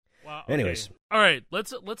Anyways. All right,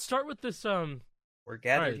 let's start with this. We're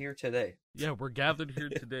gathered here today. Yeah, we're gathered here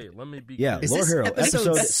today. Let me be. Yeah, Lore Hero,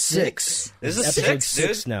 episode 6. This is episode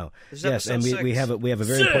 6 now. This is yes, and episode we 6. have a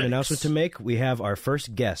very important announcement to make. We have our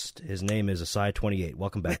first guest. His name is Asai28.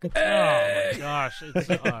 Welcome back. Oh my gosh,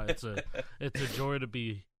 it's a joy to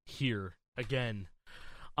be here again.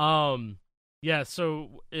 Yeah.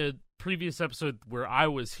 So, previous episode where I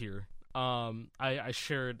was here, I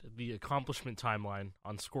shared the accomplishment timeline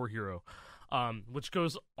on Scorehero. Which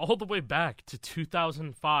goes all the way back to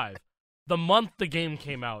 2005, the month the game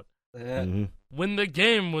came out. Mm-hmm. When the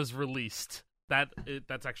game was released,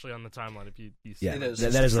 that's actually on the timeline. If you see yeah, it.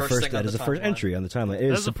 that is the first entry on the timeline.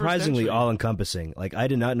 It is surprisingly all encompassing. Like, I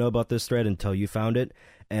did not know about this thread until you found it,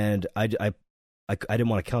 and I didn't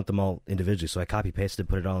want to count them all individually, so I copy pasted,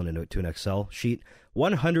 put it all into an Excel sheet.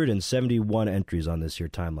 171 entries on this year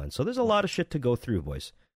timeline. So there's a lot of shit to go through,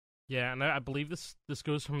 boys. Yeah, and I believe this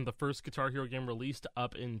goes from the first Guitar Hero game released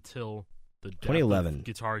up until the 2011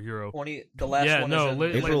 Guitar Hero. The last one.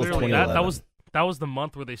 April of 2011. That was the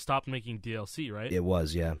month where they stopped making DLC, right? It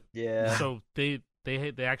was, yeah. Yeah. So they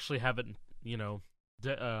actually have it,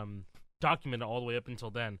 documented all the way up until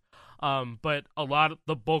then. But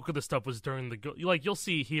the bulk of the stuff was during you'll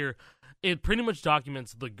see here, it pretty much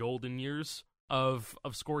documents the golden years of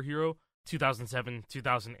Scorehero, 2007,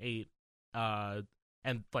 2008.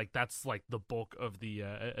 And that's the bulk of the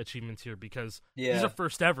achievements here, because these are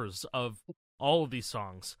first evers of all of these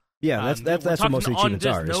songs. Yeah, that's what most of the achievements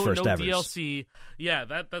are. Is first no evers. DLC. Yeah,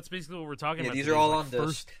 that's basically what we're talking about. These are all on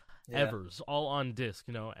first disc. Evers, all on disc.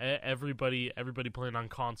 Everybody playing on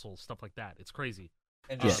consoles, stuff like that. It's crazy.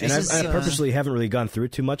 And I purposely haven't really gone through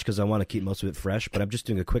it too much because I want to keep most of it fresh. But I'm just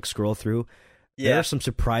doing a quick scroll through. There are some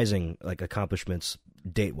surprising accomplishments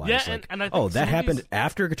date-wise. Yeah, and I think that happened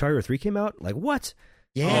after Guitar Hero 3 came out? Like, what?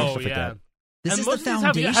 Yeah. Stuff like that. This is most the of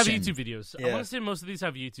foundation. these have YouTube videos. Yeah. I want to say most of these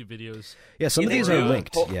have YouTube videos. Yeah, some of these are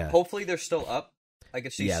linked. Hopefully they're still up. I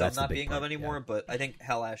could see some that's the not big being part, up anymore, but I think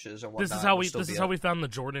Hell Ashes and whatnot. This is how we found the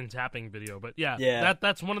Jordan tapping video. But Yeah.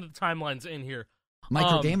 that's one of the timelines in here.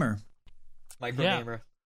 Micro Gamer.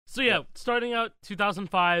 So starting out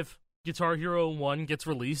 2005, Guitar Hero 1 gets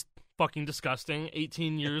released. Fucking disgusting.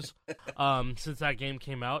 18 years since that game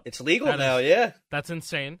came out. It's legal now, That's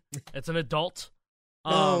insane. It's an adult.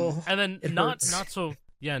 No, and then it not hurts. so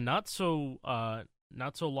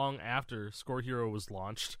long after Scorehero was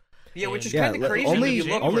launched. Yeah, which is kind of crazy. Only it's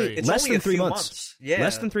less only than a 3 few months. Yeah.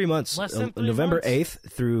 Less than 3 months. November 8th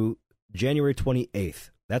through January 28th.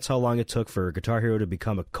 That's how long it took for Guitar Hero to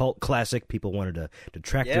become a cult classic. People wanted to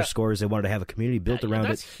track their scores. They wanted to have a community built around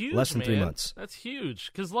that's it. Huge, less than man. 3 months. That's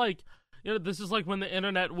huge. Because, this is when the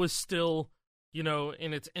internet was still, in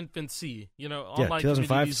its infincy. Online 2005,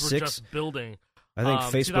 communities were 6. just building. I think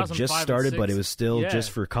Facebook just started, but it was still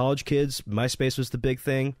just for college kids. MySpace was the big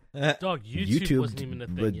thing. Dog, YouTube wasn't even a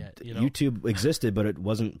thing yet. YouTube existed, but it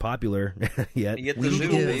wasn't popular yet. You get the Zoom,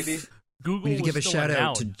 baby. Google we need to give a still shout out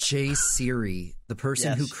out to Jay Siri, the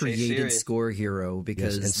person who created Scorehero,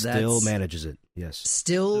 because and still manages it. Yes,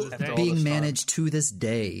 still After all being this time. managed to this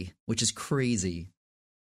day, which is crazy.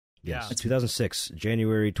 Yes, Yeah. 2006,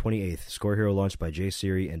 January 28th. Scorehero launched by Jay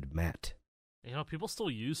Siri and Matt. People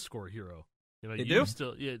still use Scorehero. They do?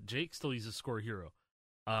 Jake still uses Scorehero.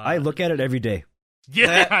 I look at it every day.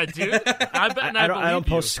 Yeah, dude. I don't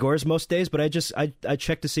post scores most days, but I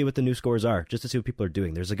check to see what the new scores are, just to see what people are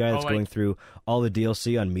doing. There's a guy that's going through all the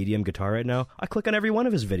DLC on Medium Guitar right now. I click on every one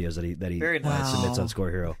of his videos that he Very nice. submits on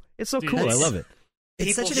Scorehero. It's so Dude, cool. I love it.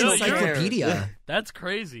 It's People such an still care. encyclopedia. That's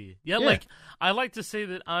crazy. Yeah, I like to say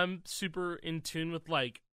that I'm super in tune with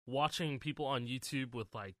watching people on YouTube with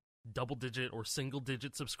double-digit or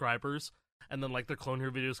single-digit subscribers, and then their Clone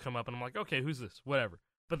Hero videos come up, and I'm like, okay, who's this? Whatever.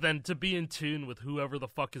 But then to be in tune with whoever the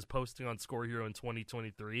fuck is posting on Scorehero in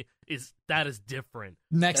 2023 is different.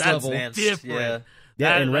 Next That's level. different.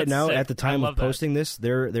 Yeah, and right that's now, sick. at the time I of love posting this,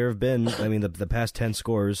 there have been, the past 10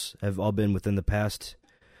 scores have all been within the past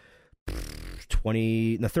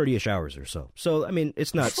 30-ish hours or so. So,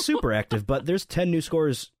 it's not super active, but there's 10 new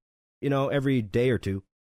scores, every day or two.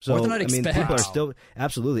 So, More than I'd expect. people are still,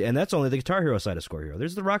 absolutely, and that's only the Guitar Hero side of Scorehero.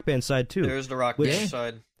 There's the Rock Band side, too. There's the Rock Band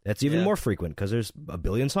side. That's even more frequent, because there's a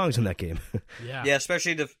billion songs in that game. Yeah. Yeah,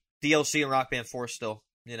 especially the DLC and Rock Band 4 still,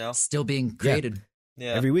 Still being created.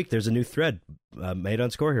 Yeah. Every week there's a new thread made on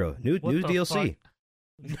Scorehero. New DLC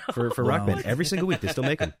for Rock Band. Every single week they still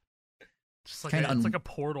make them. Just it's like a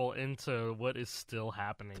portal into what is still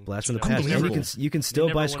happening. Blast from the past. And you can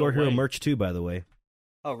still buy Scorehero merch too, by the way.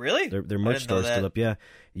 Oh, really? Their merch store is still up. Yeah,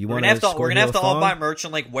 we're gonna have to all buy merch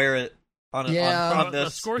and wear it on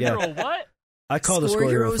this. Scorehero what? I call the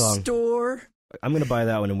Scorehero thong. Store. I'm gonna buy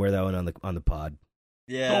that one and wear that one on the pod.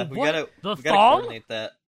 Yeah, we gotta thong? coordinate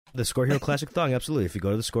that. The Scorehero Classic Thong, absolutely. If you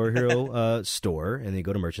go to the Scorehero store and then you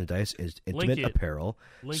go to merchandise, is intimate apparel,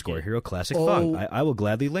 Scorehero Classic Thong. I will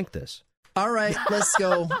gladly link this. All right, let's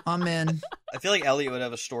go. I'm in. I feel like Elliot would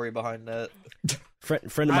have a story behind that.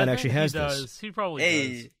 Friend of mine actually has this. He probably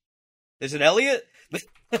does. Is it Elliot?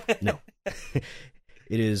 No.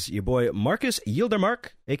 It is your boy Marcus Yildermark,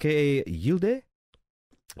 a.k.a. Yilde.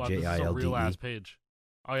 Wow, this is a real-ass page.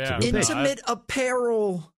 Oh, yeah. Intimate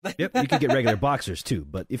apparel. Yep, you can get regular boxers, too.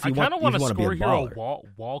 But if you want to be a baller.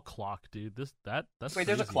 wall clock, dude. That's Wait, crazy.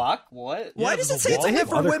 there's a clock? What? Why does it say it's only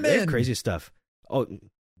for women? They have crazy stuff. Oh,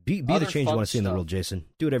 be the change you want to see in the world, Jason.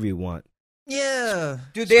 Do whatever you want. Yeah.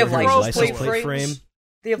 Dude, they have license plate frames.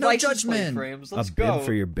 They have No license plate judgment. frames. Let's a go. bib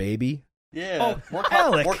for your baby. Yeah. Oh,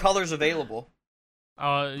 more colors available.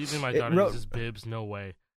 You think my daughter uses bibs? No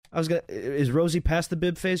way. Is Rosie past the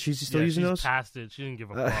bib phase? She's still using those? Past it. She didn't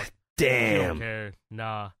give a fuck. Damn. She don't care.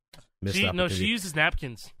 Nah. She uses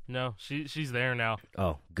napkins. No, she's there now.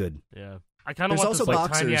 Oh, good. Yeah. I kind of There's want also this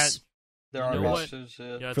boxers. There are You know what? boxers,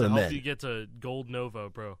 yeah. Yeah, For to the help men. you get to Gold Nova,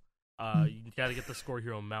 bro. You gotta get the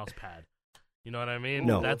Scorehero mouse pad. You know what I mean?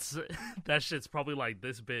 No. That shit's probably like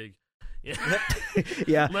this big. Yeah,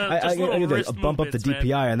 Yeah, I little gotta wrist bump up the movements,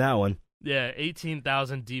 DPI on that one. yeah,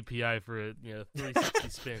 18,000 DPI for a 360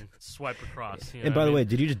 spin, swipe across. You know And by what I the mean? way,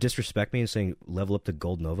 did you just disrespect me and saying level up to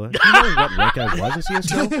Gold Nova? Do you know what rank I was in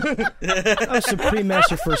CSGO? I was Supreme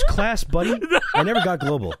Master First Class, buddy. I never got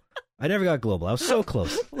Global. I was so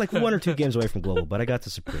close. Like 1 or 2 games away from Global, but I got to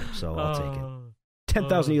Supreme, so I'll take it.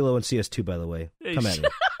 10,000 elo in CS2, by the way. Come at me.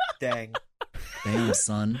 Dang. Damn,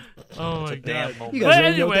 son. Oh my Damn god. moment. You guys But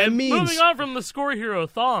don't know what anyway, that means. moving on from the Scorehero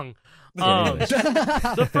thong. Anyways.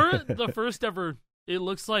 The first ever. It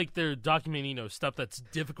looks like they're documenting, stuff that's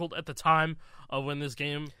difficult at the time of when this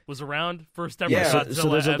game was around. First ever Godzilla so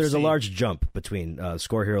there's a FC. large jump between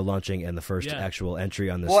Scorehero launching and the first actual entry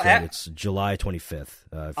on this Well, thing. It's July 25th.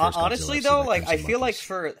 First Honestly, Godzilla though, FC like that I comes feel in like monkeys.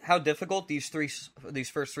 for how difficult these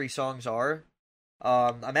first 3 songs are,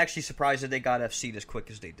 I'm actually surprised that they got FC'd as quick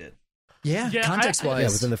as they did. Yeah, Yeah,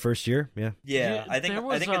 context-wise. within the first year, yeah. Yeah, I think there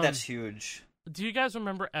was, that that's huge. Do you guys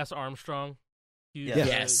remember S. Armstrong? Yeah.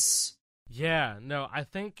 Yes. Yeah, no, I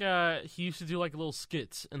think he used to do like little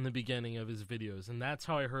skits in the beginning of his videos, and that's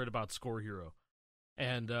how I heard about Scorehero.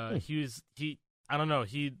 And I don't know,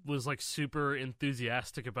 he was like super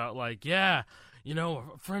enthusiastic about like, a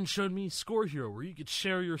friend showed me Scorehero where you could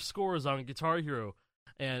share your scores on Guitar Hero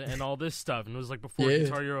and all this stuff. And it was like before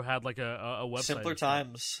Guitar Hero had like a website. Simpler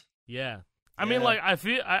times. Yeah. I mean, like I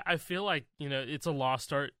feel like it's a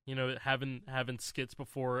lost art. Having skits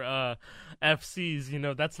before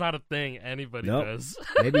FCs. That's not a thing anybody does.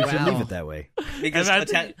 Maybe you should leave it that way. Because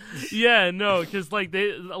because like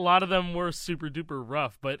a lot of them were super duper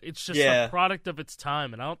rough, but it's just a product of its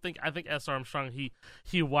time. And I think S. Armstrong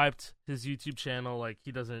he wiped his YouTube channel. Like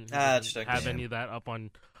he doesn't have any of that up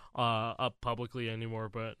publicly anymore.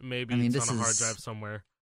 But maybe it's on a hard drive somewhere.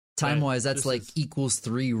 Time-wise, that's like equals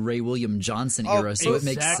 3 Ray William Johnson era, so it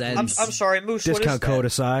makes sense. I'm sorry, Moose. Discount code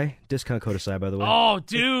aside, by the way. Oh,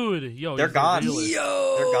 dude, yo, they're gone. Yo,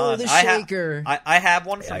 they're gone. The shaker. I have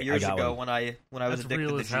one from years ago one. when I was addicted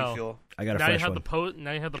to G Fuel. I got a now fresh you have one.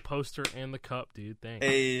 Now you have the poster and the cup, dude. Thanks.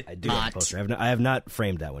 Hey, I do have a poster. I have not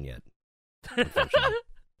framed that one yet. Unfortunately,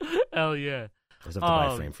 hell yeah. I just have to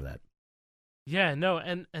buy a frame for that. Yeah, no,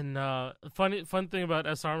 and fun thing about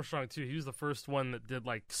S. Armstrong too, he was the first one that did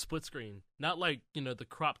like split screen, not like the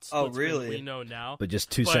cropped split screen we know now, but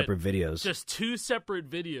just two separate videos. Just 2 separate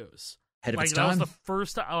videos. Head of like its that time. was the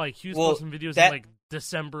first time. Like he was posting videos in like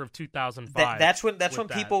December of 2005. That's when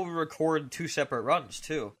people would record 2 separate runs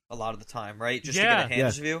too. A lot of the time, right? Just to get a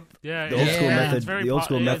hands view. Yeah, the old school method. The old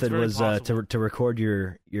school method was to record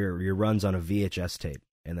your runs on a VHS tape.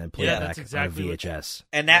 And then play it back on a VHS.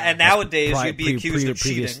 And nowadays you'd be accused of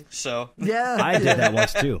cheating. So I did that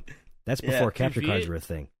once too. That's before capture cards were a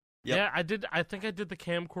thing. Yep. Yeah, I did. I think I did the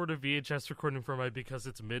camcorder VHS recording for my Because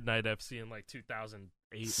It's Midnight FC in like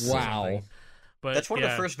 2008. Wow. But that's one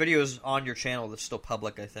of the first videos on your channel that's still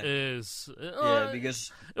public, I think. Because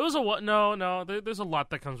it was there's a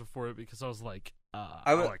lot that comes before it because I was like,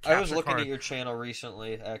 I was looking at your channel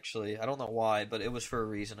recently. Actually, I don't know why, but it was for a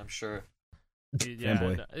reason, I'm sure.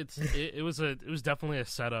 Yeah, it was definitely a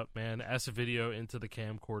setup, man. As a video into the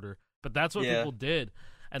camcorder, but that's what people did,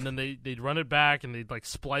 and then they'd run it back and they'd like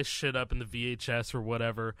splice shit up in the VHS or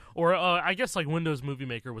whatever, or I guess like Windows Movie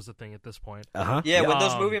Maker was the thing at this point. Yeah,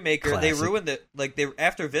 Windows Movie Maker, classic. They ruined it. Like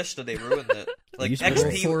after Vista, they ruined it. Like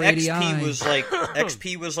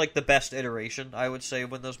XP was like the best iteration, I would say,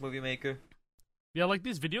 of Windows Movie Maker. Yeah, like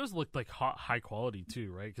these videos looked like high quality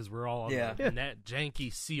too, right? Because we're all on the net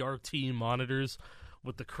janky CRT monitors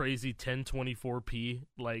with the crazy 1024p,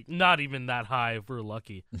 like not even that high if we're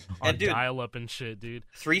lucky, on dial-up and shit, dude.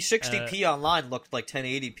 360p online looked like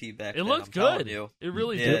 1080p back then. It looked good. It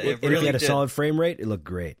really did. If you had a solid frame rate, it looked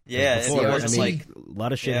great. Yeah, before, it wasn't like a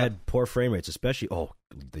lot of shit had poor frame rates, especially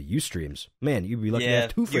the Ustreams. Man, you'd be lucky to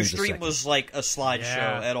have 2 frames a second. Ustream was like a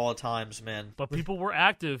slideshow at all times, man. But people were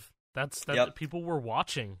active. People were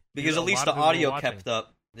watching because at least the audio kept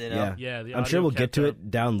up. You know? Yeah. I'm sure we'll get to it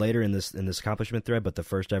down later in this accomplishment thread. But the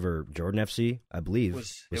first ever Jordan FC, I believe, was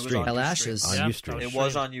streamed on Ustream. It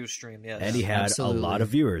was on Ustream, yes. And he had a lot of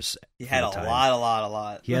viewers. He had a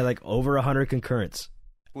lot. He had like over 100 concurrents,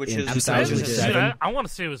 which is 2007. I want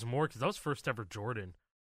to say it was more because that was first ever Jordan.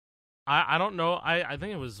 I don't know. I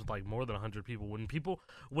think it was like more than 100 people.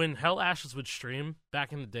 When Hell Ashes would stream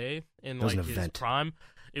back in the day in like his prime.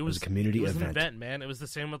 It was a community event. It was an event, man. It was the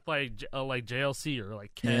same with like JLC or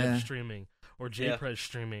like Kev streaming or JPrez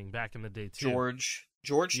streaming back in the day too. George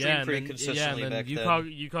streamed pretty consistently back then.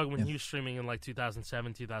 UCOG when he was streaming in like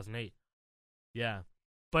 2007, 2008. Yeah,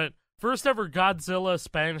 but first ever Godzilla,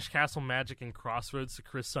 Spanish Castle Magic, and Crossroads to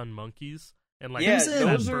Chris Sun Monkeys, and like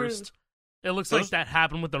it looks like that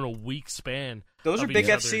happened within a week span. Those are big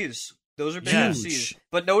FCs. Those are big FCs.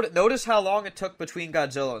 But notice how long it took between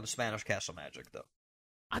Godzilla and Spanish Castle Magic, though.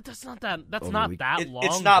 That's not that long.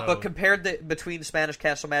 It's not, but compared between Spanish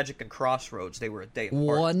Castle Magic and Crossroads, they were a day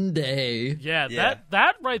apart. One day. Yeah,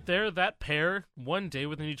 that right there, that pair, one day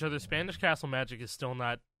within each other. Spanish Castle Magic is still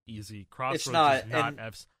not easy. Crossroads is not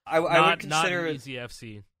FC. I would consider not an easy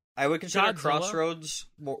FC. I would consider Crossroads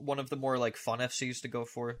one of the more like fun FCs to go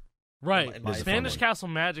for. Right. Spanish Castle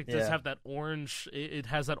Magic does have that orange. It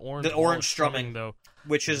has that orange. The orange strumming though,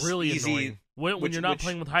 which is really easy annoying. When you're not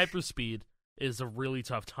playing with hyperspeed, is a really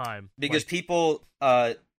tough time because people.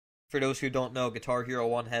 For those who don't know, Guitar Hero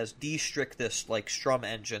 1 has the strictest like strum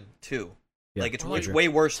engine too. Yeah, like it's way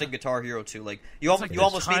worse than Guitar Hero 2. Like you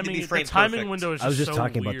almost need to be frame perfect. Window is I was just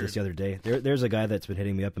talking weird. about this the other day. There's a guy that's been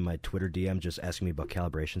hitting me up in my Twitter DM just asking me about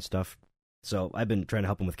calibration stuff. So I've been trying to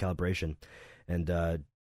help him with calibration, and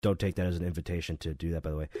don't take that as an invitation to do that, by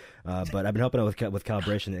the way. But I've been helping out with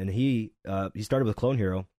calibration, and he started with Clone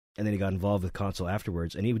Hero, and then he got involved with console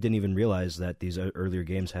afterwards, and he didn't even realize that these earlier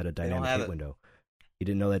games had a dynamic hit window. He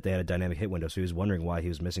didn't know that they had a dynamic hit window, so he was wondering why he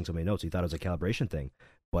was missing so many notes. He thought it was a calibration thing,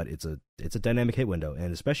 but it's a dynamic hit window,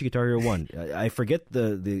 and especially Guitar Hero 1. I forget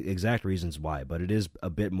the exact reasons why, but it is a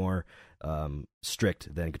bit more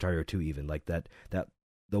strict than Guitar Hero 2 even. Like that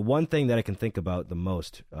the one thing that I can think about the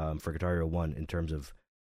most for Guitar Hero 1 in terms of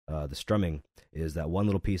the strumming is that one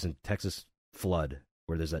little piece in Texas Flood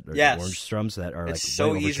where there's that orange strums that are it's like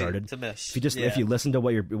so way easy overcharted. To miss. If you listen to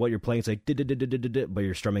what you're playing, it's like but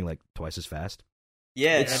you're strumming like twice as fast.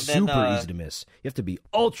 Yeah, it's super easy to miss. You have to be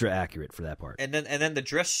ultra accurate for that part. And then the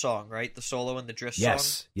Driss song, right? The solo in the Driss song.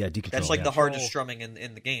 Yes, yeah, decontrol. That's like the hardest strumming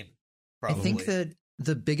in the game. Probably. I think that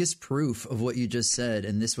the biggest proof of what you just said,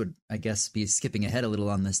 and this would, I guess, be skipping ahead a little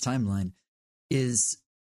on this timeline, is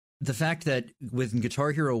the fact that with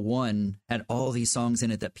Guitar Hero 1 had all these songs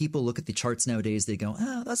in it that people look at the charts nowadays, they go,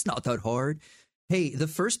 that's not that hard. Hey, the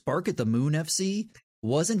first Bark at the Moon FC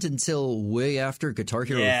wasn't until way after Guitar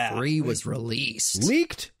Hero 3 was released.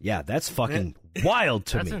 Leaked? Yeah, that's fucking wild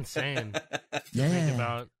to me. That's insane. Yeah. Think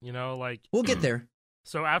about, like... We'll get there.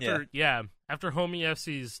 So after Homie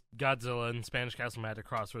FC's Godzilla and Spanish Castle Magic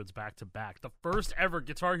Crossroads back to back, the first ever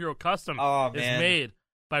Guitar Hero custom is made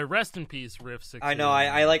by Rest in Peace Riff 16. I know.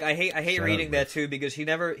 I hate reading that too because he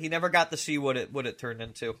never got to see what it turned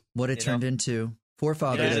into. What it turned into.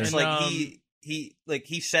 Forefather. Yeah, it's like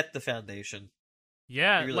he set the foundation.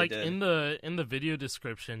 Yeah, really like did. in the video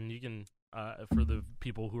description, you can for the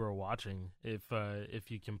people who are watching, if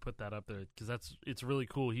you can put that up there because it's really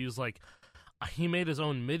cool. He was like, he made his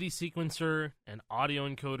own MIDI sequencer and audio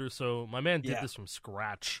encoder. So my man did this from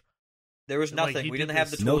scratch. There was nothing. Like, we didn't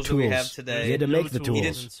have the tools that we have today. He had to make the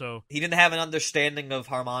tools. He didn't have an understanding of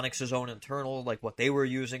Harmonix's own internal, like what they were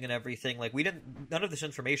using and everything. Like none of this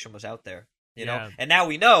information was out there. You know, and now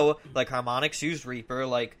we know. Like Harmonix used Reaper.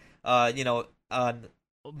 Like Neversoft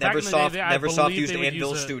used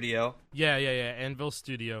Anvil Studio. Yeah, Anvil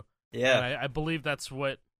Studio. Yeah, and I believe that's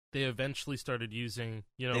what they eventually started using.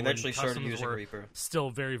 They eventually started using Reaper. Still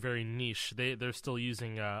very, very niche. They're still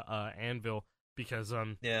using Anvil because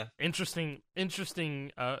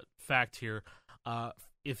interesting fact here.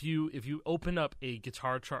 If you open up a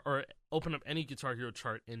guitar chart or open up any Guitar Hero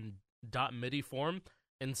chart in .MIDI form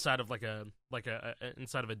inside of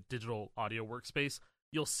inside of a digital audio workspace,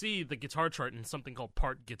 you'll see the guitar chart in something called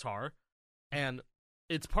part guitar, and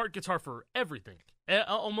it's part guitar for everything.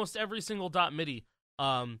 Almost every single .MIDI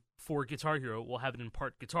for Guitar Hero will have it in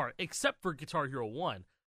part guitar, except for Guitar Hero 1.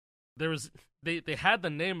 They had the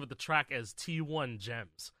name of the track as T1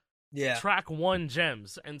 Gems. Yeah. Track 1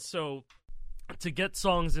 Gems. And so to get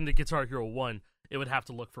songs into Guitar Hero 1, it would have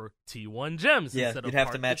to look for T1 Gems instead of you'd have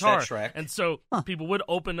part to match guitar. that track. And so people would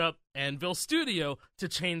open up Anvil Studio to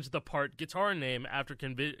change the part guitar name after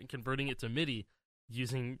converting it to MIDI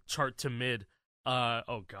using chart to mid.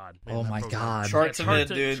 Oh god. Man, oh my god. Chart to mid,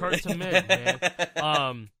 dude. Chart to mid,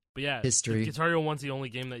 man. But yeah, history. Guitar Hero 1's the only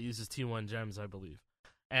game that uses T1 Gems, I believe.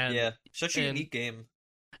 And yeah, such a unique game.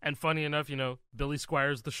 And funny enough, Billy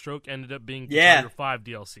Squires The Stroke ended up being Guitar Hero 5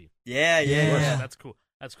 DLC. Yeah. That's cool.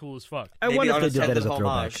 That's cool as fuck. I wonder if they did that as a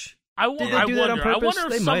throwback. I wonder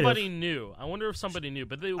if somebody have. knew. I wonder if somebody knew.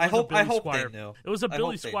 But it was I hope Billy they Squire. knew. It was a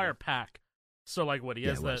Billy Squire pack. So like what he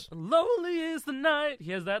has that was. "Lonely is the Night."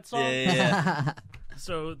 He has that song. Yeah.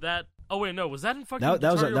 So that. Oh wait, no. Was that in fucking? That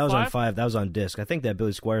was Guitar Hero on 5. That was on disc. I think that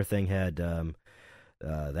Billy Squire thing had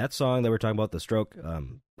that song that we're talking about, The Stroke.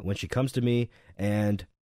 When She Comes to Me, and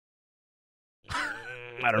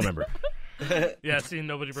I don't remember. Yeah, see,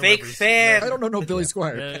 nobody fake remembers. fan. I don't know no Billy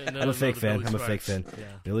Squire. I'm a fake fan. I'm a fake fan. Yeah.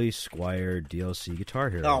 Billy Squire DLC Guitar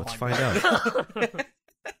Hero. Oh, Let's find out.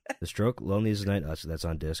 The Stroke, Lonely is the Night. That's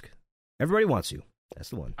on disc. Everybody Wants You. That's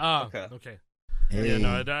the one. Oh, okay. Hey.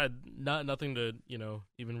 Yeah, no, nothing to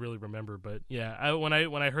even really remember. But yeah, when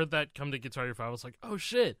I heard that come to Guitar Hero 5, I was like, oh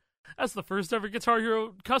shit, that's the first ever Guitar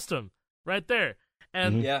Hero custom right there.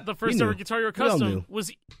 And the first ever Guitar Hero custom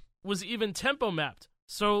was even tempo mapped.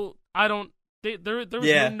 So there was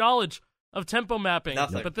no knowledge of tempo mapping.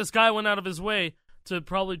 Nothing. But this guy went out of his way to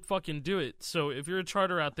probably fucking do it. So if you're a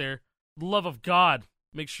charter out there, love of God,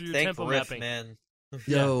 make sure you're tempo mapping. Man.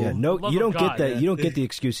 Yo, Yeah, no, Love you don't of get God, that. man. You don't get the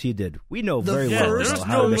excuse he did. We know very The well first there's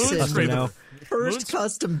how no to make a moon custom scraper. now. First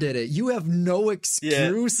custom did it. You have no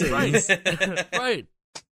excuses.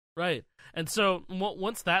 Right. And so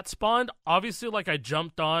once that spawned, obviously, like, I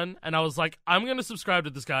jumped on and I was like, I'm gonna subscribe to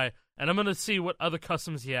this guy and I'm gonna see what other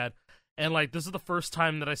customs he had. And like, this is the first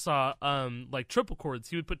time that I saw like triple chords.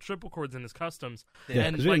 He would put triple chords in his customs. Yeah,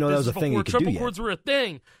 and because we didn't know that was a thing you could do triple yet. chords were a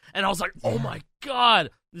thing. And I was like, oh my god,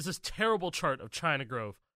 this is terrible chart of China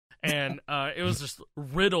Grove. And it was just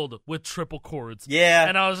riddled with triple chords. Yeah.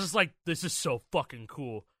 And I was just like, this is so fucking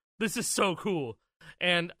cool. This is so cool.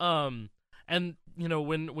 And when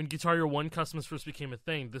Guitar Hero 1 customs first became a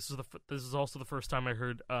thing, this is also the first time I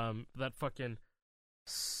heard that fucking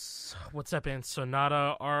what's that band?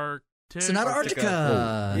 Sonata Arctica.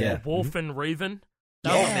 Arctica. Yeah. Wolf and Raven.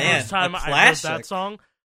 That Oh, was the man, first time a I heard classic. that song.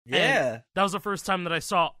 Yeah. And that was the first time that I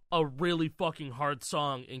saw a really fucking hard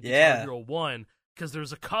song in Guitar Yeah. Hero 1, because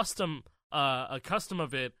there's a custom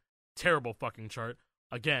of it. Terrible fucking chart.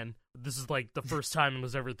 Again, this is like the first time it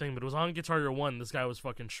was ever a thing, but it was on Guitar Hero 1. This guy was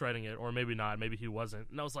fucking shredding it, or maybe not. Maybe he wasn't.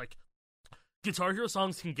 And I was like, Guitar Hero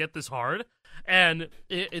songs can get this hard? And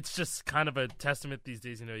it's just kind of a testament these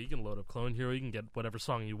days. You can load up Clone Hero, you can get whatever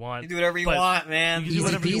song you want. You do whatever you want, man. You can do Easy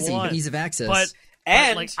whatever you peasy, want. ease of access. But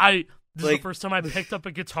And like this is like- the first time I picked up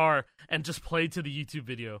a guitar and just played to the YouTube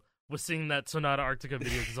video. Was seeing that Sonata Arctica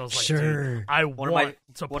video because I was like, Sure. dude, I one want of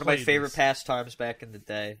to my play favorite this. pastimes back in the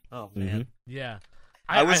day. Oh man. Yeah.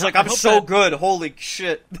 I was like, I I'm hope so that- good. Holy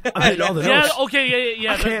shit. I hit all the Yeah, notes. okay,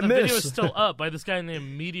 yeah. I can't The video miss. is still up by this guy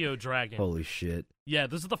named Meteor Dragon. Holy shit. Yeah,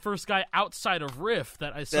 this is the first guy outside of Riff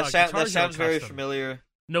that I saw. That, Guitar Hero sounds very custom. familiar.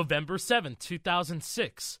 November 7th,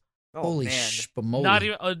 2006. Oh, Holy man. schmoly. Not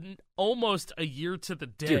even almost a year to the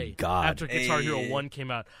day Dear God. after Guitar Hero Hey. 1 came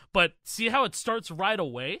out. But see how it starts right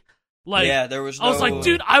away? Like, Yeah, there was I was no- like,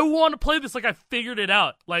 dude, I want to play this. Like, I figured it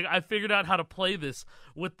out. Like, I figured out how to play this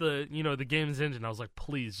with the game's engine. I was like,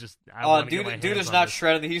 please, just. I Oh, wanna get my dude hands is on not this.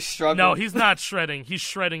 shredding. He's struggling. No, he's not shredding. He's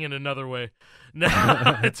shredding in another way. No,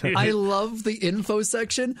 dude. I love the info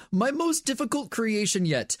section. My most difficult creation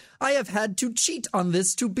yet. I have had to cheat on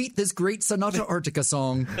this to beat this great Sonata Arctica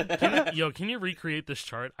song. Can you recreate this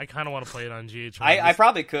chart? I kind of want to play it on GH1. I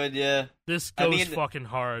probably could, yeah. This I goes mean- fucking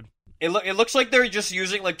hard. It looks like they're just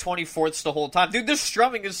using like 24ths the whole time. Dude, this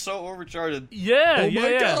strumming is so overcharted. Yeah, Oh yeah, my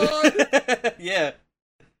yeah. god. Yeah.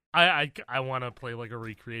 I want to play like a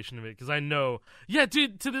recreation of it because I know. Yeah,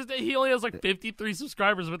 dude. To this day, he only has like 53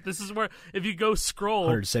 subscribers, but this is where if you go scroll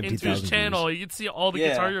into 170,000 his channel, you can see all the Yeah.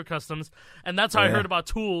 Guitar Hero customs, and that's how I Yeah. heard about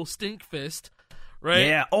Tool Stinkfist. Right?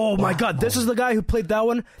 Yeah. Oh my God. This is the guy who played that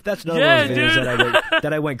one. That's another Yeah, one of the videos dude.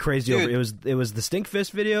 that I went crazy Dude. over. It was the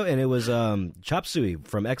Stinkfist video and it was Chop Suey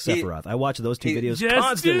from X Sephiroth. I watched those two videos Yes,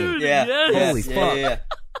 constantly. dude. Yeah. Yes. Holy fuck. Yeah.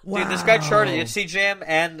 Wow. Dude, this guy charted Itsy Jam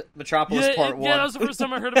and Metropolis Part 1. Yeah, that was the first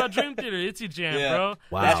time I heard about Dream Theater. Itsy Jam, Yeah. bro.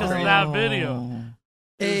 Wow. That's just That's that video.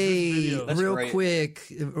 Hey, video. real great.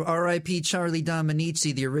 quick, R.I.P. Charlie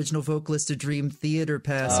Dominici, the original vocalist of Dream Theater,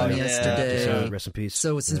 passing yeah. yesterday. Rest in peace.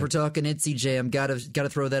 So since we're talking Itzy Jam, gotta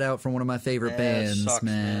throw that out from one of my favorite bands, sucks,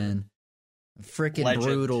 man. Freaking Legend.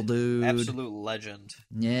 brutal, dude. Absolute legend.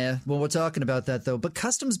 Yeah, well, we're talking about that, though. But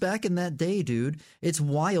Custom's back in that day, dude. It's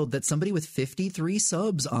wild that somebody with 53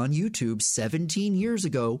 subs on YouTube 17 years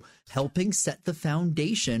ago helping set the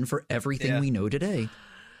foundation for everything we know today.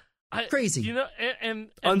 Crazy. You know, and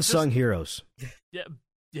Unsung just, heroes. Yeah,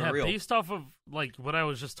 For real. based off of, like, what I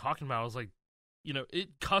was just talking about, I was like, you know,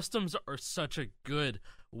 customs are such a good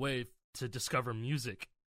way to discover music.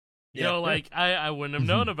 You know, like, I wouldn't have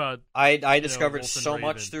known about... I discovered Wolf and so Raven,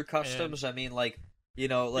 much through customs. and- I mean, like, you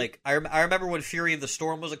know, like, I remember when Fury of the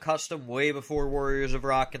Storm was a custom way before Warriors of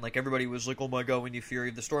Rock, and, like, everybody was like, oh my god, we need Fury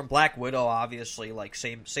of the Storm. Black Widow, obviously, like,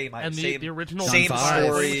 same And the original same Fire and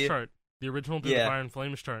story. Flames chart. The original Fire and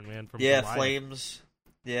Flames chart, man. From Yeah, Goliath. Flames.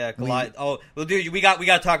 Yeah, Goliath. Oh, well, dude, we got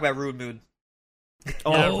to talk about Rude Mood.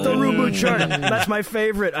 Oh, the Rude Mood chart. That's my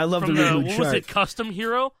favorite. I love From the Rude Mood what chart. was it, Custom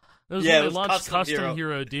Hero? That was Yeah, when it they was launched Custom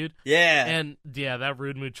Hero. Dude. Yeah. And yeah, that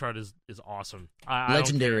Rude Mood chart is awesome. I don't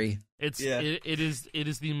Legendary. care. It's Yeah. it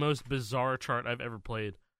is the most bizarre chart I've ever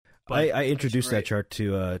played. But I introduced great. that chart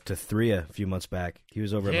to Thria a few months back. He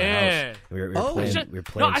was over at my Yeah. house. We were Oh. playing. should- We were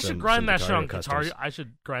playing no, I some- should grind some that shit on Guitar guitar. Customs. I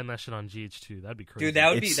should grind that shit on GH2. That'd be crazy. Dude, that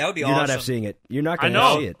would It's- be awesome. You're not seeing it. You're not I going to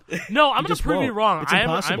know. see it. No, I'm gonna just prove you won't. wrong. It's I'm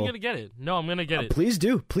impossible. gonna get it. No, I'm gonna get it. Please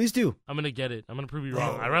do. Please do. I'm gonna get it. I'm gonna prove you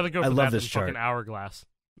wrong. I'd rather go I for love that this than chart. fucking Hourglass.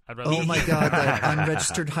 I'd rather Oh my god, that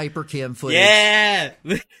unregistered hypercam footage. Yeah.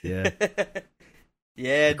 Yeah.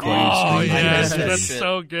 Yeah, dude. Green Oh screen. I yeah, missed that that's shit.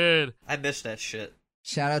 so good. I missed that shit.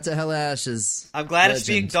 Shout out to Hell Ashes. I'm glad it's Legend.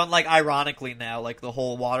 being done, like, ironically now, like the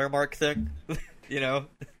whole watermark thing. You know?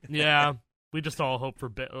 Yeah, we just all hope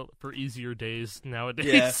for easier days nowadays.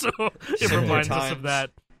 Yeah. So it Simpler reminds us times. of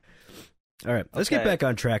that. All right. Let's get Okay. back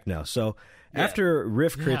on track now. So after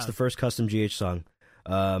Riff creates Yeah. the first custom GH song,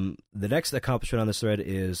 the next accomplishment on this thread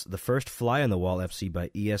is the first Fly on the Wall FC by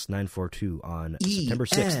ES942 on September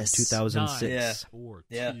 6th, 2006. Yeah. 4,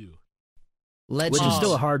 Yeah. 2. Which Legend. is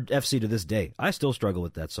still a hard FC to this day. I still struggle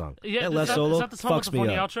with that song. Yeah, that is last that, solo is that the song with fucks the me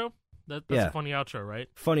funny up. outro? That's Yeah. a funny outro, right?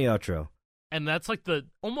 Funny outro. And that's like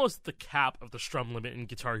almost the cap of the strum limit in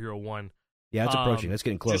Guitar Hero 1. Yeah, it's approaching. That's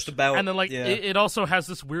getting close. Just about. And then like yeah. it also has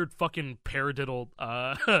this weird fucking paradiddle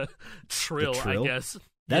trill, trill? I guess.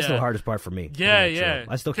 That's yeah. the hardest part for me. Yeah, That trill. yeah.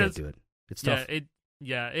 I still can't 'Cause- do it. It's tough.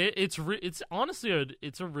 It's honestly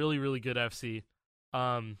it's a really, really good FC.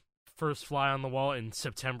 First Fly on the Wall in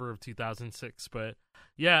September of 2006, but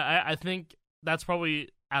yeah, I think that's probably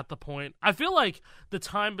at the point. I feel like the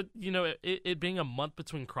time, but you know, it being a month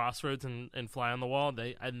between Crossroads and Fly on the Wall,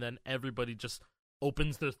 and then everybody just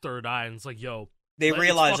opens their third eye and it's like, yo, they it's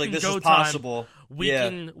realize, like, fucking this go is time. possible.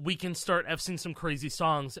 we can start FCing some crazy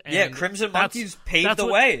songs. And Yeah, Crimson that's- Monkeys paved that's the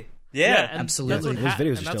what- way. Yeah. and absolutely. That's, His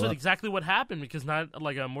videos are and that's still what up. exactly what happened, because not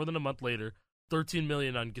like more than a month later, 13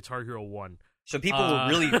 million on Guitar Hero 1. So people were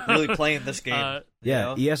really playing this game.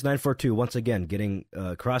 Yeah, you know? ES942 once again getting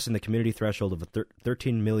crossing the community threshold of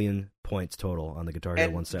 13 million points total on the Guitar Hero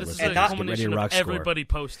And 1 set This list. is a And not- Get ready culmination to of rock score. everybody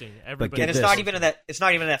posting. Everybody And it's this. not even it's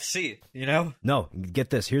not even an FC, you know? No,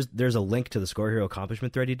 get this. There's a link to the Scorehero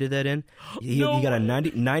accomplishment thread he did that in. He No got a way.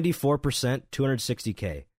 94%,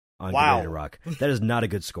 260K on Wow. Get Ready to Rock. That is not a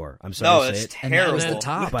good score. I'm sorry No, to it's say it. And that was terrible. the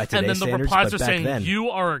top. By And today's then the standards, replies but are back saying, then,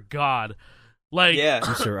 "You are a god." Like, Yeah.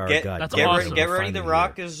 you sir are Get, a god. That's get, awesome. get Ready Find to me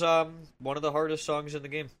Rock here. is one of the hardest songs in the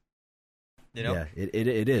game. You know? Yeah,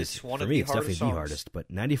 it is. It's one For of me, the it's definitely hardest the songs. hardest. But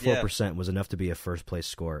 94% was enough to be a first place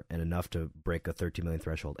score and enough to break a 13 million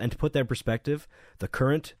threshold. And to put that in perspective, the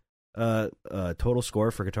current total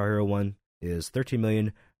score for Guitar Hero 1 is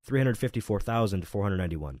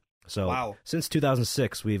 13,354,491. So Wow. since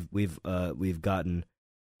 2006, we've gotten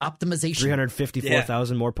Optimization.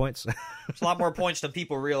 354,000 more points. It's a lot more points than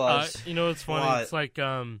people realize. you know, it's funny. What? It's like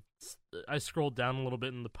I scrolled down a little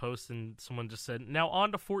bit in the post, and someone just said, "Now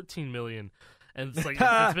on to 14 million." And it's like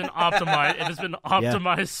it's been optimized. It has been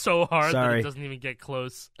optimized so hard that Sorry. it doesn't even get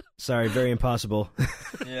close. Sorry, very impossible.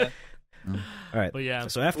 Yeah. All right. But yeah,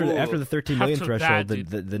 So after the 13 After million that, threshold, dude,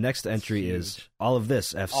 the next entry huge. is All of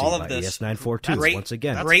This FC All of by This. ES942 Great- once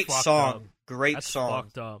again. That's Great fucked song. up. Great that's song.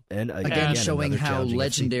 fucked up. And Again, showing another how challenging FC.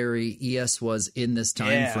 legendary ES was in this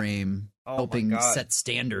time Yeah. frame, Oh my helping God. set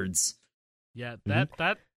standards. Yeah,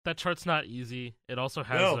 Mm-hmm. that chart's not easy. It also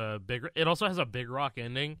has No. a big rock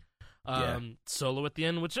ending. Yeah. Solo at the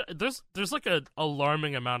end, which there's like a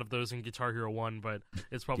alarming amount of those in Guitar Hero 1, but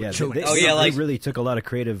it's probably Yeah, just they, like- Oh, yeah, they like- really took a lot of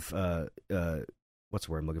creative. What's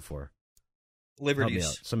the word I'm looking for?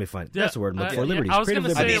 Liberties. Somebody find Yeah, that's the word I'm looking for. Liberties. I was Creative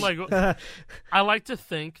gonna say, liberties. like, I like to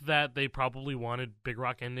think that they probably wanted Big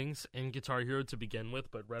Rock endings in Guitar Hero to begin with,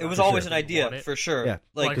 but Red it was Rock always didn't an idea want it. for sure. Yeah,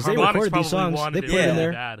 like because they Harmonix recorded these probably songs, wanted they it put it in really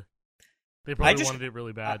there. bad. They probably wanted it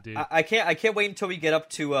really bad, dude. I can't wait until we get up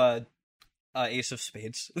to Ace of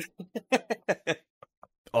Spades.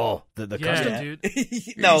 Oh, the custom? dude.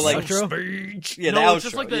 No, like outro? Yeah, no, the outro. it's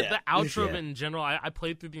just like the outro of Yeah. it in general. I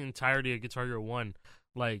played through the entirety of Guitar Hero 1.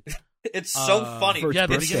 Like, it's so funny. For its yeah,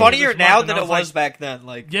 the It's birthday. beginning of funnier this now month, than and I it was like, back then.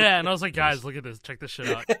 Like, yeah, and I was like, guys, look at this. Check this shit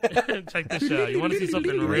out. Check this shit out. You want to see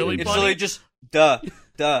something really it's funny? literally just duh,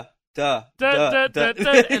 duh, duh, Da, duh, da, duh. da,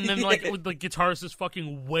 da, and then like with the guitarist is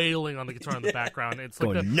fucking wailing on the guitar in the background. It's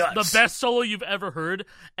like Going the nuts. best solo you've ever heard,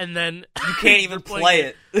 and then You can't even they're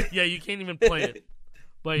play it. Yeah, you can't even play it.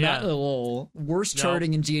 But Not yeah, at all. Worst No.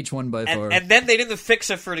 charting in GH1 by far. And then they didn't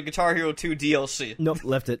fix it for the Guitar Hero 2 DLC. Nope,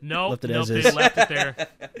 left it. nope, left it as they is. left it there.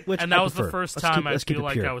 Which And I that was the prefer. first Let's time keep- I let's keep feel it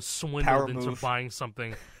like pure. I was swindled Power into move. buying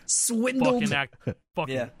something Swindled.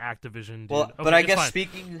 fucking Yeah. Activision, dude. Well, Okay, but I it's guess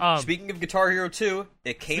fine. speaking of Guitar Hero 2,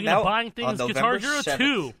 it came Speaking out of buying on things, November Guitar Hero 7th.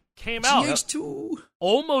 2 came out GH2.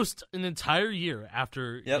 almost an entire year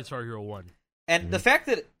after Yep. Guitar Hero 1. And the fact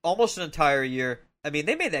that almost an entire year, I mean,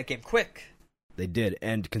 they made that game quick. They did,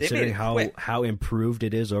 and made considering it how quick. improved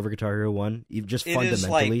it is over Guitar Hero 1, even just It is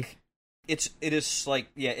fundamentally, like it is like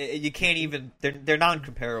you can't even they're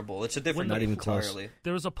non-comparable. It's a different Not game even close. entirely.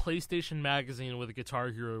 There was a PlayStation magazine with a Guitar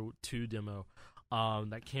Hero 2 demo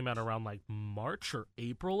that came out around like March or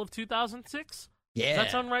April of 2006. Yeah. Does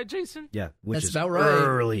that sound right, Jason? yeah, which That's is about right.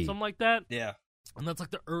 early. Something like that. Yeah. And that's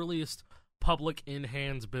like the earliest public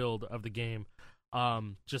in-hands build of the game.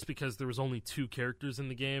 Just because there was only 2 characters in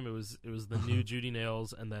the game. It was the new Judy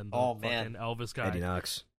Nails and then the Oh, fucking man. Elvis guy. Eddie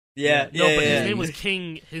Knox. Yeah. No, yeah, but yeah, his yeah. name was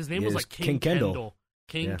King. His name was Yes, like King Kendall.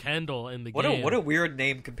 King Yeah. Kendall in the What game. a weird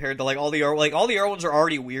name compared to like all the other ones are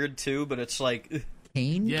already weird too, but it's like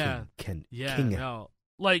Kane? Yeah. King. No.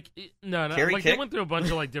 Like no, Carrie like Kick? they went through a bunch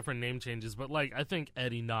of like different name changes, but like I think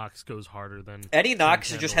Eddie Knox goes harder than School.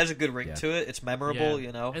 Knox King just Kendall. has a good ring Yeah. to it. It's memorable, Yeah.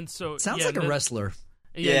 you know. And so Sounds yeah, like a then- wrestler.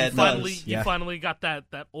 Yeah, it does. You Yeah. finally got that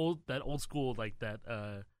old school like that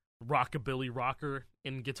rockabilly rocker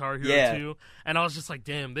in Guitar Hero Yeah. 2, and I was just like,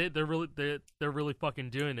 damn, they're really fucking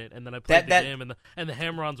doing it. And then I played the game, and the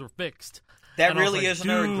hammer-ons were fixed. That and I was really like, is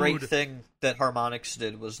another great dude. thing that Harmonix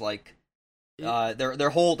did was like their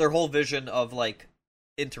whole vision of like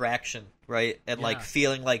interaction, right? And like Yeah.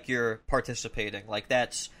 feeling like you're participating. Like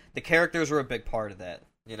that's the characters were a big part of that,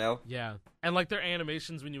 you know? Yeah, and like their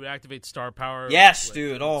animations when you activate star power. Yes, like,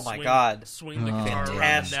 dude. Oh my swing- god. swing the Oh. guitar around the neck,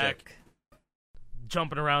 Fantastic.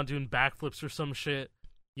 jumping around doing backflips or some shit.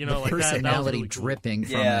 You know, The like that was personality really cool. dripping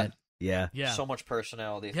from Yeah. it. Yeah. Yeah, So much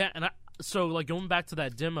personality. yeah, and so like going back to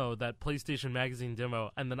that demo, that PlayStation Magazine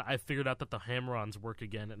demo, and then I figured out that the hammer-ons work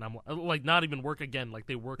again, and I'm like, not even work again, like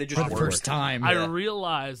they work. They just For the work. first time. I Yeah.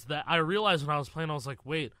 realized when I was playing, I was like,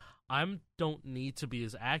 wait, I don't need to be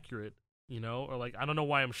as accurate, you know, or like I don't know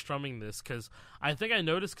why I'm strumming this, because I think I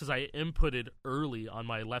noticed because I inputted early on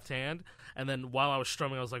my left hand, and then while I was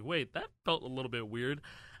strumming, I was like, wait, that felt a little bit weird.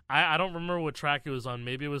 I don't remember what track it was on.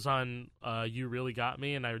 Maybe it was on You Really Got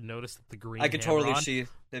Me, and I noticed that the green I could totally hammer-on- see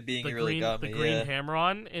it being the You Really green, Got Me. the green Yeah. hammer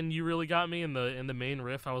on, and You Really Got Me in the main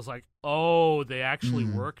riff. I was like, oh, they actually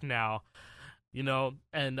work now, you know.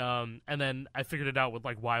 And then I figured it out with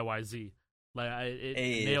like YYZ. Like it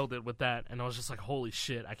Hey. nailed it with that, and I was just like, holy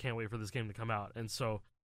shit, I can't wait for this game to come out. And so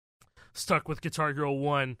stuck with Guitar Hero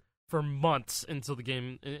 1 for months until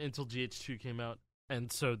GH2 came out,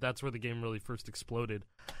 and so that's where the game really first exploded.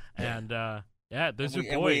 And yeah, there's And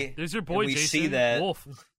your we- boy, and we- there's your and boy we Jason see that. Wolf.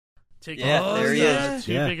 Taking Yeah, off there those, he is.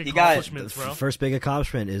 two Yeah. big He got it. accomplishments, The bro. first big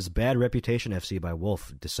accomplishment is Bad Reputation FC by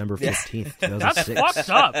Wolf, December 15th, That's 2006. fucked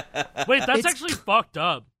up. Wait, that's It's- actually fucked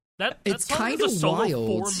up. That It's song is kinda a solo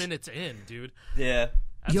wild. 4 minutes in, dude. Yeah.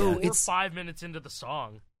 That's Yo, 4 or it's- 5 minutes into the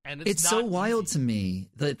song, and it's so not wild easy. to me.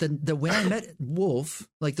 The when I met Wolf,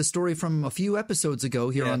 like the story from a few episodes ago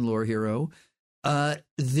here Yeah. on Lore Hero,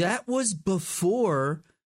 that was before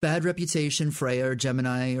Bad Reputation, Freya, or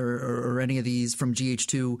Gemini, or any of these from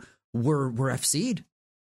GH2 were FC'd.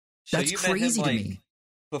 So That's you met him, crazy to like, me.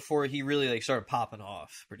 before he really like started popping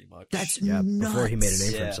off, pretty much. That's Yeah, nuts. before he made a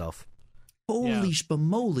name for Yeah. himself. Holy Yeah.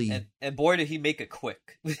 spamoly. and boy did he make it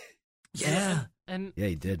quick. Yeah. And Yeah,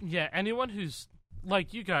 he did. yeah, anyone who's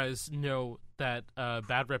like you guys know that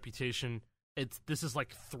Bad Reputation. This is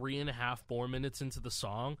like 3.5, 4 minutes into the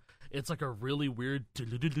song. It's like a really weird.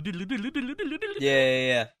 Yeah.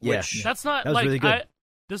 Yeah. Which That's not That was like really good.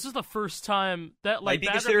 this is the first time that like might be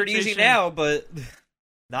Bad considered easy Reputation- now, but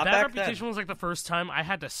not Bad back Reputation then. was like the first time I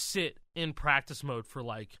had to sit in practice mode for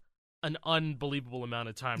like an unbelievable amount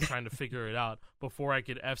of time trying to figure it out before I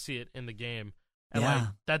could FC it in the game. And like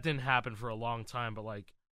that didn't happen for a long time, but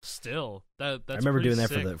like still that's I remember doing that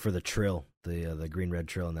sick. for the trill, the green red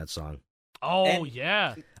trill in that song. Oh and,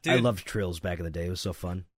 yeah, dude, I loved trills back in the day. It was so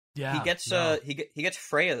fun. Yeah, he gets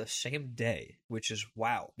Freya the same day, which is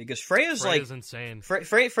wow. Because Freya's like insane.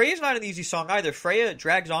 Freya's not an easy song either. Freya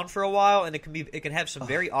drags on for a while, and it can have some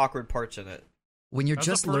very awkward parts in it. When you're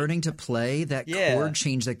just learning to play, that chord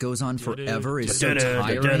change that goes on forever is so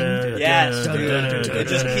tiring. Yes, it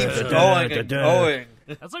just keeps going and going.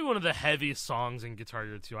 That's like one of the heaviest songs in Guitar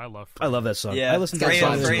Hero 2. I love that song. Yeah, I listen to that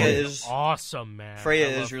song. Freya is awesome, man. Freya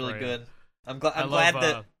is really good. I'm glad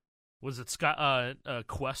that. Was it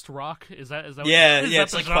Quest Rock? Is that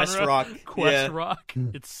it's like Quest Rock. Quest Rock.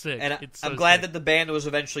 It's sick. And I'm glad that the band was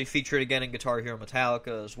eventually featured again in Guitar Hero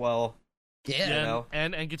Metallica as well. Yeah, you know?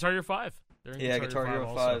 and Guitar Hero 5. Guitar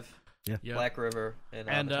Hero 5. Yeah. Black River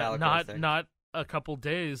and Metallica. Not a couple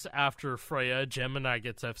days after Freya, Gemini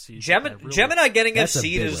gets FC. Gemini getting FC'd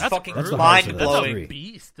is fucking mind blowing. That's a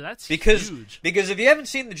beast. That's huge. Because if you haven't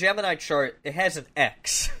seen the Gemini chart, it has an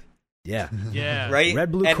X. Yeah. Right?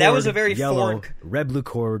 Red, blue, and cord, that was a very yellow, foreign... red, blue,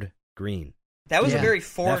 cord, green. That was a very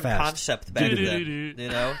foreign concept back then, you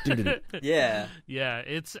know? Yeah. Yeah,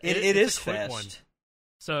 it is a quick fast. one.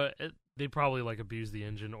 So they probably like abused the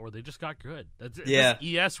engine, or they just got good. That's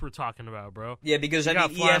ES we're talking about, bro. Yeah, because they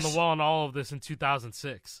got fly on the wall and all of this in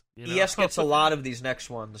 2006. You know? ES gets a lot of these next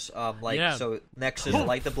ones. So next is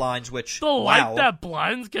Light the Blinds, which Light That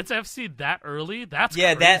Blinds gets FC'd that early. That's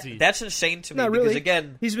crazy. That's insane to me. Not because really.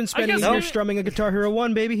 Again, he's been spending years strumming a Guitar Hero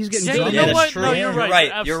 1, baby. He's getting good. You know what? True. No, you're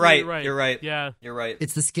right. You're right. Yeah, you're right.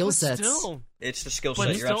 It's the skill sets. It's the skill but set.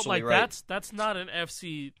 You're still, absolutely like, right. That's not an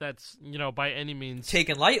FC that's by any means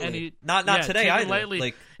taken lightly. Not today either. Lightly.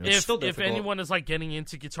 Like, if anyone is like getting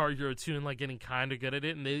into Guitar Hero 2 and like getting kind of good at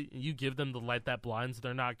it, and you give them the Light That Blinds,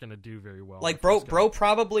 they're not going to do very well. Like bro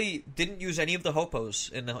probably didn't use any of the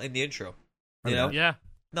hopos in the intro. You know? Yeah.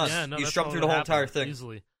 None. Yeah, no, you strummed through the whole entire thing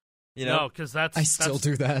easily. You know, because I still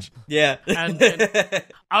do that. Yeah, and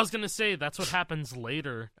I was gonna say that's what happens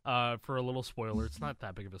later. For a little spoiler, it's not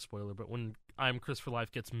that big of a spoiler, but when I'm Chris for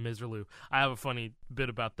Life gets Miserlou, I have a funny bit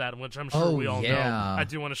about that, which I'm sure we all know. I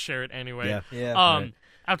do want to share it anyway. Yeah. Right.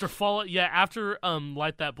 After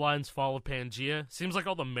Light That Blinds, Fall of Pangea, seems like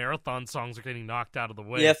all the marathon songs are getting knocked out of the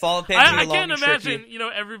way. Yeah, Fall of Pangea. I can't imagine.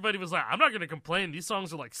 Everybody was like, I'm not gonna complain. These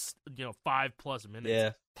songs are like 5+ minutes.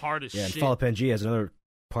 Yeah, hard as shit. And Fall of Pangea has another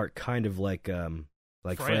part kind of like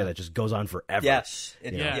Freya that just goes on forever. Yes.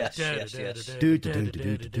 Yes. I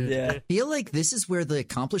feel like this is where the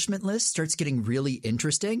accomplishment list starts getting really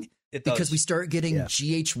interesting. Because we start getting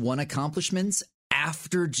GH1 accomplishments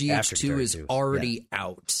after GH2 is already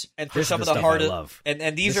out. And for some of the hardest,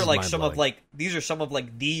 and these are like some of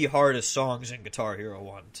the hardest songs in Guitar Hero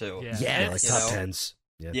 1 too. Yeah, like top tens.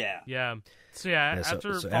 Yeah. So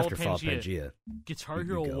after Fall of Pangea, Guitar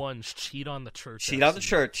Hero 1's Cheat on the Church. Cheat on the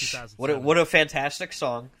Church. What a fantastic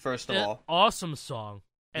song, first of all. Awesome song.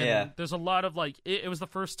 And there's a lot of it was the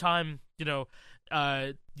first time,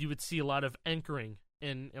 you would see a lot of anchoring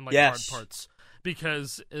in hard parts.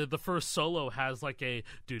 Because the first solo has like a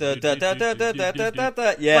like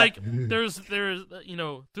there's through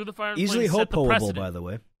the Fire and easily Flames set the hope-able, precedent. by the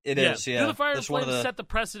way. It is, Through the Fire and Flames set the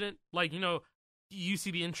precedent. Like you see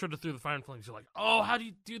the intro to Through the Fire and Flames, you're like, oh, how do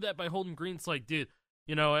you do that by holding green? It's like, dude,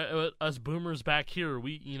 us boomers back here,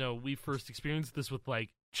 we first experienced this with like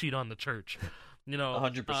Cheat on the Church.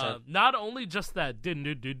 100%. Not only just that in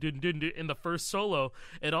the first solo,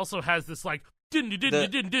 it also has this like in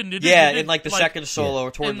like the second solo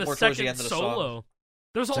towards the end of the song.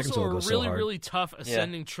 There's also a really, really tough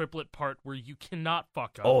ascending triplet part where you cannot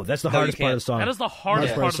fuck up. Oh, that's the hardest part of the song. That is the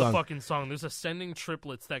hardest part of the fucking song. There's ascending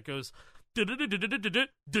triplets that goes like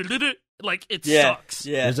it sucks.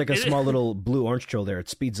 Yeah. There's like a small little blue-orange trill there. It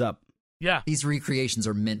speeds up. Yeah. These recreations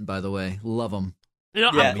are mint, by the way. Love them.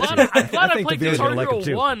 I'm glad I played Guitar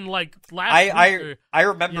Hero 1 like last week.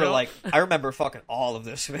 I remember fucking all of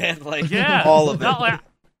this, man. Like all of it.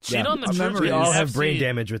 Cheat on the Church. We all have brain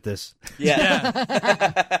damage with this.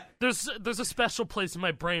 Yeah. There's a special place in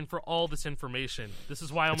my brain for all this information. This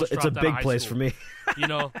is why I almost dropped out of high school. It's a big place for me.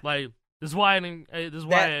 This is why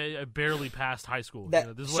I barely passed high school.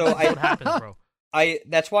 This is what happens, bro.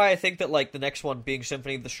 That's why I think that like the next one being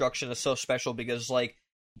Symphony of Destruction is so special because like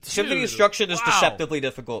Symphony of Destruction is deceptively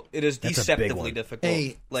difficult. It is deceptively difficult.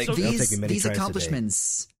 Hey, like these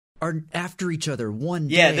accomplishments are after each other one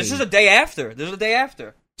day. Yeah, this is a day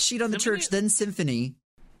after. Cheat on the Church, then Symphony,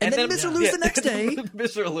 and then Miserlou's the next day.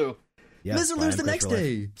 Miserlou. Yeah, Miserlou's the next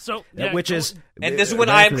day. So which is and this is when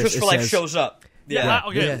I Am Chris for Life shows up. Yeah.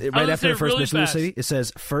 Okay. Right after the first really mission fast. of the city, it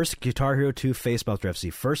says first Guitar Hero 2 Face Melter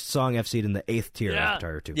FC. First song FC'd in the 8th tier of Guitar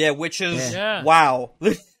Hero 2. Yeah, which is Yeah. wow.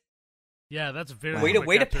 Yeah, that's very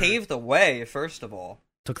way to pave the way. First of all,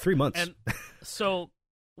 Took 3 months. And so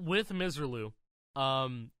with Miserloo,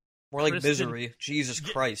 more like misery. Jesus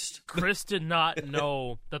Christ. Chris did not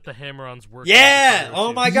know that the hammer-ons worked. Yeah!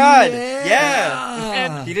 Oh my god! Yeah!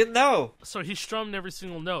 And He didn't know. so he strummed every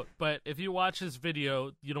single note, but if you watch his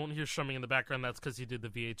video, you don't hear strumming in the background. That's because he did the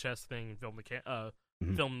VHS thing and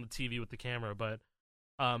filmed the TV with the camera. But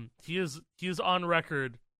he is on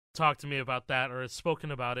record, talked to me about that, or has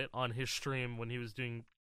spoken about it on his stream when he was doing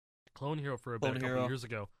Clone Hero for a couple years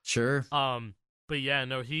ago. Sure. But yeah,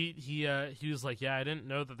 no, he was like, yeah, I didn't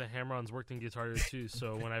know that the hammer-ons worked in Guitar Hero 2,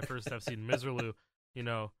 so when I first have seen Miserloo,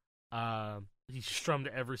 he strummed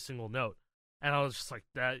every single note. And I was just like,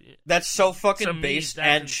 that's so fucking me, based that's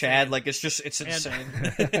and insane. Chad, like it's insane.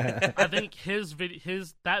 I think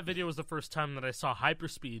that video was the first time that I saw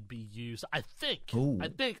hyperspeed be used. I think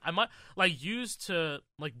I might used to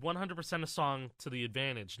 100% a song to the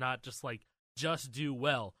advantage, not just do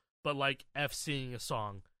well, but FCing a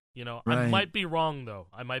song. Right. I might be wrong though.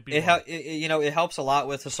 Wrong. It helps a lot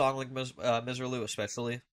with a song like Miserloo,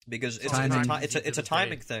 especially because it's a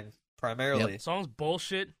timing thing primarily. Yep. Song's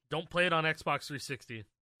bullshit. Don't play it on Xbox 360.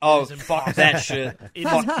 Oh, fuck that shit.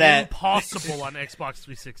 Fuck that. Impossible on Xbox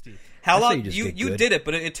 360. How long? You did it,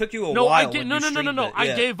 but it took you a while. No.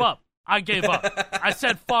 I gave up. I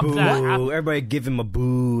said fuck boo. that. Everybody give him a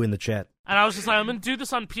boo in the chat. And I was just like, I'm going to do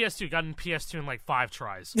this on PS2. Got in PS2 in 5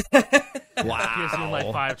 tries. Wow. PS2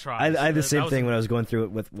 in 5 tries. I had the same thing when I was going through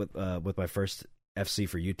it with my first FC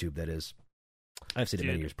for YouTube, that is. I've seen it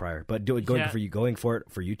many years prior. But going for it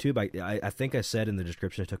for YouTube, I think I said in the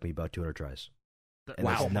description it took me about 200 tries. And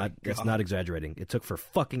that's not exaggerating. It took for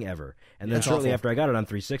fucking ever. And then shortly after I got it on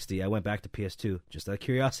 360, I went back to PS2, just out of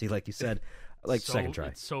curiosity, like you said. Second try.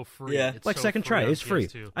 It's so free. Yeah. It's second try. It's free.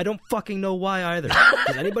 PS2. I don't fucking know why either.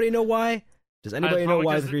 Does anybody know why? Does anybody know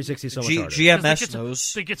why the 360 is so much harder? GMS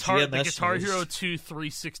knows. The Guitar Hero 2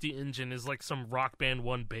 360 engine is like some Rock Band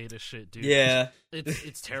 1 beta shit, dude. Yeah.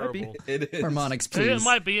 It's terrible. It is. Harmonix, please. It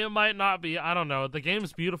might be. It might not be. I don't know. The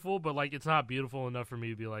game's beautiful, but it's not beautiful enough for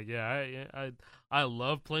me to be like, yeah, I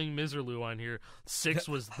love playing Miserloo on here. 6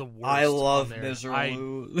 was the worst. I love on there.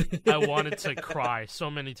 Miserloo. I wanted to cry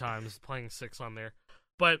so many times playing 6 on there.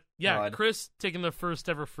 But yeah, God. Chris taking the first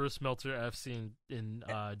Melter FC in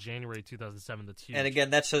January 2007. That's huge. And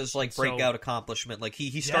again, that's his breakout accomplishment.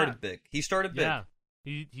 He started big. He started big. Yeah,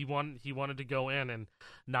 he wanted to go in, and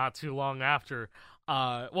not too long after.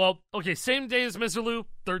 Same day as Miserloo,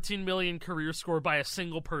 13 million career score by a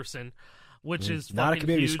single person, which is not a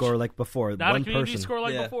community huge. score like before. Not one a community person. score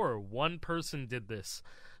like before. One person did this,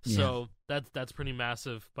 so that's pretty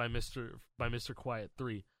massive by Mr. Quiet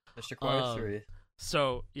 3. Mr. Quiet 3.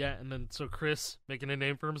 So, yeah, and then Chris, making a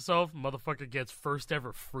name for himself, motherfucker gets first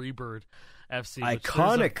ever Freebird FC.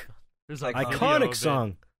 Iconic. There's iconic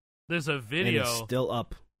song. The's a video. And it's still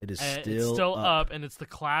up. It is still up, and it's the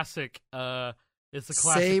classic, same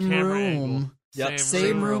camera room. Angle. Yep.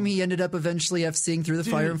 Same room he ended up eventually FCing through the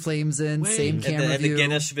Fire and Flames in. Same camera and view. the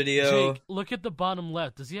Guinness video. Jake, look at the bottom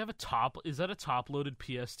left. Does he have is that a top-loaded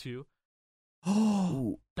PS2?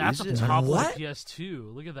 Oh, that's a top-loaded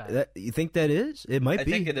PS2. Look at that. You think that is? It might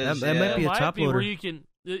be. I think it is. That might be a top loader. Where you can.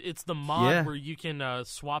 It's the mod where you can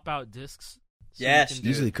swap out discs. So yes,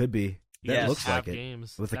 easily could be. That looks like it.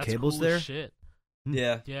 Games. With the that's cables cool there. As shit.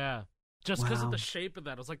 Yeah. Yeah. Just because of the shape of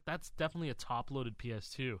that, I was like, that's definitely a top-loaded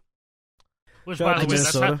PS2. Which, Shout by the way,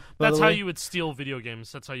 Minnesota, that's how you would steal video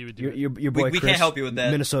games. That's how you would do it. Your boy we Chris, can't help you with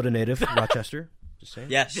that. Minnesota native, Rochester. Just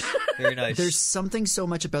saying. Yes, very nice. There's something so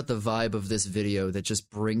much about the vibe of this video that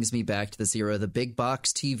just brings me back to this era. The big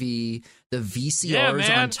box TV, the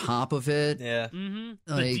VCRs on top of it. Yeah. Mm-hmm.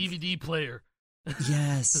 The DVD player.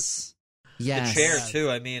 Yes. Yes. The chair,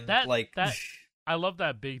 too. I mean, I love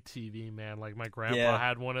that big TV, man. My grandpa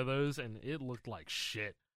had one of those, and it looked like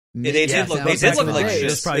shit. They did look like shit.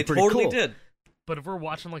 They totally did. But if we're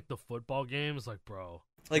watching the football games, bro,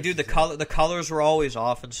 dude, the colors were always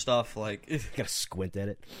off and stuff. You gotta squint at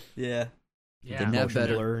it. Yeah, the net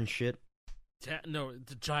better blur and shit. No,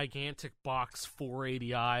 the gigantic box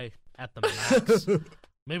 480i at the max.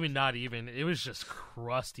 Maybe not even. It was just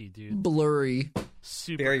crusty, dude. Blurry,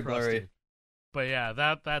 super very crusty. blurry. But yeah,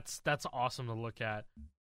 that's awesome to look at.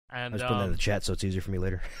 And I was putting that in the chat so it's easier for me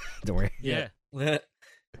later. Don't worry. Yeah.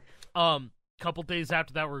 Couple days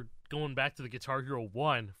after that, we're going back to the Guitar Hero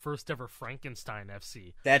 1, first ever Frankenstein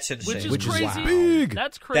FC. That's insane. Which is crazy. Big.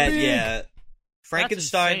 That's crazy.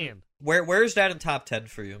 Frankenstein. Where's that in top 10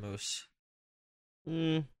 for you, Moose?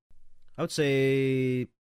 I would say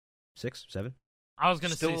 6, 7. I was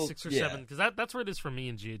gonna say 6 or 7 because that's where it is for me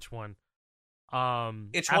in GH1.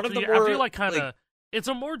 It's one of the more I feel like kind of it's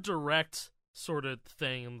a more direct sort of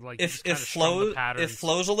thing. Like it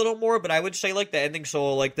flows a little more, but I would say like the ending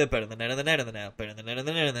solo, like the better than the net and the now, better than the net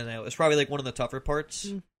and the now. It's probably like one of the tougher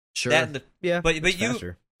parts. Sure.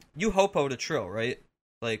 But you hopo to Trill, right?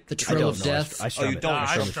 Like the Trill of Death. I you don't I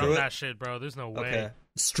strum strum that shit, bro. There's no way. Okay.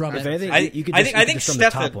 Strum it. I think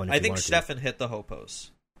Stefan hit the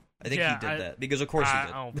hopos. I think he did that because of course he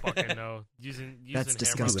did. I don't fucking know. Using That's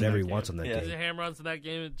disgusting. Whatever he wants on that game. Using hammer-ons in that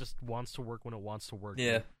game, it just wants to work when it wants to work.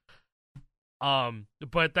 Yeah.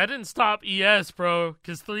 But that didn't stop ES, bro.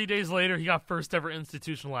 Because 3 days later, he got first ever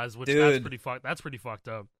institutionalized, which that's pretty fucked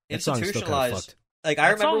up. Institutionalized. Like I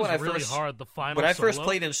remember when I first hard. The final when I first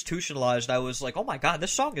played Institutionalized, I was like, "Oh my god,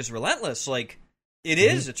 this song is relentless!" Like it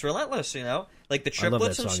is. It's relentless, you know, like the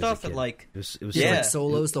triplets and stuff, and like it was like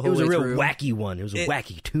solos the whole way through. It was a real wacky one. It was a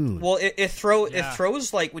wacky tune. Well, it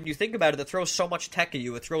throws like when you think about it, it throws so much tech at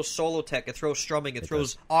you. It throws solo tech. It throws strumming. It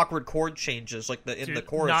throws awkward chord changes, like in the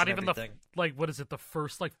chorus. Not and even everything. What is it? The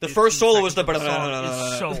first the first solo was the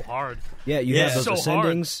is so hard. Yeah, you have those so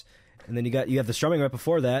ascendings. And then you have the strumming right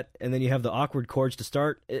before that, and then you have the awkward chords to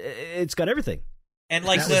start. It's got everything. And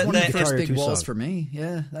like that was one of the first big walls song. For me.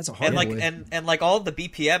 Yeah, that's a hard and like one. and like all the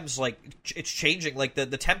BPMs, like it's changing. Like the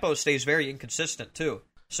tempo stays very inconsistent too.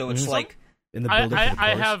 So it's like in the build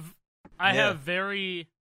I have very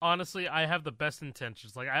honestly, I have the best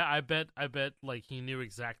intentions. Like I bet like he knew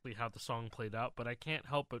exactly how the song played out, but I can't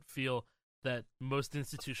help but feel that most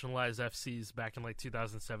institutionalized FCs back in like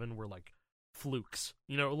 2007 were like flukes,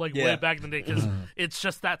 you know, like way back in the day, because it's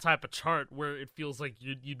just that type of chart where it feels like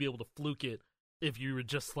you'd be able to fluke it if you were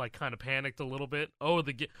just like kind of panicked a little bit. Oh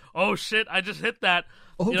shit, I just hit that.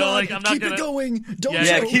 Oh, you God, know, like, I'm not keep it going.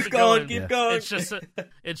 Don't keep going.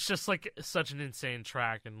 It's just like such an insane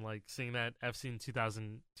track, and like seeing that FC in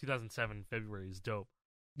 2007 February is dope.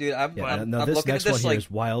 Dude, I'm this looking next at this one like here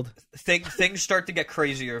is wild. Things start to get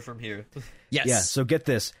crazier from here. Yes. Yeah, so get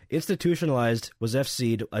this. Institutionalized was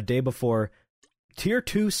FC'd a day before Tier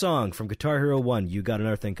 2 song from Guitar Hero 1, You Got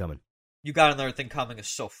Another Thing Coming. You Got Another Thing Coming is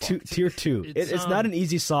so fucked. Tier 2. It's not an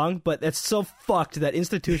easy song, but it's so fucked that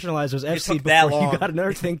Institutionalized was FC'd before You Got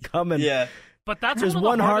Another Thing Coming. Yeah. But that's there's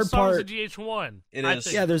one of the hardest songs part of GH1. It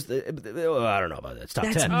is. Yeah, there's I don't know about that. It's top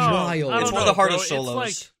 10. That's wild. It's one of the hardest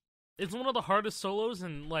solos. It's one of the hardest solos,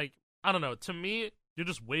 and like, I don't know, to me, you're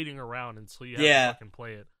just waiting around until you have to fucking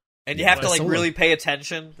play it. And you have to like really pay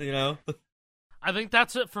attention, you know? I think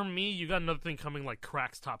that's it for me. You got Another Thing Coming like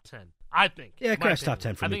cracks top 10. I think. Yeah, cracks top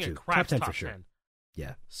 10 for me too. Top 10 for sure. 10.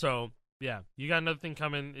 Yeah. So, yeah, You Got Another Thing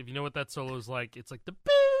Coming. If you know what that solo is like, it's like the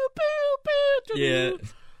boo, boo, boo, yeah.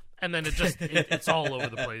 And then it's all over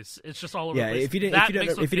the place. It's just all over the place. If you didn't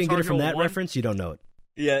get it from that reference, you don't know it.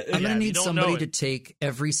 Yeah. I'm going to need somebody to take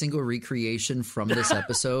every single recreation from this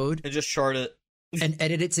episode and just chart it. And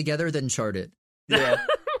edit it together, then chart it. Yeah.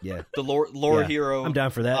 Yeah. The lore hero. I'm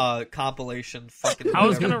down for that. Compilation. Fucking. I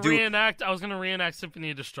was gonna reenact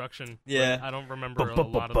Symphony of Destruction. Yeah. I don't remember a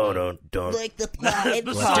lot of them. Like the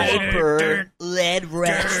piper led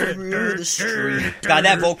right through the street. God,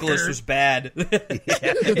 that vocalist was bad.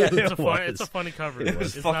 It's a funny cover. It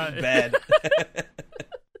was fucking bad.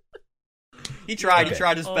 He tried. He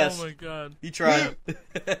tried his best. Oh my god. He tried.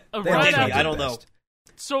 I don't know.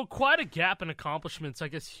 So quite a gap in accomplishments, I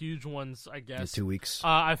guess huge ones, I guess. 2 weeks.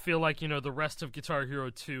 I feel like, you know, the rest of Guitar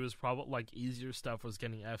Hero 2 is probably like easier stuff was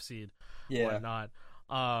getting FC'd or not.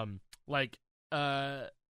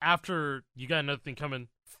 After You Got Another Thing Coming,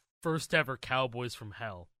 first ever Cowboys from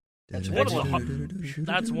Hell. That's one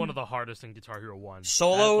of the hardest in Guitar Hero 1.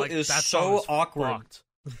 Solo is so awkward. Fucked.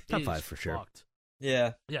 Top 5 for sure. Fucked.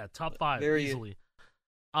 Yeah. Yeah, top 5 easily.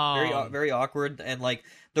 Very awkward, and like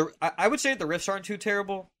I would say the riffs aren't too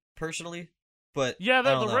terrible personally, but yeah, the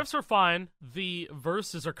riffs are fine. The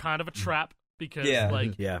verses are kind of a trap because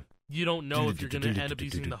you don't know if you're going to end up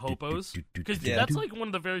using the hopos, because that's like one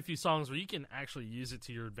of the very few songs where you can actually use it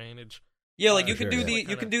to your advantage. Yeah, like you can do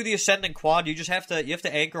the ascending quad. You just have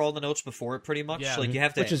to anchor all the notes before it, pretty much. Yeah. Like you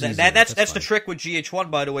have to. Which is that's the trick with GH1,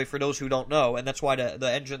 by the way, for those who don't know, and that's why the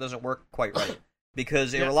engine doesn't work quite right.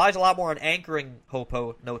 Because it relies a lot more on anchoring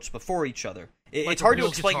hopo notes before each other. It's hard to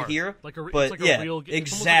explain here, but exactly. Like a real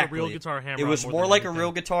guitar hammer. It was more like a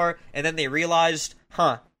real guitar, and then they realized,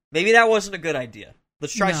 maybe that wasn't a good idea.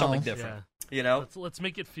 Let's try something different. Yeah. You know, let's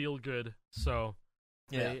make it feel good. So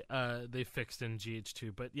they fixed in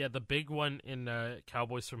GH2, but yeah, the big one in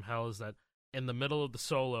Cowboys from Hell is that in the middle of the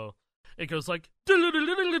solo, it goes like Snake.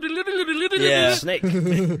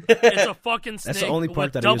 It's a fucking snake. That's the only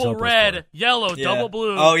part that I use double Hopos red, for. yellow, double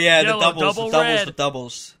blue. Oh yeah, yellow, the doubles, double the doubles, red. the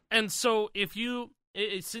doubles. And so if you,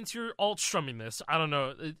 since you're alt strumming this, I don't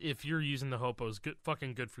know if you're using the Hopos.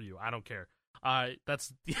 Fucking good for you. I don't care.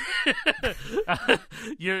 That's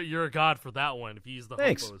you're a god for that one. If you use the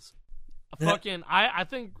Hopos. Fucking, I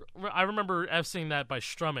think I remember seeing that by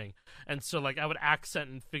strumming, and so like I would accent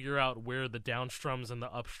and figure out where the down strums and the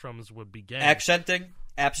up strums would begin. Accenting,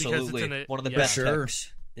 absolutely, one of the best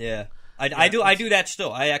techs. Yeah, I do that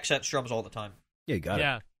still. I accent strums all the time. Yeah, you got it.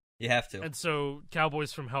 Yeah, you have to. And so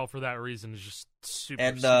Cowboys from Hell for that reason is just super,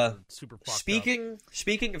 and super fucked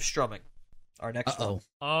speaking of strumming, our next one.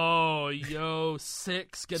 Oh, yo,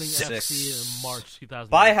 6 getting FC in March 2000.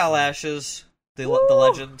 By Hal Ashes, the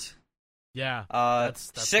legend. Yeah, that's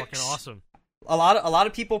 6, fucking awesome. A lot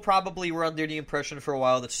of people probably were under the impression for a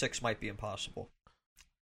while that 6 might be impossible.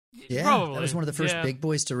 Yeah, probably. That was one of the first big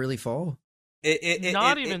boys to really fall.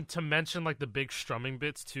 Not even to mention like the big strumming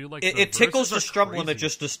bits too. Like it tickles the strum limit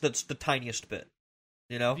just that's the tiniest bit.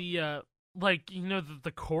 You know, the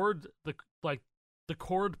the chord the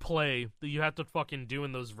chord play that you have to fucking do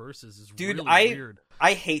in those verses is really weird.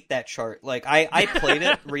 I hate that chart. Like I played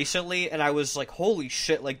it recently and I was like, holy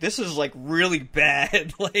shit! Like this is like really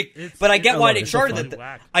bad. But I get why they charted it.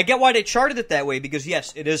 I get why they charted it that way because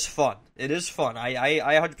yes, it is fun. It is fun. I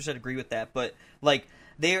 100% agree with that. But like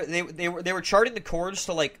they were charting the chords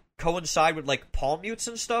to like coincide with like palm mutes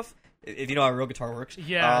and stuff. If you know how real guitar works.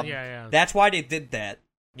 Yeah. That's why they did that.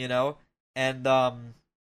 You know, and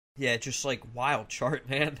yeah, just like wild chart,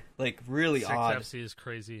 man. Like really odd. 6 FC is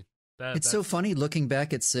crazy. It's so funny looking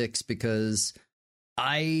back at 6 because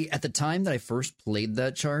at the time that I first played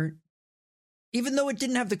that chart, even though it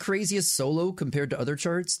didn't have the craziest solo compared to other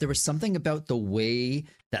charts, there was something about the way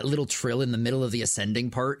that little trill in the middle of the ascending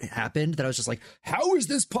part happened that I was just like, how is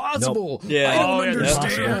this possible? Nope. Yeah. I don't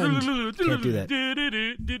understand. Can't do that.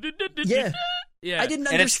 Yeah. I didn't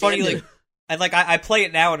understand. And it's funny, like, and like I play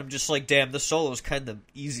it now and I'm just like, damn, this solo is kind of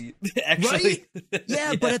easy, actually. Right?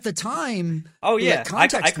 Yeah, but at the time,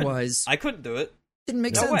 context-wise, I couldn't do it. Didn't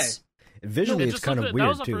make sense. Way. Visually, it's kind of weird too. That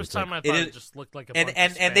was the first time I thought it just looked like a bunch of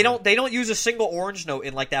and they don't use a single orange note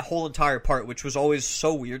in like that whole entire part, which was always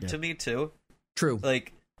so weird to me too. True.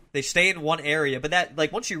 Like they stay in one area, but that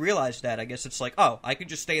like once you realize that, I guess it's like, oh, I can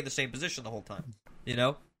just stay in the same position the whole time. You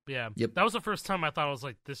know? Yeah. Yep. That was the first time I thought I was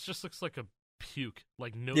like, this just looks like a puke,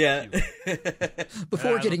 like no puke.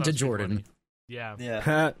 Before getting to Jordan. Yeah.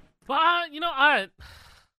 But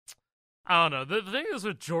I don't know. The thing is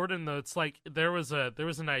with Jordan though, it's like there was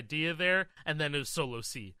an idea there, and then it was solo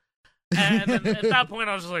C, and then at that point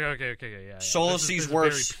I was just like, okay, yeah. Solo C is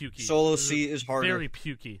worse. Solo C is harder. Very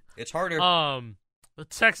pukey. It's harder. The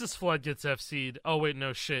Texas Flood gets FC'd. Oh wait,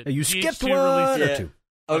 no shit. You skipped one or two.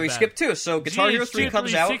 Oh, we skipped 2. So Guitar Hero 3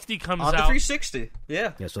 comes out on the 360.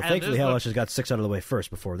 Yeah. So thankfully, Hal Ashes got 6 out of the way first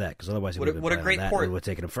before that, because otherwise he would have been a great that. port. It would have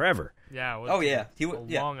taken him forever. Yeah.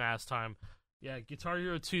 Long ass time. Yeah, Guitar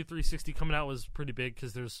Hero 2 360 coming out was pretty big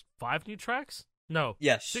because there's 5 new tracks. No.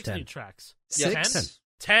 Yes. 6 10. new tracks. 6?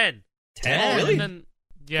 10. 10? Really? And then,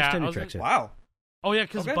 yeah. 10 new tracks. Wow. Oh yeah,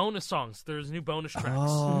 because bonus songs. There's new bonus tracks.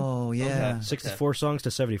 Oh yeah. 64 songs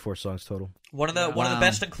to 74 songs total. One of the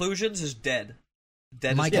best inclusions is Dead.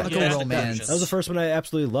 My Chemical Romance. That was the first one I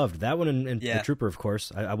absolutely loved. That one and The Trooper, of course.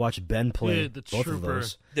 I watched Ben play both of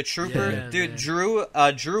those. The Trooper, dude. Man.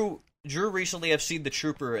 Drew recently I've seen The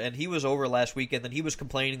Trooper, and he was over last weekend, and he was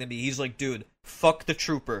complaining to me. He's like, dude, fuck The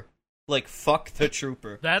Trooper. Like, fuck The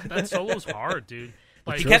Trooper. That solo's hard, dude.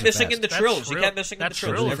 Like, he kept missing in the trills. He kept missing in the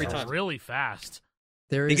trills every time. Really fast.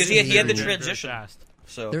 Because he had the transition.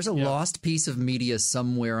 So there's a lost piece of media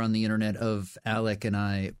somewhere on the internet of Alec and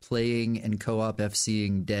I playing and co-op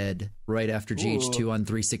FCing Dead right after GH2 on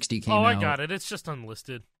 360 came out. Oh, I got it. It's just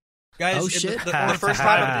unlisted. Guys, the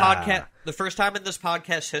first time in this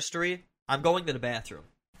podcast history, I'm going to the bathroom.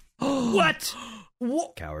 What?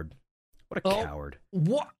 Coward. What a coward.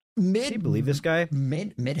 What? Can you believe this guy?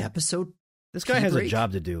 Mid episode? This guy has a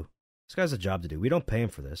job to do. This guy has a job to do. We don't pay him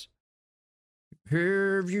for this.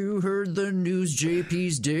 Have you heard the news?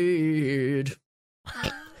 JP's dead.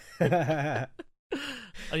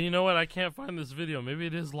 You know what? I can't find this video. Maybe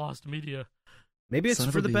it is lost media. Maybe it's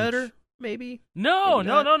for the better. Maybe. No.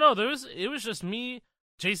 It was just me.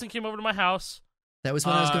 Jason came over to my house. That was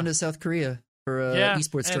when I was going to South Korea for a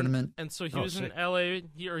esports tournament. And so he was in LA,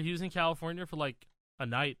 or he was in California for like a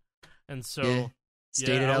night. And so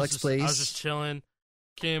stayed at Alex's place. I was just chilling.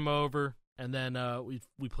 Came over. And then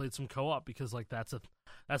we played some co-op because like that's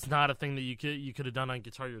not a thing that you could have done on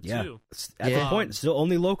Guitar Hero 2. At the point, it's still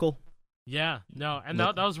only local. Yeah, no, and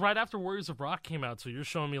that was right after Warriors of Rock came out, so you're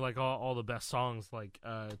showing me like all the best songs like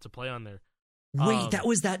to play on there. Wait, that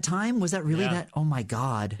was that time? Was that really that? Oh my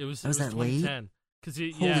god, it was that late? Holy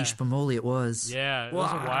schmoly, it was. Yeah, it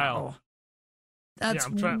was a while. That's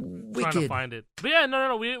trying to find it. But yeah,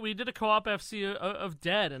 no. We did a co-op FC of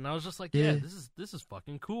Dead, and I was just like, yeah, this is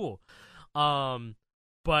fucking cool.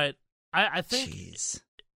 But I think. Jeez.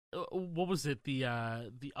 What was it? The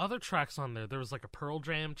other tracks on there. There was like a Pearl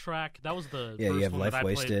Jam track. That was the first you have one Life that I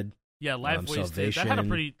Wasted. Played. Yeah, Life Wasted. Salvation. That had a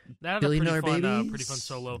pretty fun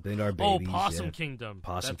solo. $1 Billion Babies. Possum Kingdom.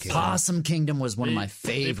 Possum Kingdom was one of my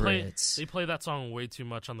favorites. They play that song way too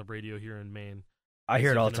much on the radio here in Maine. I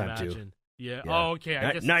hear it all the time too. Yeah. Oh, okay.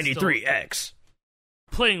 I guess 93X.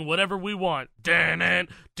 Playing whatever we want. I'm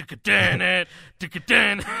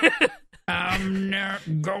not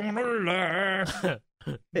gonna lie.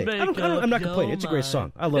 Hey, I'm not complaining. It's a great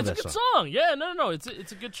song. I love that song. It's a good song. Yeah, no.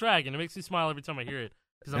 It's a good track, and it makes me smile every time I hear it.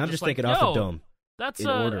 I'm just thinking off the dome. That's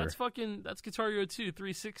Guitar Hero 2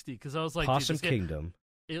 360. Because I was like, Possum Kingdom.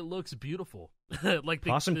 It looks beautiful. Like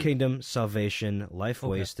Possum Kingdom, Salvation, Life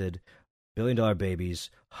Wasted, $1 Billion Babies,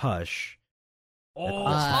 Hush. Oh,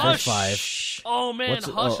 Hush! 5. Oh man,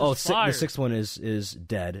 Hush is fire. The sixth one is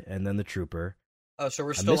Dead, and then the Trooper. Oh, so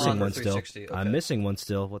we're still on 360. Okay. I'm missing one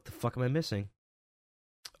still. What the fuck am I missing?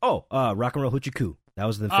 Oh, Rock and Roll Hoochie Coo. That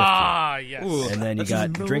was the 15th. Ah, yes. Ooh, and then you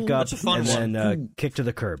got Drink Up, and then Kick to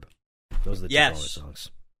the Curb. Those are the two bonus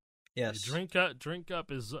songs. Yes. Drink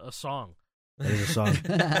Up is a song. It is a song.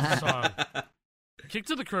 Kick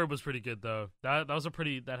to the Curb was pretty good though. That had a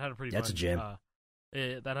pretty That's fun, a jam.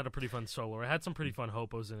 That had a pretty fun solo. It had some pretty fun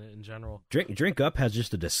hopos in it in general. Drink Up has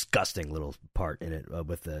just a disgusting little part in it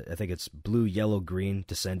with I think it's blue, yellow, green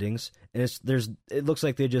descendings, and it looks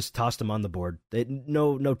like they just tossed them on the board.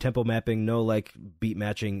 No tempo mapping, no like beat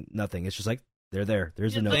matching, nothing. It's just like they're there.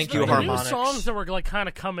 There's the notes. Thank you, harmonics. New songs that were like kind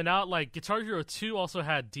of coming out, like Guitar Hero 2 also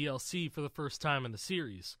had DLC for the first time in the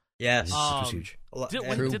series. Yes, this was huge.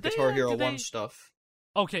 Did Guitar Hero 1 stuff.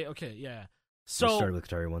 Okay, yeah. So we started with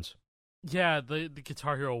Guitar Hero 1s. Yeah, the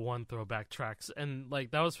Guitar Hero 1 throwback tracks, and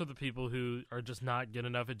like that was for the people who are just not good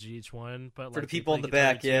enough at GH1, but like, for the people in the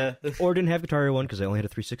back, yeah, or didn't have Guitar Hero 1 because they only had a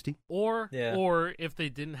 360, or if they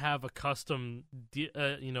didn't have a custom,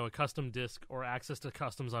 a custom disc or access to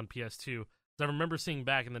customs on PS2. I remember seeing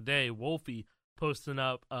back in the day Wolfie posting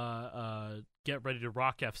up Get Ready to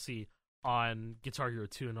Rock FC on Guitar Hero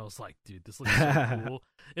 2, and I was like, dude, this looks so cool.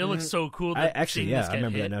 It looks so cool. I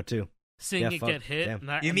remember that now too. Seeing it get hit.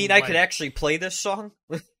 You mean I could actually play this song?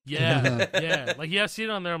 Yeah, yeah. Like, yeah, seeing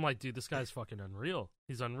it on there, I'm like, dude, this guy's fucking unreal.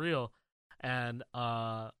 He's unreal. And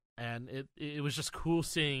it was just cool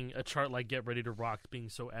seeing a chart like Get Ready to Rock being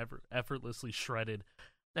so effortlessly shredded.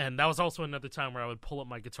 And that was also another time where I would pull up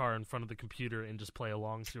my guitar in front of the computer and just play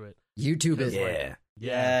along to it. YouTube it.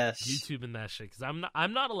 Yes. YouTube and that shit. Because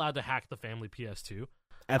I'm not allowed to hack the family PS2.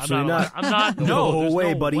 Absolutely not. I'm not. No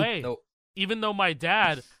way, buddy. Way. Nope. Even though my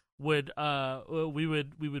dad would we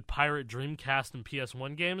would pirate Dreamcast and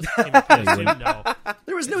PS1 games. PS2, no.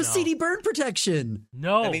 There was no CD burn protection.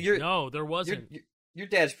 No, I mean, no, there wasn't. Your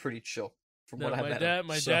dad's pretty chill. From what I met.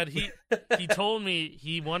 My dad, he told me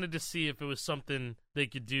he wanted to see if it was something they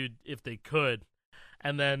could do if they could,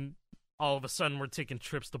 and then all of a sudden we're taking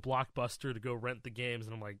trips to Blockbuster to go rent the games,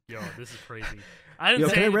 and I'm like, yo, this is crazy. I didn't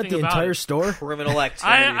say can I anything rent the about entire it. store? Criminal activity.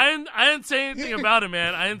 I didn't say anything about it,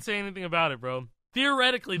 man. I didn't say anything about it, bro.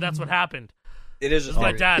 Theoretically, that's what happened. It is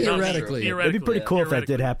my dad. Theoretically. It'd be pretty cool if that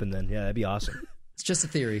did happen. Then, yeah, that'd be awesome. It's just a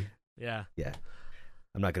theory. Yeah.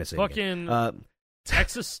 I'm not gonna say fucking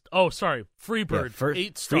Texas. Oh, sorry, Freebird.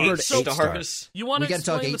 8 stars. Freebird 8 stars. You want to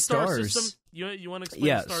explain talk 8 the star stars. system? You want to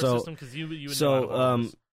explain the star system because you would know how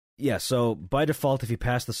to so by default, if you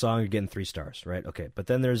pass the song, you're getting 3 stars, right? Okay, but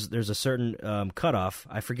then there's a certain cutoff.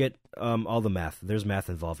 I forget all the math. There's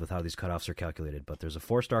math involved with how these cutoffs are calculated, but there's a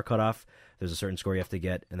 4-star cutoff. There's a certain score you have to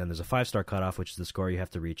get, and then there's a 5-star cutoff, which is the score you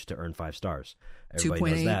have to reach to earn 5 stars.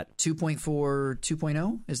 Everybody knows that. 2.4,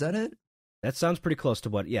 2.0. Is that it? That sounds pretty close to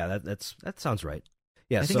what? Yeah, that sounds right.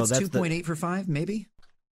 Yeah, I think so it's 2.8 for 5, maybe.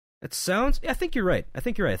 It sounds. Yeah, I think you're right. I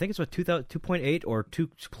think it's what 2.8 or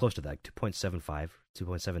close to that, 2.75,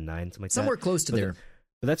 2.79, something like that. Somewhere close to there.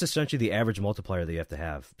 But that's essentially the average multiplier that you have to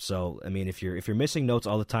have. So, I mean, if you're missing notes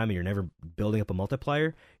all the time and you're never building up a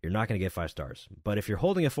multiplier, you're not going to get 5 stars. But if you're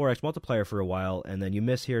holding a 4x multiplier for a while and then you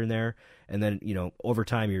miss here and there, and then over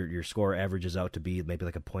time your score averages out to be maybe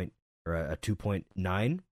like a point or a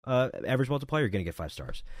 2.9 average multiplier, you're going to get 5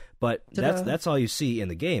 stars. But that's all you see in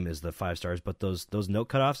the game is the 5 stars. But those note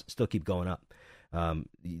cutoffs still keep going up.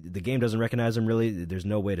 The game doesn't recognize them really. There's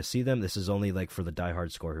no way to see them. This is only like for the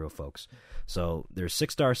diehard Scorehero folks. So there's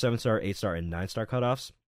 6-star, 7-star, 8-star, and 9-star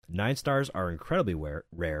cutoffs. 9 stars are incredibly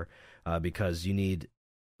rare because you need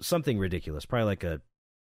something ridiculous, probably like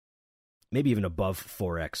maybe even above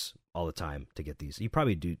 4x all the time to get these. You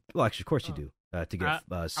probably do. Well, actually, of course you do to get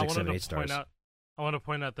 6, 7, 8 stars. I want to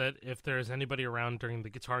point out that if there's anybody around during the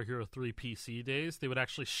Guitar Hero 3 PC days, they would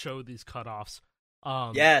actually show these cutoffs.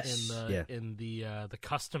 Yes. In the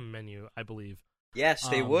custom menu, I believe. Yes,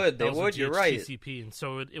 they would. They would. You're right. GHTCP, and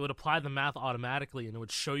so it would apply the math automatically, and it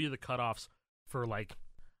would show you the cutoffs for like,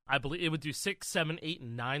 I believe it would do 6, 7, 8,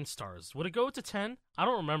 and 9 stars. Would it go to 10? I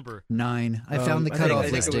don't remember. 9. I found the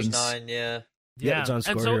cutoff listings. I think it was 9. Yeah. Yeah, it's on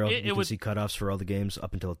Scorehero. You can see cutoffs for all the games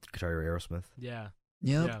up until Guitar Hero Aerosmith. Yeah.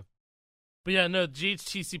 Yep. Yeah. But yeah, no,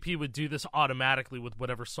 GHTCP would do this automatically with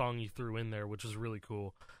whatever song you threw in there, which is really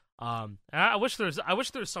cool. And I wish there's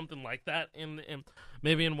something like that in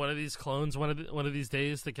maybe in one of these clones one of these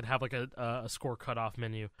days they could have like a score cutoff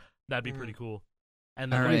menu. That'd be pretty cool.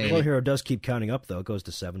 And then Guitar Hero does keep counting up though. It goes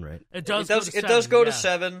to 7, right? It does go to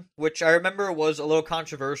 7, which I remember was a little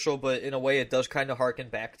controversial, but in a way it does kind of harken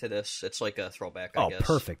back to this. It's like a throwback, I guess. Oh,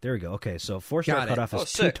 perfect. There we go. Okay, so 4-star cutoff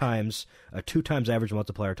is 2 times average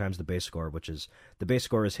multiplier times the base score, which is the base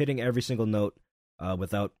score is hitting every single note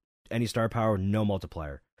without any star power, no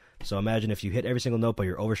multiplier. So imagine if you hit every single note, but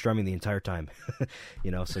you're overstrumming the entire time.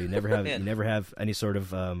 So you never have any sort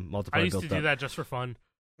of multiplier built up. I used to do that just for fun.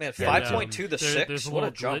 Man, 5.2 to 6. There's a what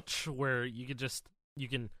little a glitch where you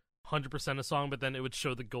can 100% a song, but then it would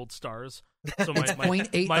show the gold stars. So it's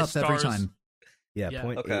 0.8 up stars, every time. Yeah,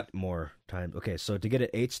 0.8 more times. Okay, so to get an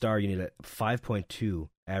 8-star, you need a 5.2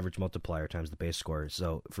 average multiplier times the base score.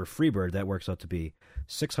 So for Freebird, that works out to be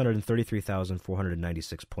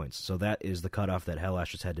 633,496 points. So that is the cutoff that Hell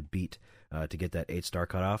Ashes had to beat to get that 8-star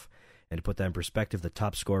cutoff. And to put that in perspective, the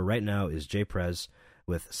top score right now is J Prez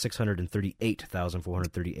with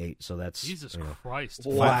 638,438. So that's Jesus Christ,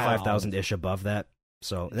 5,000-ish above that.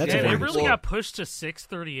 So that's it really got pushed to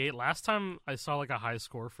 638. Last time I saw like a high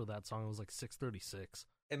score for that song, it was like 636.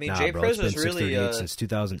 I mean, J Prez is really since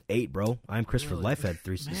 2008, bro. I'm Chris for Life had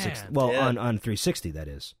 360. Well, on 360 that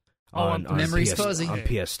is. On memory's fuzzy. On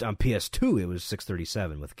PS2 it was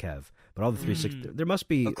 637 with Kev. But all the 360 there must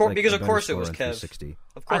be because of course it was Kev. 360.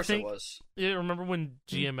 Of course it was. Yeah, remember when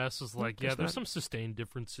GMS was like, there's some sustained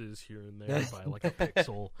differences here and there by like a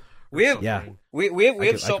pixel. We have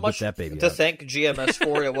so much to thank GMS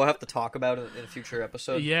for it. We'll have to talk about it in a future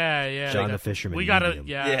episode. Yeah. John the Fisherman. We gotta,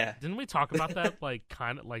 yeah. Didn't we talk about that like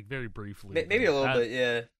kind of like very briefly? Maybe a little bit,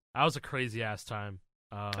 yeah. That was a crazy ass time.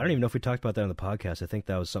 I don't even know if we talked about that on the podcast. I think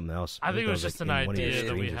that was something else. I think it was just an idea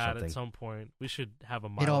that we had at some point. We should have a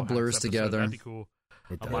Milo It all blurs Hacks together. That'd be cool.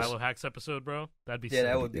 A Milo Hacks episode, bro. That'd be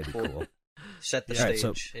that would be cool. Set the stage.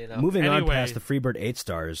 Right, so moving on past the Freebird 8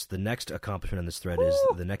 stars, the next accomplishment on this thread is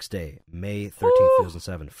the next day, May 13th,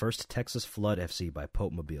 2007. First Texas Flood FC by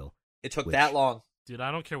Pope Mobile. It took that long. Dude,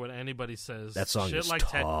 I don't care what anybody says. That song is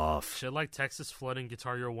tough. Shit like Texas Flood and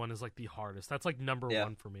Guitar Hero 1 is like the hardest. That's like number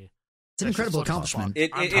 1 for me. It's an incredible accomplishment.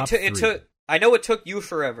 It took. I know it took you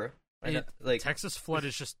forever. Texas Flood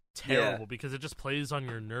is just terrible because it just plays on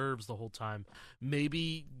your nerves the whole time.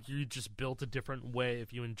 Maybe you just built a different way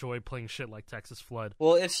if you enjoy playing shit like Texas Flood.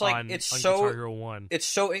 Well, it's like on Guitar Hero 1. It's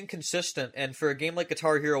so inconsistent, and for a game like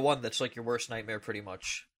Guitar Hero 1, that's like your worst nightmare, pretty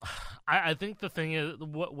much. I think the thing is,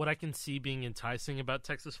 what I can see being enticing about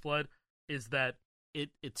Texas Flood is that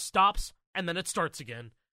it stops and then it starts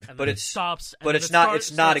again. But it stops. But it's not.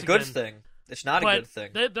 It's not a good thing. It's not a good thing.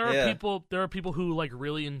 There are people who like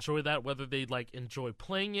really enjoy that, whether they like enjoy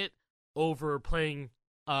playing it over playing,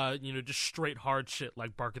 just straight hard shit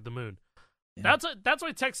like Bark at the Moon. Yeah. That's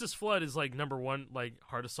why Texas Flood is like number 1, like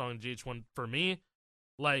hardest song in GH1 for me.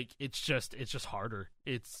 Like it's just harder.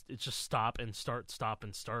 It's just stop and start.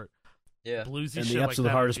 Yeah, bluesy and shit the absolute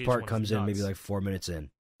like hardest part comes in maybe like 4 minutes in.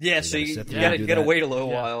 Yeah, so you gotta wait a little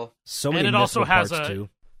while. So many missable parts too.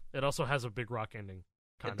 It also has a big rock ending.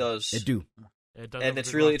 It does. It does. And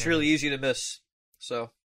it's really easy to miss.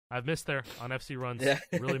 So I've missed there on FC runs. Yeah.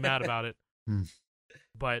 Really mad about it.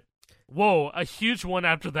 But whoa, a huge one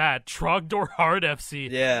after that. Trogdor Hard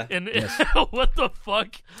FC. Yeah. And what the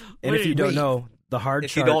fuck? And if you don't know, the hard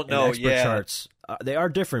chart and expert charts, they are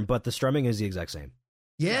different, but the strumming is the exact same.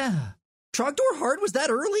 Yeah. Trogdor Hard was that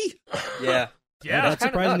early? Yeah. Yeah. That's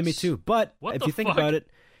surprising to me too. But if you think about it,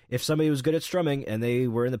 if somebody was good at strumming and they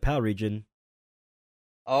were in the PAL region.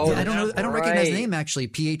 Oh, I don't know. I don't recognize the name actually.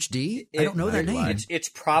 PhD. I don't know that name. It's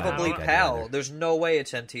probably PAL. There's no way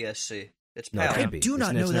it's NTSC. It's PAL. I do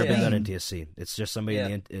not know that. It's never been done in TSC. It's just somebody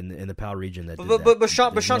in the PAL region that. But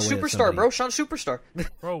Sean Superstar, bro. Sean Superstar.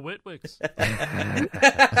 Bro, Whitwicks.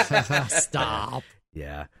 Stop.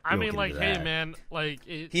 Yeah. I mean, like, hey, man, like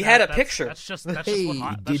he had a picture. That's just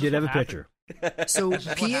he did have a picture. So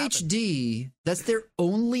PhD, that's their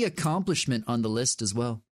only accomplishment on the list as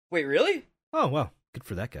well. Wait, really? Oh, well, good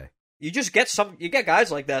for that guy. You get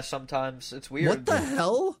guys like that sometimes. It's weird. What the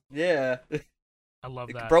hell? Yeah. I love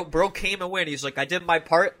that. Bro came and went. He's like, I did my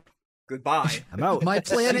part. Goodbye. I'm out. My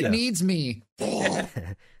planet needs me. Go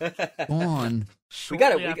on.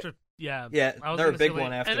 Yeah, another big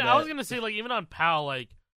one after that. And I was gonna say, like, even on PAL, like,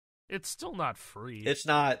 it's still not free. It's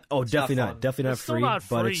not. Oh, definitely not free. But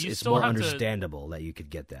free. It's more understandable that you could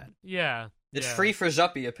get that. Yeah, it's free for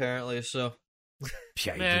Zuppy apparently. So.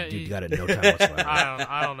 Yeah, man, you got it no time whatsoever.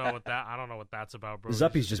 I don't know what that's about, bro.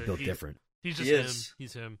 Zuppy's just built different. He's just him.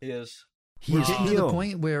 He's him. He is. We're getting to the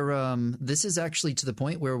point where this is actually to the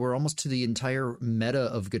point where we're almost to the entire meta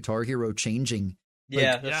of Guitar Hero changing.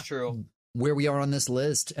 Yeah, that's true. Where we are on this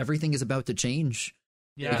list, everything is about to change.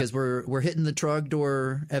 Yeah, because we're hitting the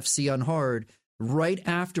Trogdor FC on hard. Right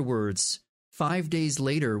afterwards, 5 days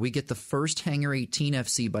later, we get the first Hangar 18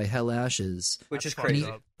 FC by Hell Ashes, which is crazy.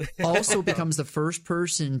 And he also becomes the first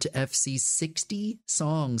person to FC 60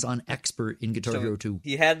 songs on Expert in Guitar Hero 2.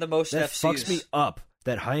 He had the most that FCs. Fucks me up.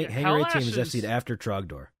 That Hangar 18 was FC'd after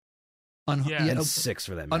Trogdor. And 6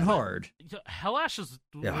 for that matter. On hard. Hell Ashes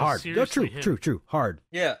was hard. No, true. Hard.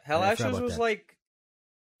 Yeah, Hell Ashes was like,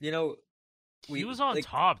 he was on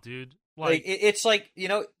top, dude. Like it's like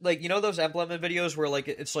those emblem videos where like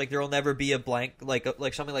it's like there'll never be a blank like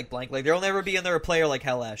something like blank, like there'll never be another player like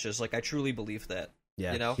Hell Ashes. Like I truly believe that.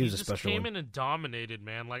 Yeah, he was a special. Just came in and dominated,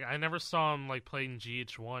 man. Like I never saw him like playing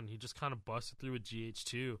GH1. He just kind of busted through with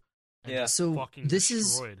GH2. So this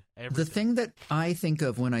is everything. The thing that I think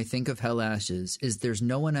of when I think of Hell Ashes is there's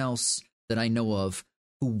no one else that I know of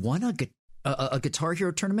who won a Guitar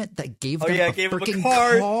Hero tournament that gave them a freaking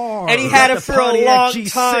card. And he had it for a long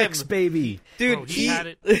time, baby. Dude, bro, he had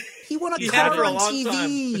it. He won a card on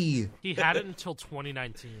TV. He had it until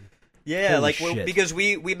 2019. Yeah, because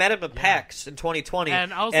we met him at PAX in 2020,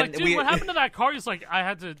 and I was like, dude, what happened to that car? He's like, I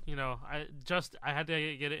had to, I had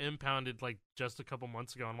to get it impounded like just a couple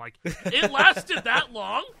months ago. I'm like, it lasted that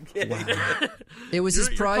long? Wow. It was his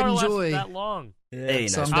pride and joy. That long? Hey,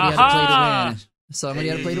 somebody had to play to win. Somebody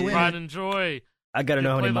had to play to win. Pride and joy. I gotta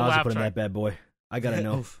know how many miles to put in that bad boy. I gotta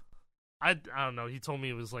know. I don't know. He told me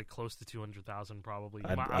it was like close to 200,000, probably.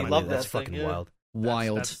 I love that. That's fucking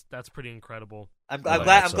wild. That's pretty incredible. I'm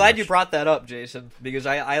glad you brought that up, Jason, because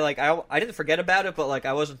I didn't forget about it, but like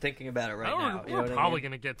I wasn't thinking about it right now. We're probably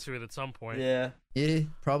gonna get to it at some point. Yeah,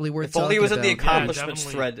 probably worth. If only it was in the accomplishments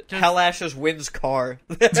thread. Hell Ashes wins car.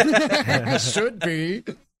 Should be.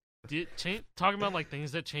 Talking about like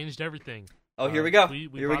things that changed everything. Oh, here we go.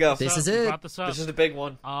 Here we go. This is it. This is the big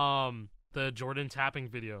one. The Jordan tapping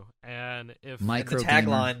video, and if the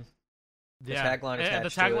tagline. The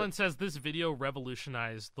tagline says this video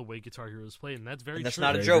revolutionized the way Guitar Hero is played, and that's very true. That's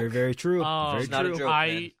not a joke. Very, very true. It's not a joke.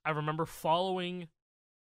 I remember following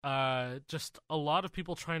just a lot of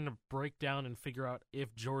people trying to break down and figure out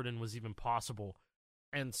if Jordan was even possible.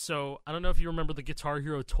 And so I don't know if you remember the Guitar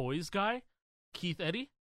Hero Toys guy, Keith Eddy.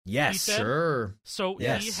 Yes, sure. So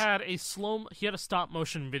he had a stop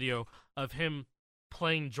motion video of him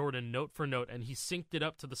playing Jordan note for note, and he synced it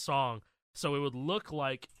up to the song so it would look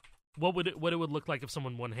like what it would look like if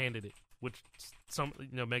someone one-handed it, which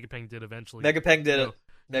Megapeng did eventually. Megapeng did it.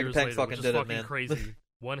 Megapeng fucking did it, man. Crazy.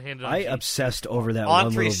 One-handed. I obsessed over that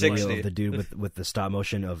one little video of the dude with the stop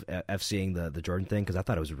motion of FCing the Jordan thing because I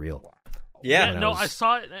thought it was real. Yeah, I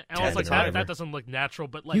saw it and I was like, that doesn't look natural.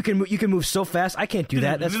 But like, you can move so fast. I can't do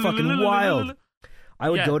that. That's fucking wild. I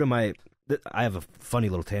would go to my. I have a funny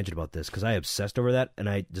little tangent about this because I obsessed over that and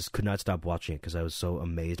I just could not stop watching it because I was so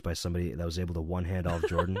amazed by somebody that was able to one-hand off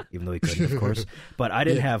Jordan, even though he couldn't, of course. But I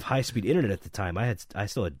didn't have high-speed internet at the time. I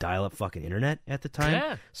still had dial-up fucking internet at the time.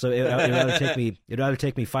 Yeah. So it would either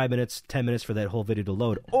take me 5 minutes, 10 minutes for that whole video to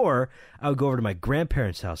load, or I would go over to my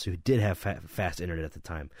grandparents' house who did have fast internet at the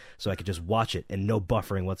time, so I could just watch it and no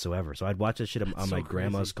buffering whatsoever. So I'd watch that shit on my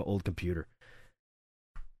grandma's old computer.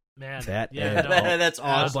 Man, that's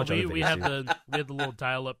awesome. We had the little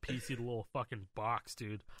dial-up PC, the little fucking box,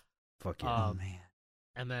 dude. Fuck yeah, oh man!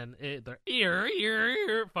 And then the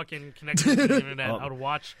ear, fucking connected to the internet. I would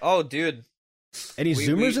watch. Oh, dude. Any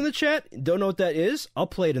Zoomers in the chat? Don't know what that is? I'll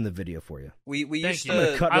play it in the video for you. We used to. I'm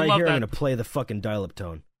gonna cut right here. I'm gonna play the fucking dial-up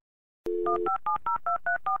tone.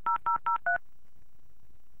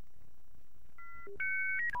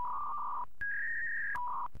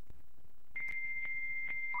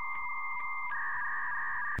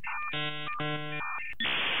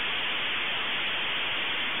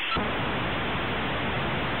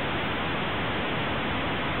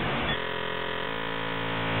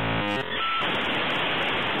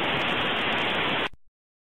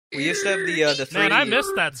 We used to have the 3D. Man, I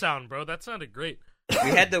missed that sound, bro. That sounded great.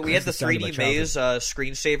 We had the 3D maze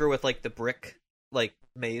screensaver with like the brick like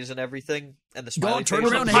maze and everything, and the smiley turn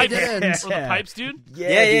face. around, Or the pipes, dude.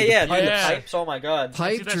 Yeah. Dude, The pipes. Oh my god.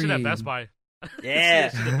 Pipe See that shit at Best Buy.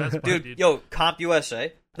 Yeah, Best Buy, dude. Yo, Comp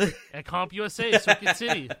USA. At Comp USA, Circuit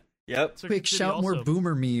City. Yep. Circuit Quick, City shout also. more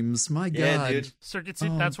boomer memes. My God. Yeah, dude. Circuit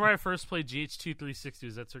City. That's where I first played GH2 360.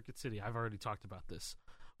 Was at Circuit City. I've already talked about this,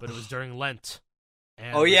 but it was during Lent.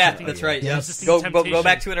 And Oh yeah, that's right. Yeah. Go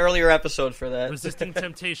back to an earlier episode for that. Resisting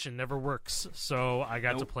Temptation never works, so I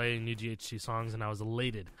got to play new GH2 songs, and I was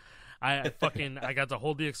elated. I got to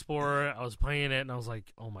hold the Explorer. I was playing it, and I was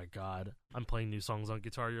like, "Oh my god, I'm playing new songs on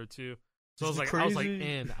Guitar Hero 2." So I was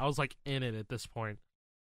like in it at this point.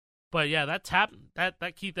 But yeah,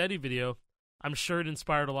 that Keith Eddy video, I'm sure it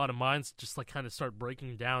inspired a lot of minds to just like kind of start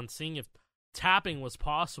breaking down, seeing if tapping was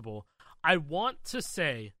possible. I want to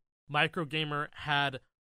say Microgamer had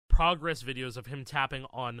progress videos of him tapping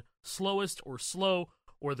on slowest or slow,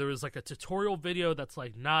 or there was like a tutorial video that's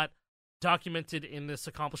like not documented in this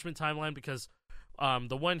accomplishment timeline, because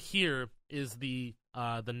the one here is the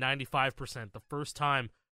 95%, the first time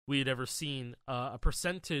we had ever seen a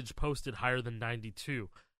percentage posted higher than 92.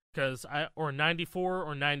 Or 94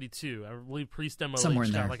 or 92. I believe Priest Demo somewhere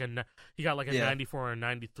in there. He got like a 94 or a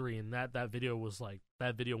 93, and that video was like,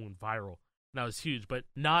 that video went viral. And that was huge, but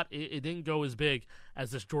it didn't go as big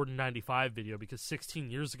as this Jordan 95 video, because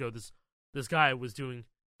 16 years ago this guy was doing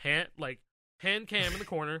hand cam in the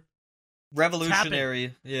corner,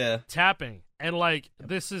 revolutionary, tapping, and like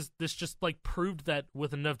this just like proved that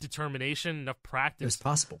with enough determination, enough practice, it was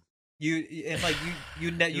possible.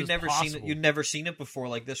 You'd never seen it before.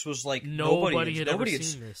 Like this was like nobody had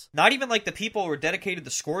seen this. Not even like the people who were dedicated to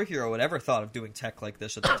Scorehero had ever thought of doing tech like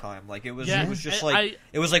this at the time. Like it was just like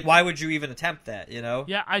it was like, why would you even attempt that? You know?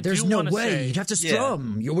 Yeah, there's no way. You'd have to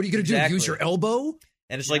strum. What are you gonna do? Use your elbow?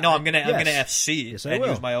 And it's like, no, I'm gonna FC and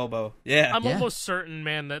use my elbow. Yeah, I'm almost certain,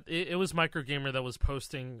 man, that it was Microgamer that was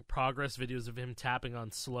posting progress videos of him tapping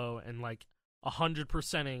on slow and like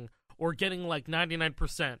 100%ing. Or getting like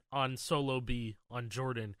 99% on solo B on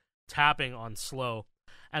Jordan, tapping on slow.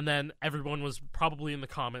 And then everyone was probably in the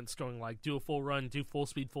comments going like, do a full run, do full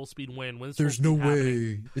speed win. There's no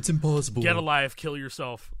way. It's impossible. Get alive, kill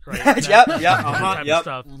yourself. Right? Yep.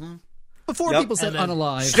 Stuff. Mm-hmm. Before people said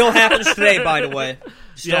unalive. Still happens today, by the way.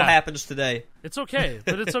 Still happens today. It's okay,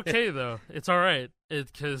 but it's okay, though. It's all right.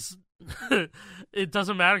 Because it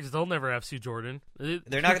doesn't matter, because they'll never FC Jordan.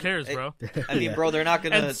 They're not. Who cares, bro? I mean, bro, they're not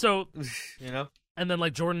gonna. And so, you know. And then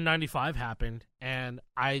like Jordan 95 happened, and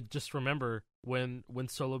I just remember when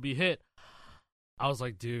Solo B hit, I was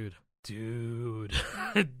like, dude, it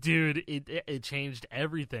changed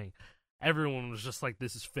everything. Everyone was just like,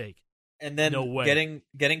 this is fake. And then no way.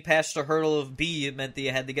 getting past the hurdle of B, it meant that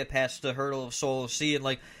you had to get past the hurdle of Solo C, and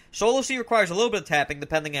like Solo C requires a little bit of tapping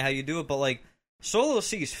depending on how you do it, but like Solo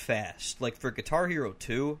C is fast. Like for Guitar Hero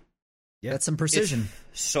 2, that's some precision.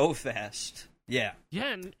 So fast. Yeah.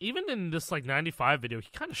 Yeah, and even in this like 95 video, he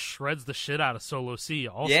kind of shreds the shit out of Solo C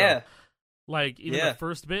also. Yeah. Like even the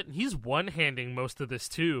first bit, he's one-handing most of this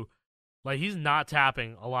too. Like he's not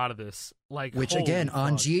tapping a lot of this. Like which again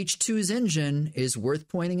on GH2's engine is worth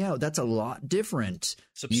pointing out. That's a lot different.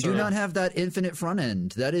 You do not have that infinite front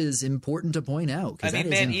end. That is important to point out, because that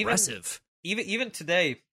is impressive. Even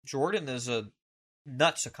today, Jordan is a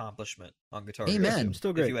nuts accomplishment on Guitar Hero. Amen.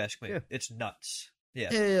 Still great. If you ask me, it's nuts.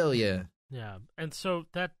 Yeah. Hell yeah. Yeah, and so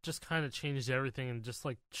that just kind of changed everything and just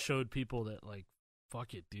like showed people that like,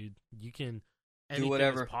 fuck it, dude, you can do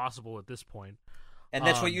whatever is possible at this point. And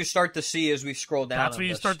that's what you start to see as we scroll down. That's what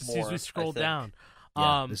you start to see as we scroll down.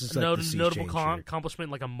 Yeah, this is like notable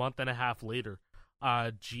accomplishment like a month and a half later.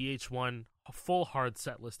 GH1 full hard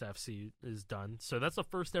set list FC is done. So that's the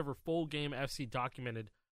first ever full game FC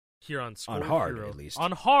documented here on Scorehero. On hard, at least.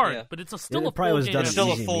 On hard, but it's still a full game. It's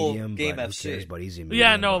still a full medium, game FC. But easy medium,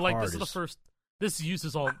 yeah, no, like this is the first. This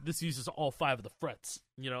uses all 5 of the frets.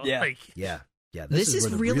 You know, like yeah. This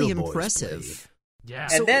is really impressive. Yeah,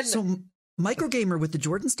 and then. So Microgamer with the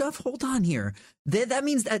Jordan stuff, hold on here. That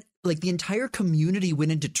means that like the entire community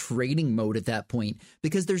went into training mode at that point,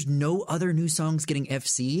 because there's no other new songs getting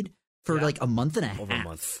FC'd for like a month and a half. Over a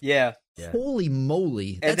month. Yeah. Holy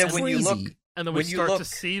moly. And that's then crazy. When you look, and then we start to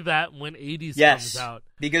see that when 80s comes out.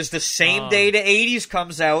 Because the same day the 80s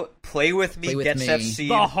comes out, Play With Me gets FC.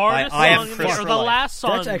 The hardest song or the last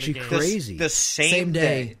song. That's actually crazy. The same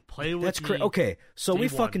day. Play with me. Okay, so we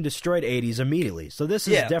fucking destroyed 80s immediately. So this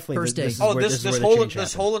is definitely first day.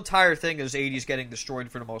 This whole entire thing is 80s getting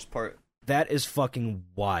destroyed for the most part. That is fucking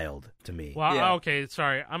wild to me. Well, okay,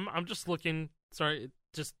 sorry. I'm just looking. Sorry,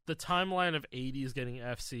 just the timeline of 80s getting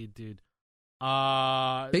FC'd, dude.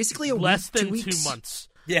 Basically, less than 2 weeks. 2 months.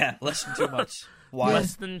 Yeah, less than 2 months. Wow.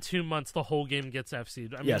 Less than 2 months, the whole game gets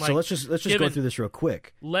FC'd. I mean, so let's just go through this real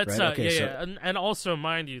quick. Let's right? And also,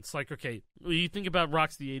 mind you, it's like, okay, when you think about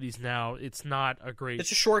Roxy 80s now, it's not a great.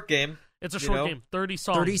 It's a short game. It's a short game. 30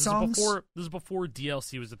 songs. 30 songs. This is before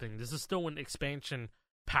DLC was a thing. This is still when expansion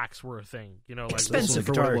packs were a thing. Like expensive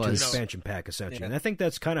for what it was. Expansion pack essentially, and I think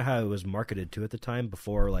that's kind of how it was marketed to at the time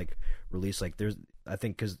before release. I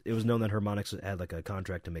think because it was known that Harmonix had a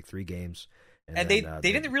contract to make 3 games. And they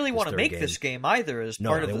didn't really want to make this game either as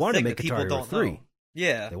part of the thing that people don't know.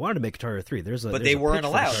 Yeah. They wanted to make Guitar Hero 3. But they weren't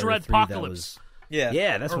allowed. Shredpocalypse.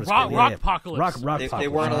 Yeah, that's what it's called. Rockpocalypse. Rock they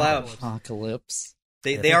weren't allowed. Apocalypse.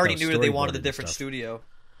 They already knew that they wanted a different studio.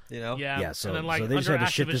 Yeah. So and then, they just had to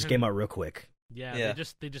ship this Activision, game out real quick. Yeah.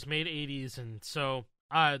 They just made 80s, and so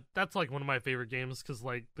that's one of my favorite games because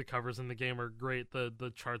the covers in the game are great.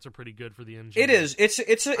 The charts are pretty good for the engine. It is.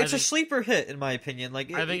 It's a sleeper hit in my opinion. I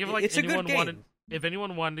think it's a good game. If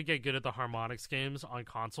anyone wanted to get good at the Harmonix games on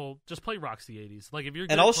console, just play Roxy 80s. If you're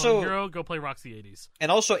good at Clone Hero, go play Roxy 80s.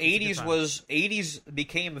 And also, 80s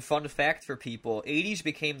became a fun fact for people. 80s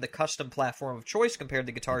became the custom platform of choice compared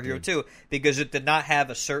to Guitar Hero 2 because it did not have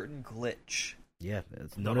a certain glitch. Yeah,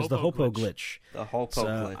 it's known as the Hopo glitch. The Hopo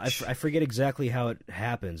glitch. I forget exactly how it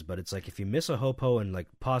happens, but it's if you miss a Hopo and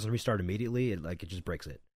pause and restart immediately, it just breaks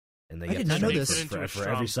it. And they I did not know this for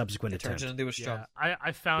every subsequent attempt. Turns into a strum. Yeah,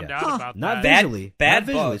 I found out about not that. Visually, bad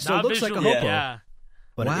visually. So it looks visually, like a Hopo. Yeah.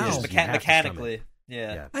 But wow. it is, mechanically.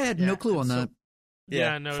 Yeah. I had no clue on that.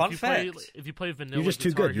 Yeah, no. Fun fact. If you play vanilla, you're just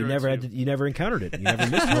too good. You never encountered it. You never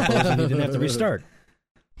missed Hopos, and you didn't have to restart.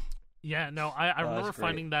 Yeah, no. I remember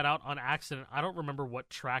finding that out on accident. I don't remember what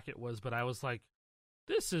track it was, but I was like,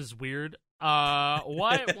 "This is weird.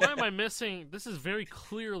 Why am I missing? This is very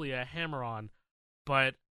clearly a hammer-on."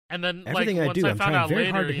 But and then everything once I found out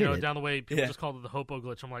later, it. down the way, people just called it the Hopo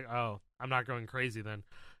glitch. I'm like, oh, I'm not going crazy then.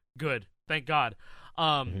 Good, thank God.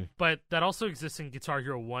 But that also exists in Guitar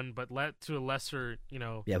Hero 1, but to a lesser,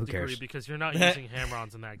 who degree cares? because you're not using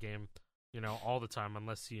hammer-ons in that game, all the time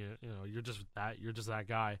unless you're just that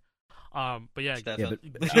guy. But yeah, but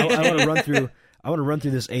I want to run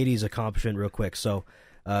through this 80s accomplishment real quick. So,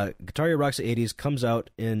 Guitar Hero Roxy 80s comes out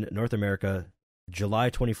in North America July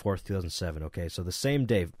 24th, 2007. Okay, so the same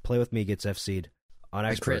day, Play With Me gets FC'd on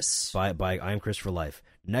Expert by I Am Chris for Life.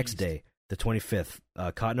 Next day, the 25th,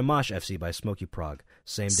 Cotton and Mosh FC by Smokey Prog.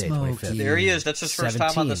 Same day, 25th. There he is. That's his first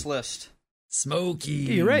time on this list. Smokey.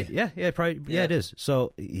 Yeah, you're right. Yeah, probably. Yeah, it is.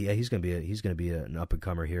 So he's gonna be an up and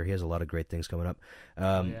comer here. He has a lot of great things coming up.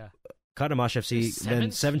 Cotton and Mosh FC,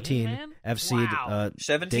 then 17 FC'd. Wow.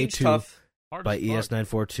 Day 2 tough. By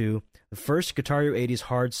ES942. The first Guitar Hero 80s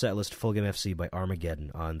hard set list full game FC by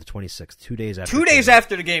Armageddon on the 26th, 2 days after. 2 days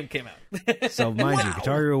after the game came out. So mind you,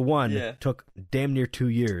 Guitar Hero 1 took damn near 2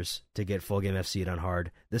 years to get full game FC'd on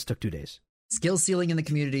hard. This took 2 days. Skill ceiling in the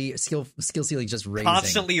community, skill ceiling just raising.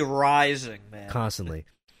 Constantly rising, man. Constantly.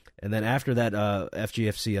 And then after that,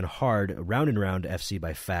 FGFC and hard, Round and Round FC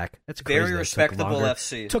by FAC. That's crazy. Very respectable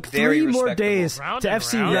FC. Took very 3 more days round to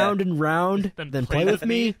FC Round and Round than Play With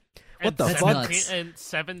Me. What the fuck? And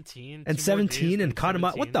 17. And 17 and Cotton.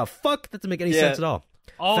 What the fuck? That doesn't make any sense at all.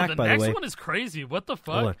 Oh, Fact, the next one is crazy. What the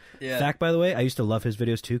fuck? Yeah. Fact, by the way, I used to love his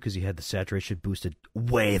videos too because he had the saturation boosted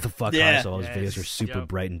way the fuck high, so all his videos are super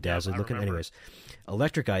bright and dazzling looking. Anyways,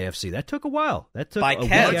 Electric Eye FC, that took a while. That took by a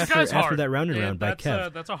week after that Round and Round by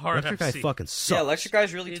Kev. That's a hard Electric FC. Eye fucking sucks. Yeah, Electric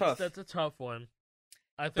Eye's really tough. That's a tough one.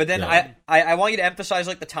 But then I want you to emphasize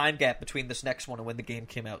the time gap between this next one and when the game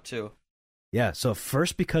came out too. Yeah, so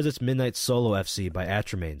first because it's Midnight Solo FC by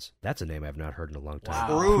Atramains. That's a name I've not heard in a long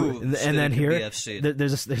time. Wow. And then here,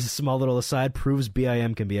 there's a small little aside, proves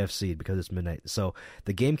BIM can be FC'd because it's Midnight. So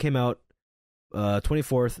the game came out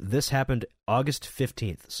 24th. This happened August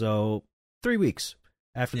 15th. So 3 weeks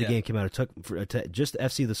after the game came out. It took to just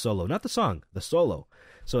FC the solo. Not the song, the solo.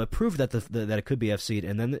 So it proved that that it could be FC'd,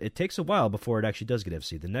 and then it takes a while before it actually does get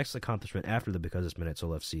FC'd. The next accomplishment after the Because It's Midnight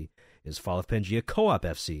Solo FC is Fall of Pangea Co-op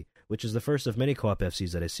FC, which is the first of many co-op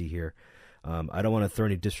FCs that I see here. I don't want to throw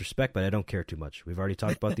any disrespect, but I don't care too much. We've already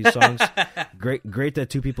talked about these songs. Great that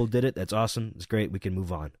 2 people did it. That's awesome. It's great. We can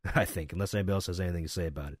move on, I think, unless anybody else has anything to say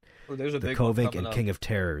about it. Oh, there's a the big Covink and King of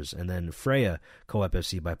Terrors, and then Freya Co-op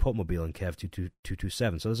FC by Popemobile and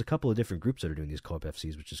Kev227. So there's a couple of different groups that are doing these co-op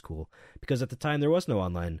FCs, which is cool. Because at the time, there was no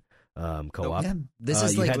online co-op. Yeah, this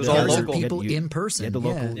is you like had all pairs of local. people in person.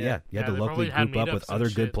 You had to locally group up with other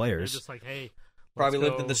good players. Just like, hey, probably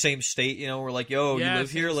lived in the same state. We're like, yo, you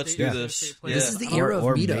live here, let's do this. This is the era of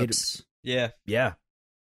meetups. Yeah.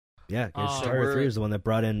 Guitar 3 is the one that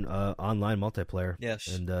brought in online multiplayer. Yes,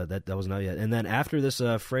 and that wasn't out yet. And then after this,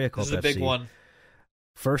 Freya Cup this is a FC, big one.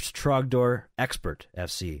 First Trogdor Expert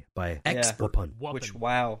FC by Wupun. Which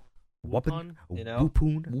Wupun,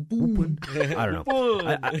 Wupun. I don't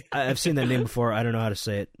know. I've seen that name before. I don't know how to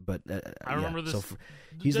say it, but I remember this. So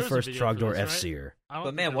he's the first Trogdor FC'er. Right?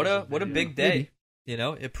 But man, what a big day!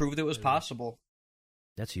 It proved it was possible.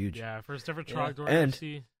 That's huge. Yeah, first ever Trogdor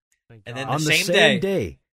FC. And then on the same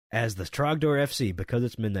day as the Trogdor FC, because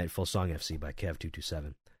it's Midnight Full Song FC by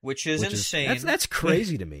Kev227, which is insane. That's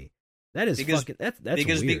crazy to me. That is fucking. That's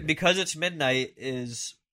weird. Because it's Midnight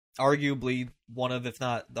is arguably one of, if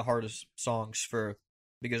not the hardest songs for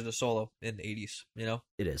because of the solo in the 80s.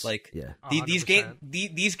 It is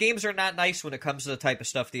these games are not nice when it comes to the type of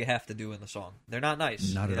stuff that you have to do in the song. They're not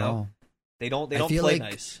nice. Not at all. They don't play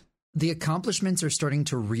nice. The accomplishments are starting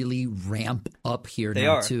to really ramp up here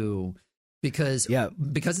now too, because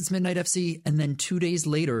it's Midnight FC, and then 2 days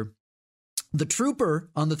later, the Trooper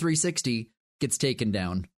on the 360 gets taken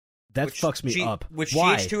down. That fucks me up. Which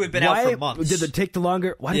Why? GH2 had been out for months. Did it take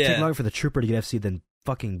longer? Why did it take longer for the Trooper to get FC than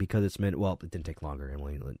fucking because it's Midnight? Well, it didn't take longer,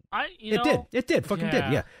 Emily. It did. Fucking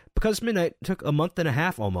did. Yeah, because it's Midnight took a month and a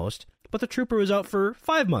half almost, but the Trooper was out for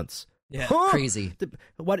 5 months. Yeah, crazy. Did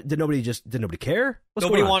nobody care?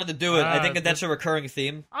 Nobody wanted to do it. I think that's a recurring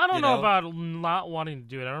theme. I don't know about not wanting to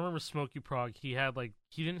do it. I remember Smokey Prog. He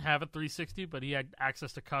didn't have a 360, but he had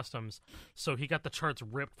access to customs, so he got the charts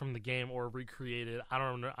ripped from the game or recreated. I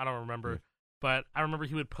don't remember, but I remember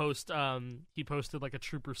he would post. He posted like a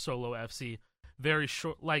Trooper solo FC, very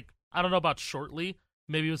short. Like I don't know about shortly.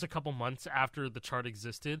 Maybe it was a couple months after the chart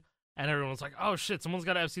existed, and everyone was like, "Oh shit, someone's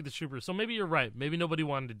got to FC the Trooper." So maybe you're right. Maybe nobody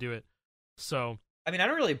wanted to do it. So I mean, I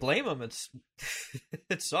don't really blame him. It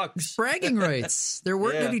sucks. It's bragging rights. There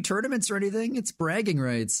weren't any tournaments or anything. It's bragging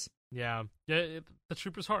rights. Yeah. The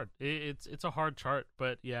Trooper's hard. It's a hard chart,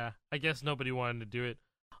 but yeah, I guess nobody wanted to do it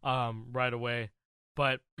right away.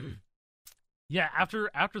 But yeah, after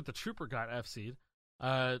the Trooper got FC'd,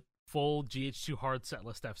 full GH2 hard set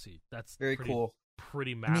list FC. That's very cool.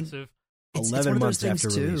 Pretty massive. I mean, it's 11 months after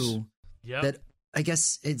release. Yeah. That I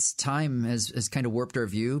guess it's time has kind of warped our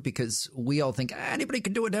view because we all think anybody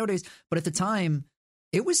can do it nowadays. But at the time,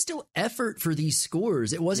 it was still effort for these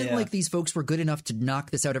scores. It wasn't like these folks were good enough to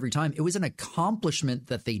knock this out every time. It was an accomplishment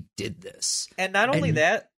that they did this. And not only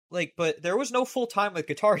that, but there was no full time with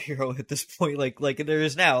Guitar Hero at this point, like there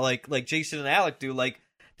is now. Like Jason and Alec do. Like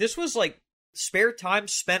this was like spare time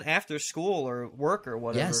spent after school or work or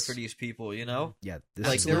whatever for these people, Yeah,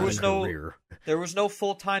 there was no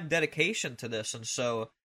full time dedication to this, and so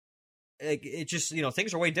it just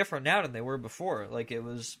things are way different now than they were before. Like it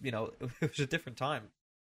was it was a different time.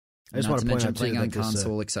 I just want to point out playing on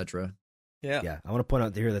console, etc. Yeah. I want to point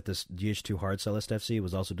out here that this GH2 Hard Cellist FC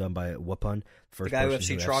was also done by Wupun, the guy who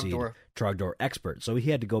FC Trogdor Expert. So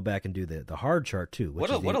he had to go back and do the hard chart too. What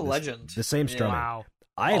a legend! The same strummer. Wow.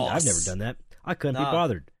 I've never done that. I couldn't be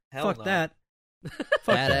bothered. Fuck that.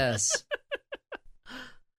 Badass.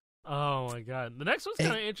 Oh my god. The next one's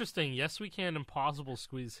kind of interesting. Yes, we can. Impossible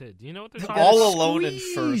Squeeze Hit. Do you know what they're talking about? All Alone in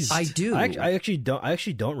First. I do. I actually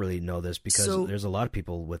don't really know this because there's a lot of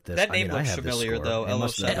people with this. That name looks I have familiar this though. It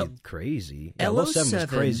must be crazy. LO7 was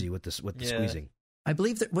crazy with the squeezing. I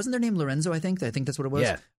believe wasn't their name Lorenzo. I think that's what it was.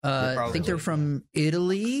 Yeah, I think they're from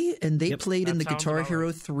Italy, and they played in the Guitar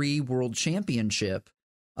Hero 3 World Championship.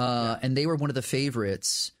 And they were one of the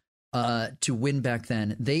favorites to win back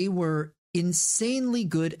then. They were insanely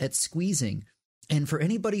good at squeezing. And for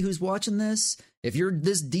anybody who's watching this, if you're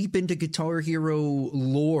this deep into Guitar Hero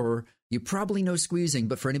lore, you probably know squeezing.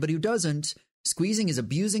 But for anybody who doesn't, squeezing is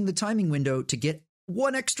abusing the timing window to get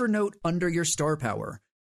one extra note under your star power.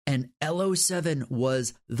 And LO7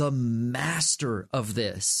 was the master of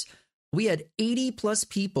this. We had 80 plus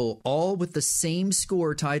people all with the same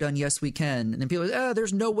score tied on Yes We Can. And then people are like,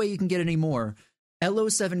 there's no way you can get any more.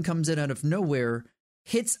 LO7 comes in out of nowhere,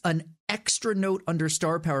 hits an extra note under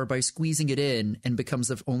star power by squeezing it in, and becomes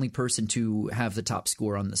the only person to have the top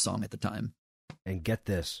score on the song at the time. And get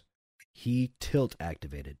this, he tilt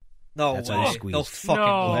activated. No That's way. How he squeezed. No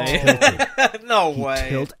fucking way. No way.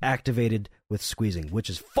 Tilt activated with squeezing, which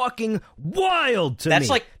is fucking wild to me.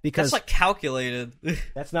 That's like calculated.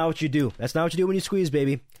 That's not what you do. That's not what you do when you squeeze,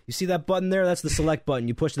 baby. You see that button there? That's the select button.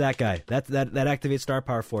 You push that guy. That activates star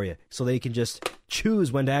power for you, so that you can just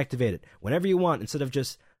choose when to activate it whenever you want, instead of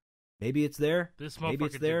just Maybe it's there. This Maybe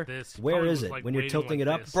it's motherfucker there. did this. Where is it? Like when you're tilting like it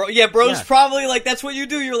up? this. Bro, bro's probably like, that's what you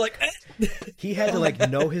do. You're like, eh. He had to like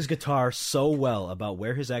know his guitar so well about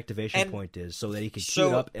where his activation point is so that he could cue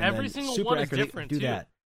it up and every then single super one is accurately different, do too. that.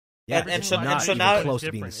 Yeah, and so not even now close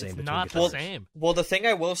to being the same. It's not the guitars. same. Well, the thing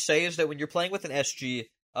I will say is that when you're playing with an SG,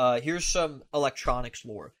 here's some electronics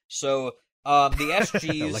lore. So the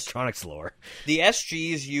SGs, electronics lore. The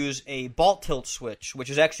SGs use a ball tilt switch, which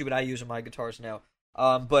is actually what I use in my guitars now.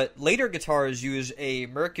 But later guitars use a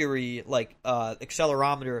Mercury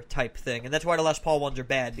accelerometer type thing, and that's why the Les Paul ones are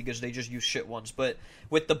bad, because they just use shit ones. But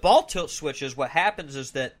with the ball tilt switches, what happens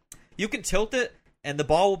is that you can tilt it, and the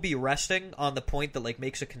ball will be resting on the point that like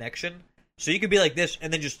makes a connection. So you could be like this,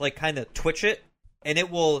 and then just like kind of twitch it, and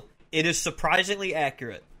it is surprisingly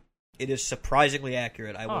accurate. It is surprisingly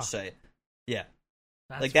accurate, I will say. Yeah.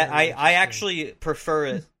 That's like that, really I actually prefer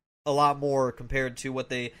it a lot more compared to what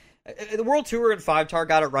they... The World Tour and 5-Tar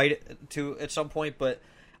got it right at some point, but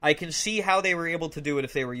I can see how they were able to do it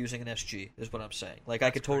if they were using an SG, is what I'm saying. Like,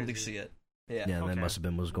 I could totally see it. Yeah, that must have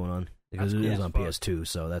been what was going on. Because it was on PS2,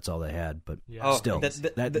 so that's all they had. But still,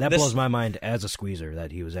 that blows my mind as a squeezer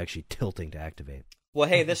that he was actually tilting to activate. Well,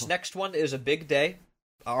 hey, this next one is a big day.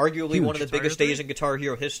 Arguably Huge. one of the biggest days in Guitar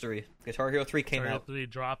Hero history. Guitar Hero 3 came out. 3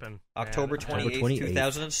 dropping. October 28th,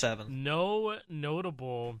 2007. No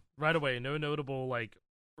notable like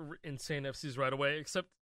insane FCs right away, except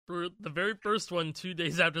for the very first one 2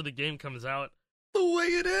 days after the game comes out. The way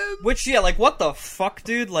it ends. Which, yeah, like, what the fuck,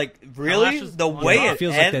 dude? Like, really? The way it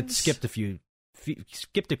feels ends? like that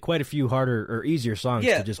skipped quite a few harder or easier songs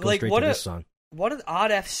to just go straight to this song. What an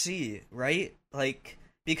odd FC, right? Like,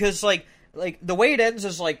 because, like the way it ends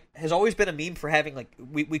is like has always been a meme for having like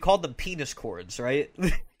we called them penis chords, right?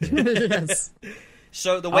 Yes.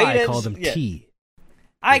 So the way it ends, I called them T.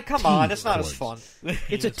 Come on, it's not as fun.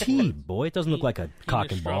 It's a T, boy. It doesn't look like a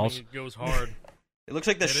cock and balls. It goes hard. It looks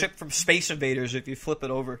like the ship from Space Invaders if you flip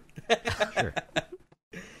it over. Sure.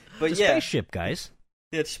 But it's a spaceship, guys.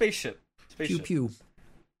 Yeah, it's spaceship. Pew pew.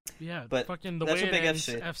 Yeah, but fucking the that's way a big it ends,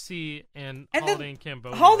 FC. FC and Holiday in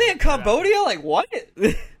Cambodia. Holiday in Cambodia? Like, what?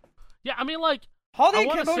 Yeah, I mean, like... Holiday in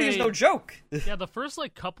Cambodia is no joke. Yeah, the first,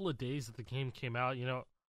 like, couple of days that the game came out, you know,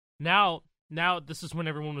 now this is when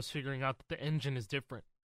everyone was figuring out that the engine is different.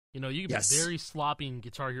 You know, you can be very sloppy in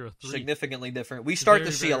Guitar Hero 3. Significantly different. We start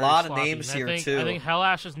to see a lot of names here, too. I think Hell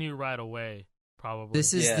Ashes knew right away, probably.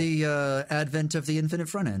 This is the advent of the infinite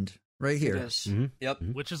front end, right here. It is. Mm-hmm. Yep.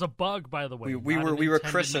 Which is a bug, by the way. We were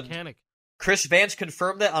christened. Mechanic. Chris Vance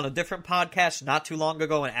confirmed that on a different podcast not too long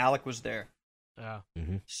ago, and Alec was there. Yeah.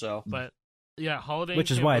 Mm-hmm. So, but yeah, Holiday. Which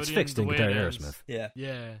is why it's fixed in Guitar Aerosmith. Yeah.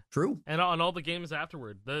 Yeah. True. And on all the games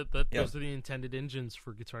afterward, those are the intended engines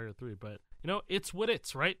for Guitar Hero 3. But you know, it's what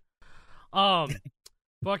it's, right?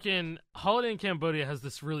 Fucking Holiday in Cambodia has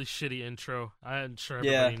this really shitty intro. I'm sure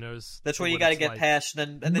everybody knows. That's where you got to get past,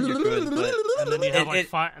 and then you're good. But and then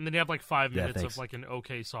you have like 5 minutes of like an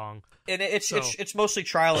okay song. And it's mostly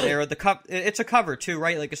trial and error. It's a cover too,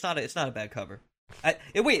 right? Like it's not a bad cover.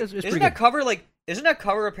 Isn't that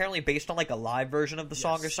cover apparently based on like a live version of the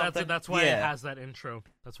song or something? That's why it has that intro.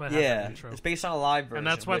 That's why it has that intro. It's based on a live version. And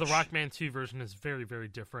that's why the Rockman 2 version is very, very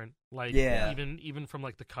different. Like even from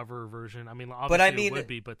like the cover version. I mean, obviously it would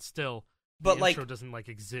be, but still the intro doesn't like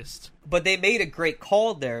exist. But they made a great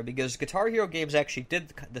call there because Guitar Hero games actually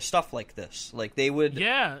did the stuff like this. Like they would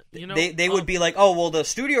they would be like, "Oh, well the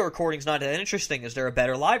studio recording's not that interesting. Is there a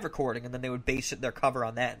better live recording?" And then they would base their cover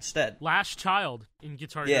on that instead. Last Child in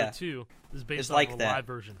Guitar Hero 2 is based on a live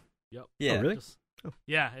version. Yep. Yeah. Oh, really?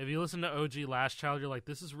 Yeah, if you listen to OG Last Child, you're like,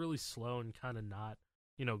 this is really slow and kind of not,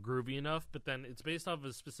 groovy enough. But then it's based off of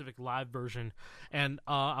a specific live version. And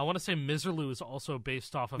I want to say Miserlou is also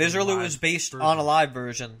based off of Miserlou is based on a live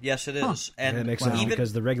version. Yes, it is. And that makes sense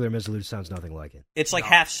because the regular Miserlou sounds nothing like it. It's like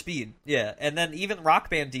half speed. Yeah. And then even Rock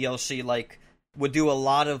Band DLC, like, would do a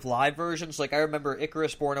lot of live versions. Like, I remember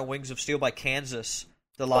Icarus Born on Wings of Steel by Kansas.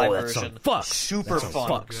 The live version, super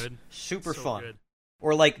fun, super fun. Good.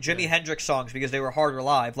 Or like Jimi Hendrix songs because they were harder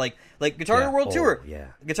live, like Guitar Hero World Tour. Yeah,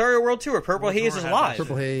 Guitar Hero World Tour. Purple Haze is live.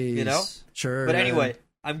 Purple Haze, sure. But anyway,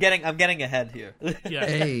 I'm getting ahead here.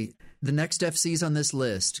 Hey, the next FCs on this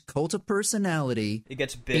list: Cult of Personality. It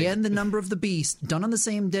gets big, and The Number of the Beast, done on the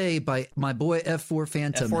same day by my boy F4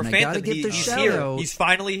 Phantom. F4 and Phantom, I gotta get the shout out. He's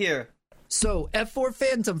finally here. So F4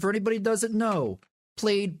 Phantom, for anybody who doesn't know,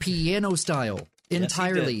 played piano style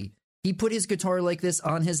entirely. Yes, he put his guitar like this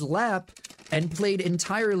on his lap and played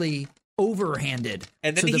entirely overhanded.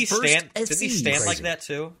 And then did he stand like that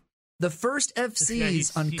too? The first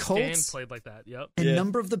FCs on Colts played like that. Yep. And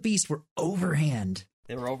Number of the Beast were overhand.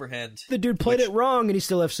 They were overhand. The dude played it wrong and he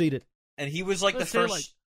still FC'd it. And he was like the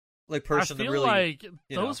first. person I feel to really like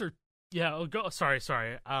those are. Yeah, go. Sorry.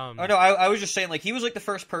 Oh no, I was just saying, like, he was like the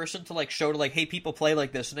first person to like show to like, hey, people play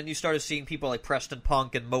like this, and then you started seeing people like Preston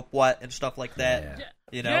Punk and Mopewet and stuff like that. Yeah.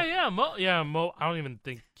 You know? Mo. I don't even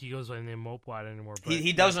think he goes by the name Mopewet anymore. But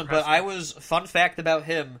he doesn't. But fun fact about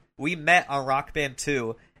him: we met on Rock Band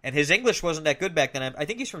 2, and his English wasn't that good back then. I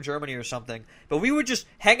think he's from Germany or something. But we would just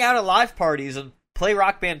hang out at live parties and play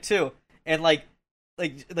Rock Band 2, and like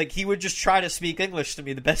he would just try to speak English to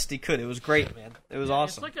me the best he could. It was great, man. It was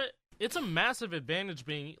awesome. It's a massive advantage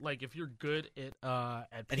being like if you're good at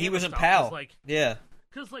and he was in stuff, PAL.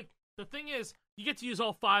 Because the thing is, you get to use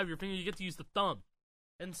all 5 of your fingers. You get to use the thumb,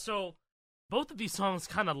 and so both of these songs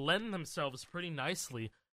kind of lend themselves pretty nicely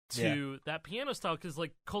to that piano style. Because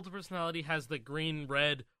like Cult of Personality has the green,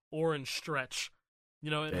 red, orange stretch. You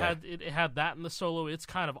know, it had that in the solo. It's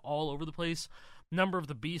kind of all over the place. Number of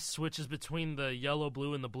the Beast switches between the yellow,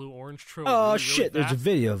 blue, and the blue, orange trio. Oh shit! There's a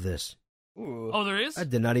video of this. Ooh. Oh, there is? I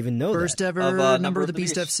did not even know First that. ever Number of the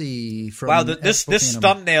Beast FC. From wow, this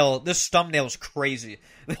thumbnail is crazy.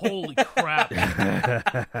 Holy crap!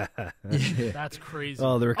 Yeah. That's crazy.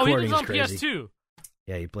 Oh, the recording is on crazy. PS2.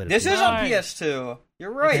 Yeah, you played it. This is on PS2.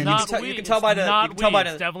 You're right. You can tell by the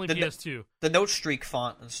it's definitely PS2. The note streak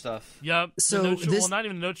font and stuff. Yep. So not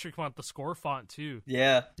even the note streak font, the score font too.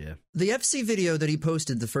 Yeah. The FC video that he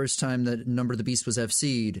posted the first time that Number of the Beast was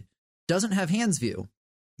FC'd doesn't have hands view.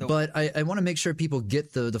 Nope. But I want to make sure people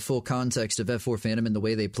get the full context of F4 Phantom and the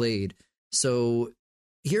way they played. So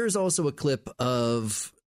here's also a clip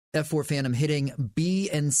of F4 Phantom hitting B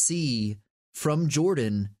and C from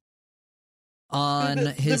Jordan on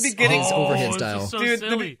his overhead style. So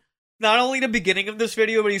dude, not only the beginning of this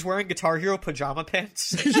video, but he's wearing Guitar Hero pajama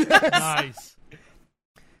pants. Nice.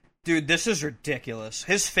 Dude, this is ridiculous.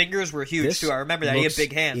 His fingers were huge, too. I remember that. He had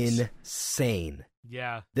big hands. Insane.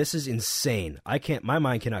 Yeah. This is insane. My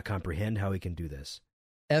mind cannot comprehend how he can do this.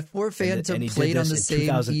 F4 Phantom played on the same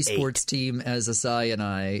esports team as Asai and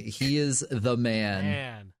I. He is the man.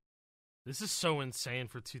 Man. This is so insane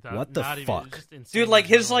for 2000. What the fuck? Dude, like,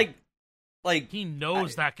 his, like... He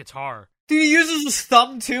knows that guitar. Dude, he uses his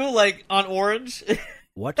thumb, too, like, on orange.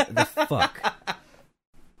 What the fuck?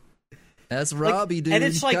 That's Robbie, dude. And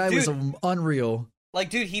it's like, guy dude, was unreal. Like,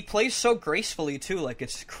 dude, he plays so gracefully, too. Like,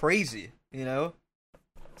 it's crazy, you know?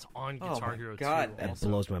 It's on Guitar Hero 2. That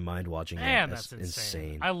blows my mind watching that. Man, that's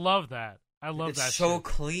insane. I love that. It's so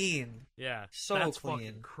clean. Yeah. That's clean.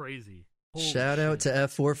 Fucking crazy. Shout out to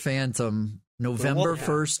F4 Phantom. November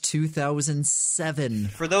 1st, 2007.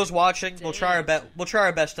 For those watching, we'll try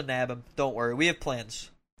our best to nab him. Don't worry. We have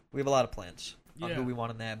plans. We have a lot of plans on who we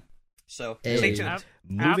want to nab. So, stay tuned.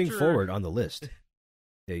 Moving forward on the list.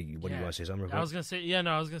 What do you want to say something? I was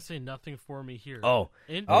gonna say nothing for me here. Yeah.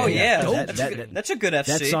 That's a good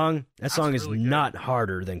FC. That song is not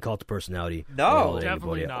harder than Cult of Personality. No,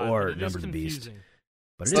 definitely not. Or Number of the Beast.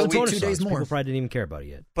 But it Still is 2 days more. People probably didn't even care about it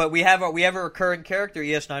yet. But we have a recurring character,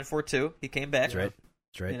 ES942. He came back. That's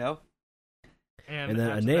right. You know. And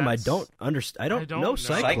then a name I don't understand. I don't know.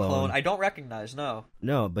 Cyclone. I don't recognize. No.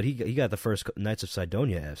 No, but he got the first Knights of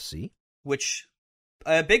Sidonia FC, which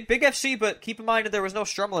big FC. But keep in mind that there was no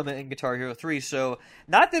strum limit in Guitar Hero 3, so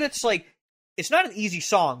not that it's like it's not an easy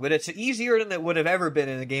song, but it's easier than it would have ever been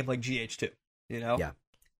in a game like GH2. You know. Yeah.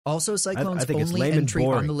 Also, Cyclone's only entry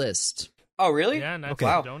on the list. Oh, really? Yeah, okay.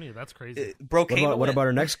 Sidonia. That's crazy. What about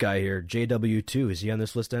our next guy here, JW2? Is he on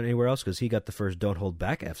this list anywhere else? Because he got the first Don't Hold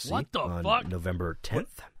Back FC on fuck? November 10th.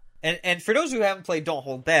 And for those who haven't played Don't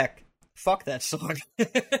Hold Back, fuck that song.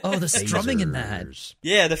 Oh, the strumming in that.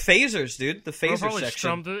 Yeah, the phasers, dude. The phaser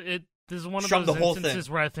section. This is one of those instances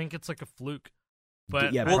where I think it's like a fluke.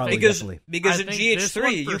 But because in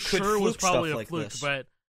GH3 you could fluke stuff like this. But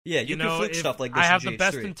yeah, you could fluke stuff like this. I have in the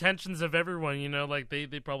best intentions of everyone. You know, like they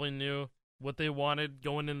probably knew what they wanted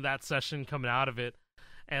going into that session, coming out of it,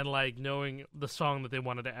 and like knowing the song that they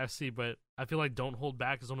wanted to FC. But I feel like Don't Hold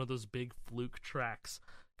Back is one of those big fluke tracks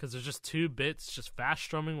because there's just 2 bits, just fast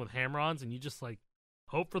strumming with hammer-ons, and you just like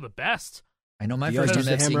hope for the best. I know my first time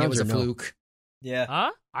FCing it was a fluke. Yeah.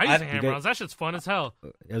 Huh? I use the hammer-ons. That shit's fun as hell.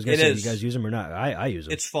 I was gonna say, you guys use them or not? I use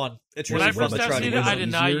them. It's fun. It's when really I first fun. FC'd it, I did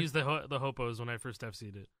not use the hopos when I first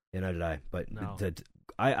FC'd it. Yeah, neither did I. But no.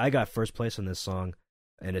 I got first place on this song,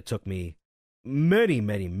 and it took me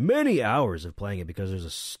many hours of playing it because there's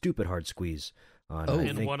a stupid hard squeeze on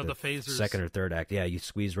in one of the phasers, second or third act. Yeah, you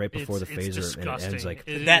squeeze right before the phaser and it ends like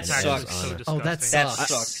that sucks. So that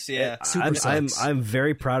sucks. Yeah, super sucks. I'm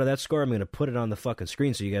very proud of that score. I'm going to put it on the fucking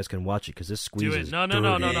screen so you guys can watch it because this squeeze is no,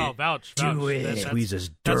 vouch. Do it. That squeeze is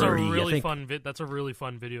dirty. That's a really fun. That's a really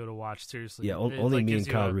fun video to watch. Seriously. Yeah, only me and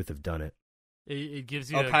Kyle Ruth have done it. It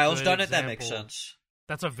gives you. Kyle's done it. Example. That makes sense.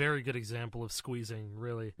 That's a very good example of squeezing,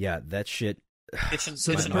 really. Yeah, that shit.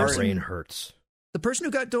 My brain hurts. The person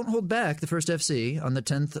who got Don't Hold Back, the first FC, on the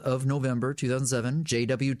 10th of November, 2007,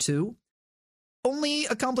 JW2, only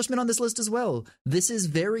accomplishment on this list as well. This is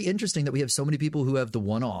very interesting that we have so many people who have the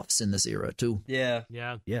one-offs in this era, too. Yeah.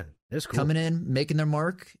 That's cool. Coming in, making their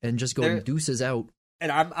mark, and just going deuces out.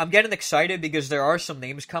 And I'm getting excited because there are some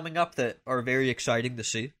names coming up that are very exciting to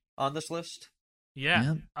see on this list.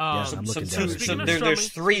 Yeah. I'm looking down. There's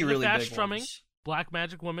three really big strumming, ones. Black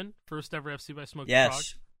Magic Woman, first ever FC by Smokey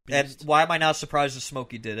Yes. And why am I not surprised that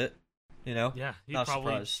Smokey did it? You know? Yeah, he not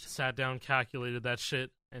probably surprised. sat down, calculated that shit,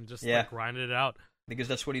 and just grinded it out. Because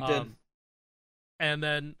that's what he did. And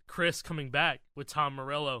then Chris coming back with Tom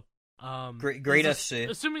Morello. Great FC.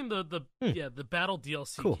 Assuming the Battle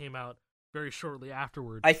DLC came out very shortly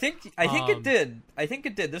afterward. I think it did. I think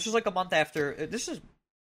it did. This was like a month after. This is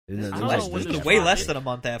way less than a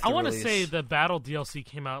month after. I want to say the Battle DLC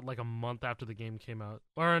came out like a month after the game came out,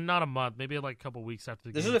 or not a month, maybe like a couple weeks after the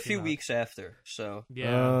game. This is a few weeks after. So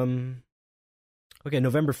yeah. Okay,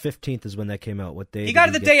 November 15th is when that came out. What day? He got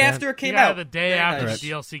it the day after it came out. The day after the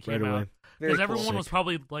DLC came out. Because everyone was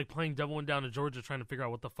probably like playing Double One Down to Georgia, trying to figure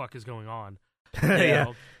out what the fuck is going on.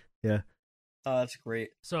 Yeah. Oh, that's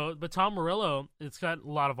great. So, but Tom Morello, it's got a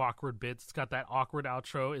lot of awkward bits. It's got that awkward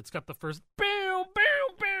outro. It's got the first bow,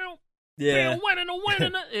 bow, bow. Yeah.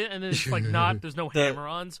 And it's like there's no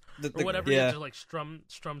hammer-ons or whatever. Yeah. You just like strum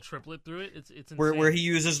triplet through it. It's insane. Where he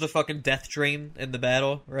uses the fucking death train in the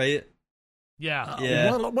battle, right? Yeah.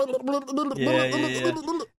 Yeah.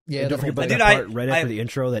 Yeah, don't forget about that part right after the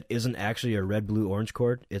intro that isn't actually a red, blue, orange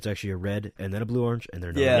chord. It's actually a red and then a blue, orange, and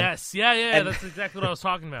they're not. Yes, and that's exactly what I was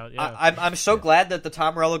talking about. Yeah. I'm so glad that the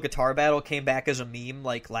Tom Morello guitar battle came back as a meme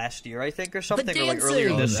like last year, I think, or something, or like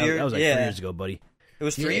earlier this year. That was like 3 years ago, buddy. It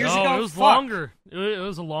was 3 years ago? It was longer. It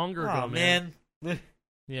was a longer ago, man.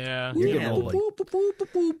 Yeah. You're getting old, buddy.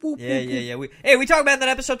 Yeah. We talked about it in that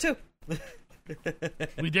episode, too.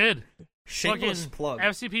 We did. Shameless plug.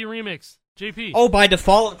 FCP Remix. JP. Oh, by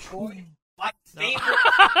default, Troy. My favorite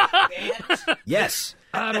band. Yes.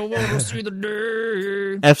 I don't want to see the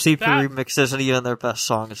day. FCP Remix isn't even their best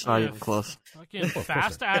song. It's not even close. Fucking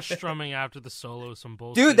fast-ass strumming after the solo, some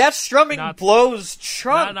bullshit. Dude, that strumming blows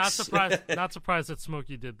chunks. Not surprised that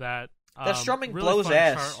Smokey did that. That strumming really blows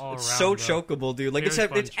ass. It's so chokeable, dude. Like it's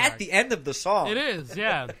at the end of the song. It is,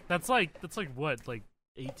 yeah. That's like what, like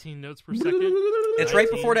 18 notes per second? It's 19?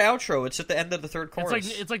 right before the outro. It's at the end of the third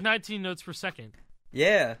chorus. It's like 19 notes per second.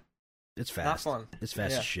 Yeah. It's fast. Not fun. It's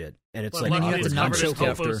fast as shit. And it's but like you have to not choke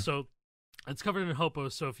after. So it's covered in Hopo,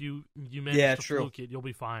 so if you manage to fluke it, you'll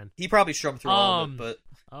be fine. He probably strummed through all of it, but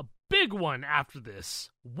a big one after this.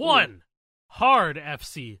 Hard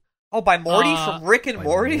FC. Oh, by Morty from Rick and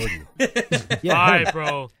Morty? Bye,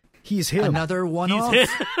 bro. He's him. Another one-off.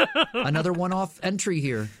 Another one-off entry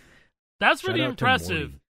here. That's pretty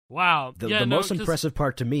impressive. Wow. The most impressive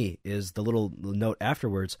part to me is the little note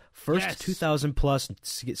afterwards. First 2,000 plus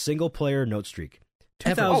single player note streak.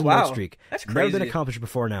 2,000 note streak. That's crazy. Never been accomplished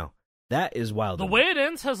before now. That is wild. The way it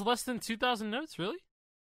ends has less than 2,000 notes, really?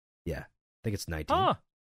 Yeah. I think it's 19. Huh.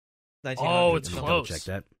 Oh, it's close. Check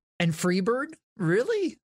that. And Freebird?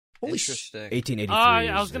 Really? Holy shit. 1883.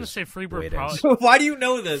 I was going to say Freebird probably. Why do you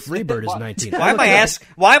know this? Freebird is 19. Why am I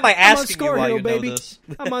asking you why you baby. know this?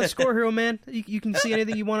 I'm on Scorehero, man. You can see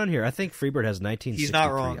anything you want on here. I think Freebird has 1963. He's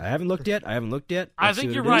not wrong. I haven't looked yet. I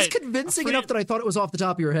think you're right. It was convincing enough that I thought it was off the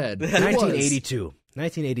top of your head. 1982.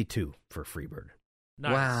 1982 for Freebird.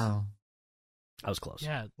 Nice. Wow. I was close.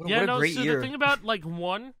 Yeah. What a great year. The thing about the I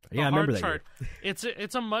remember that chart,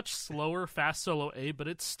 it's a much slower fast solo A, but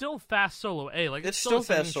it's still fast solo A. Like it's still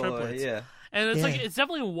fast solo A, triplets. yeah. And it's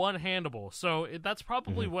definitely one-handable. So that's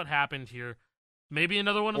probably what happened here. Maybe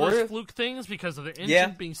another one of those fluke things because of the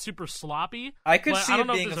engine being super sloppy. I could see I don't it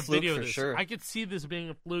know being if there's a fluke video for of this. sure. I could see this being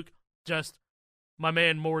a fluke. Just my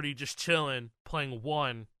man Morty just chilling, playing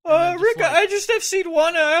one. Rick, I just have seen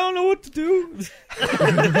one. I don't know what to do.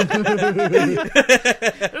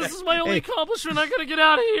 This is my only accomplishment. I gotta get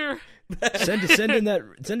out of here. Send in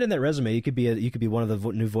that resume. You could be one of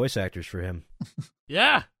the new voice actors for him.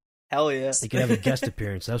 Yeah. Hell yeah. You could have a guest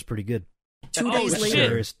appearance. That was pretty good. 2 days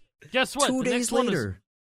later. Guess what? 2 days later.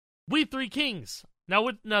 We Three Kings. Now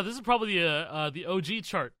this is probably the OG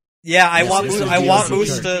chart. Yeah, I want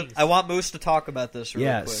Moose to talk about this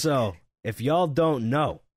really quick. So if y'all don't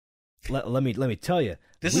know, let me tell you.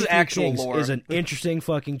 This We is Three actual Kings lore. is an interesting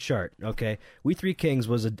fucking chart, okay? We Three Kings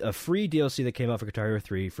was a free DLC that came out for Guitar Hero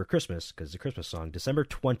 3 for Christmas, because it's a Christmas song, December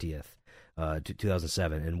 20th,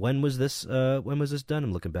 2007. And when was this done?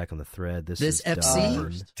 I'm looking back on the thread. This FC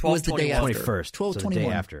done was the day after. 21st. 12/21. So the day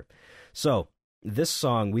after. So this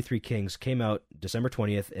song, We Three Kings, came out December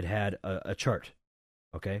 20th. It had a chart.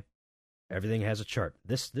 Okay, everything has a chart.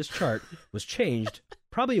 This chart was changed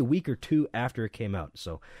probably a week or two after it came out.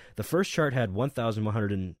 So the first chart had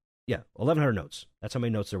 1,100 notes. That's how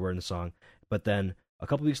many notes there were in the song. But then a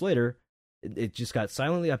couple weeks later, it just got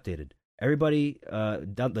silently updated. Everybody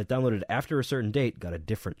that downloaded after a certain date got a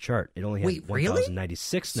different chart. It only had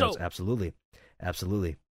 1,096 notes. Absolutely.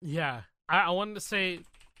 Yeah, I wanted to say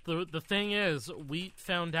the thing is, we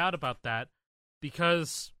found out about that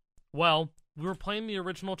because, well, we were playing the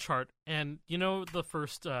original chart, and you know the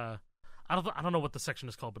first I don't know what the section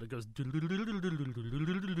is called, but it goes.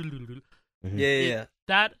 Yeah.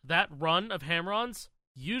 That run of hammer-ons,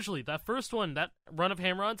 usually that first one, that run of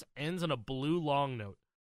hammer-ons ends in a blue long note.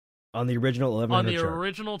 On the original 1100 chart.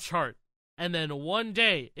 Original chart. And then one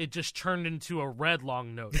day, it just turned into a red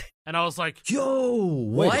long note. And I was like, yo,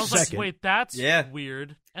 what? I was like, wait, that's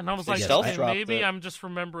weird. And I was like, maybe it. I'm just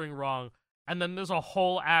remembering wrong. And then there's a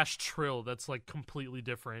whole ash trill that's like completely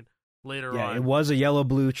different later on. Yeah, it was a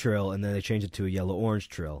yellow-blue trill, and then they changed it to a yellow-orange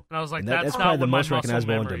trill. And I was like, that's probably the most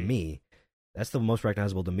recognizable one to me. That's the most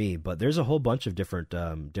recognizable to me, but there's a whole bunch of different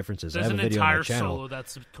differences. There's I have a video an on my entire channel. solo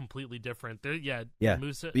that's completely different.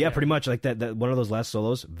 Pretty much like that. One of those last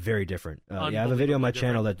solos, very different. I have a video on my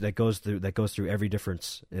channel that goes through every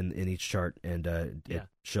difference in each chart, and it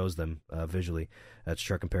shows them visually. That's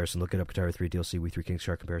chart comparison. Look it up, Guitar 3 DLC, We Three Kings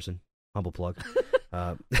chart comparison. Humble plug.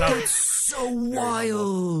 That's so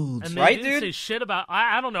wild, and they right, didn't dude? say shit about.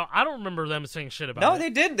 I don't know. I don't remember them saying shit about. No, it. they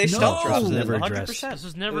did. They stealth dropped it. Never 100%. This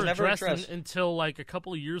was never addressed until like a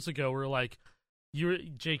couple of years ago. Where like,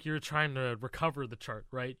 Jake, you're trying to recover the chart,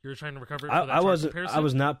 right? You're trying to recover it for that chart comparison? I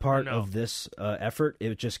was not part of this effort.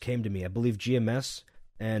 It just came to me. I believe GMS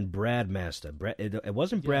and Brad Masta. It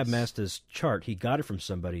wasn't Brad Masta's chart. He got it from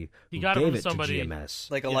somebody who gave it to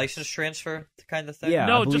GMS. Like a license transfer kind of thing? Yeah,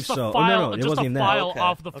 no, I believe just a so. file, it wasn't even file that.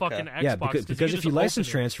 off the fucking Xbox. Yeah, because if you license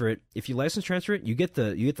transfer it, you get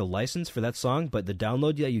the license for that song, but the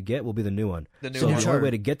download that you get will be the new one. The only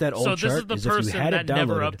way to get that old chart is if you had it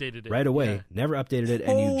downloaded right away, never updated it,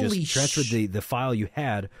 and you just transferred the file you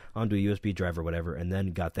had onto a USB drive or whatever, and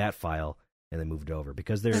then got that file and then moved it over,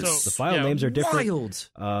 because the file names are different.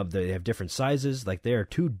 They have different sizes. Like, they are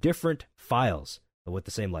two different files with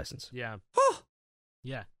the same license. Yeah.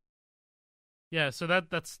 Yeah. So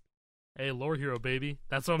that's Lore Hero, baby.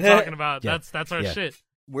 That's what I'm talking about. That's our shit.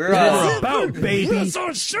 We're about, baby. That's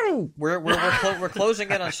our show. We're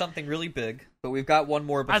closing in on something really big, but we've got one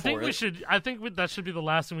more before. I think that should be the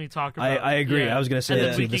last thing we talk about. I agree. Yeah. I was going to say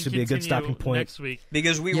this would be a good stopping point next week,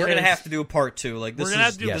 because we're going to have to do a part 2. Like, this we're going to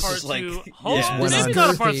have to do part 2. Maybe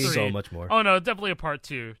not a part 3. So much more. Oh no, definitely a part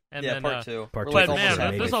 2. And then, part 2. But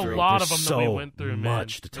man, there's a lot of them that we went through.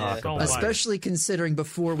 Much to talk about, especially considering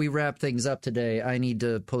before we wrap things up today, I need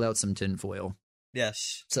to pull out some tinfoil.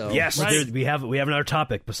 Yes. So we have another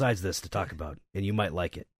topic besides this to talk about, and you might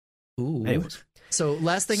like it. Ooh. Anyways, so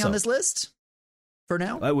last thing on this list for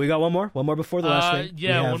now. We got one more before the last thing.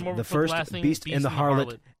 Yeah, one more. The first, the last thing, Beast in the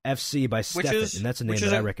Harlot FC by Stefan, and that's a name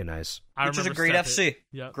that I recognize. Which is a great FC.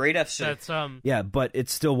 Yep. Great FC. That's but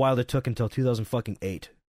it's still wild. It took until 2008.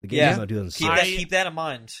 The game came out 2006. Keep that in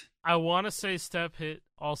mind. I want to say Step Hit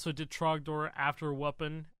also did Trogdor after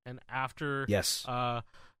Weapon and after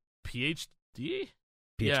PhD.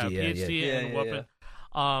 PhD and Weapon.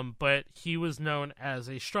 But he was known as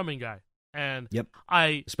a strumming guy, and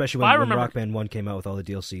especially when Rock Band 1 came out with all the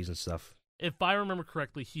DLCs and stuff. If I remember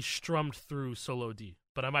correctly, he strummed through Solo D,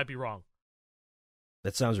 but I might be wrong.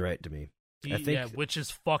 That sounds right to me. I think, which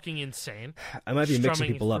is fucking insane. I might be mixing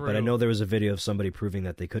people up, but I know there was a video of somebody proving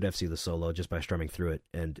that they could FC the solo just by strumming through it,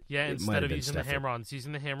 and instead of using the hammer-ons.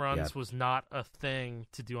 Using the hammer-ons was not a thing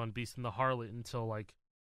to do on Beast and the Harlot until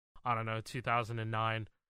 2009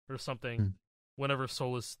 or something. Whenever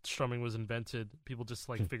soloist strumming was invented, people just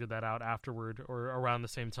figured that out afterward or around the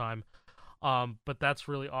same time. But that's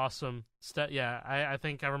really awesome. I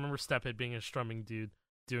think I remember Stephead being a strumming dude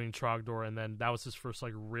doing Trogdor, and then that was his first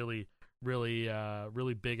really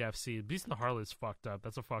big FC. Beast and the Harlot is fucked up.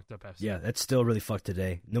 That's a fucked up FC. Yeah, that's still really fucked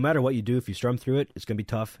today. No matter what you do, if you strum through it, it's gonna be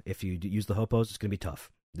tough. If you use the hopos, it's gonna be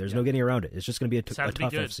tough. There's no getting around it. It's just gonna be a tough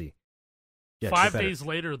FC. Yeah, 5 days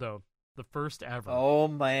later, though, the first ever. Oh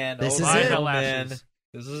man, this is it.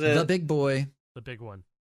 This is it. The big boy, the big one.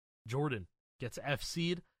 Jordan gets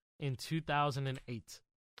FC'd in 2008,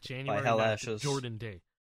 January 9th, Jordan Day,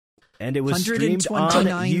 and it was streamed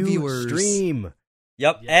on viewers. Stream.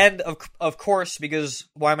 Yep, yeah. And of course, because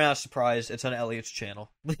why am I not surprised? It's on Elliot's channel.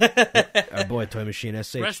 Our boy Toy Machine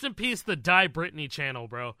SH. Rest in peace, the Die Britney channel,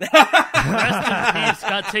 bro. Rest in peace.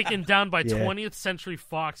 Got taken down by 20th Century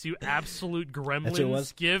Fox. You absolute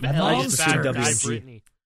gremlins. Give Elliot back Die Britney.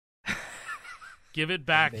 Give it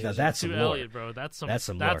back to Elliot, bro. That's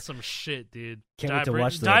some shit, dude. Can't wait to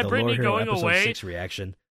watch the Lore Hero episode 6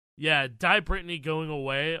 reaction. Yeah, Die Britney going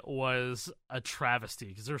away was a travesty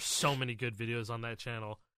because there's so many good videos on that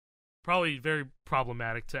channel. Probably very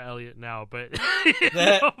problematic to Elliot now, but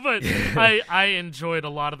I enjoyed a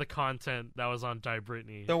lot of the content that was on Die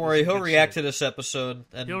Britney. Don't worry, he'll react to this episode.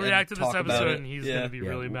 He'll react to this episode, and he's going to be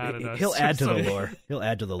really mad at us. He'll add to the lore. He'll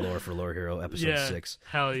add to the lore for Lore Hero episode 6.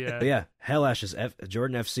 Hell yeah! But yeah, Hellash's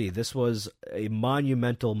Jordan FC. This was a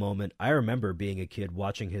monumental moment. I remember being a kid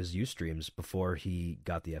watching his Ustreams before he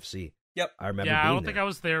got the FC. Yep, I remember. Yeah, I don't think I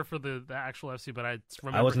was there for the actual FC, but I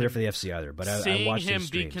remember. I wasn't there for the FC either, but I watched him his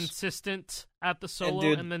be streams. consistent at the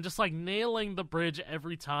solo, and then just like nailing the bridge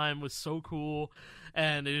every time was so cool.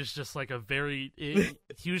 And it was just like he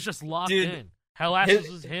was just locked in.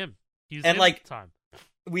 Hellash was him. He's and like at the time.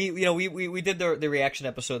 We did the reaction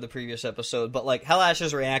episode, the previous episode, but like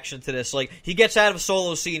Hellash's reaction to this, like he gets out of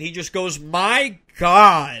solo scene, he just goes, "My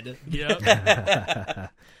God!" Yep.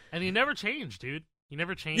 And he never changed, dude. He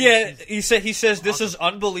never changed. Yeah, he says this is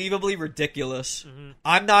unbelievably ridiculous. Mm-hmm.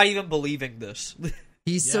 I'm not even believing this.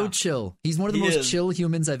 He's so chill. He's one of the most chill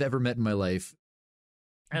humans I've ever met in my life.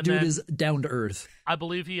 And dude is down to earth. I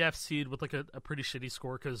believe he FC'd with like a pretty shitty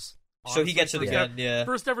score because so he gets it again.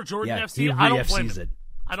 First ever Jordan FC. He I don't blame him.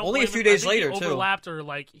 I don't only blame a few him. days I think later he overlapped or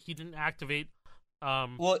like he didn't activate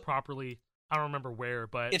properly. I don't remember where,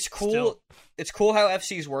 but it's cool. Still. It's cool how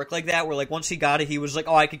FCs work like that. Where like once he got it, he was like,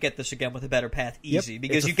 "Oh, I could get this again with a better path, easy."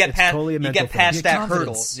 Because you get past that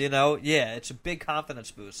hurdle. You know, it's a big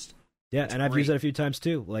confidence boost. Yeah, and I've used that a few times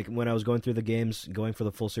too. Like when I was going through the games, going for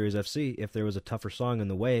the full series FC, if there was a tougher song in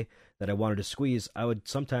the way that I wanted to squeeze, I would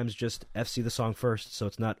sometimes just FC the song first, so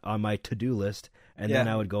it's not on my to-do list, and then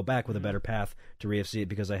I would go back with a better path to re-FC it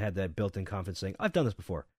because I had that built-in confidence saying, "I've done this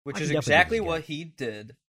before." Which is exactly what he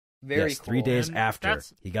did. Very cool. 3 days after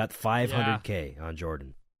he got 500K on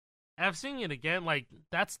Jordan. FCing it again, like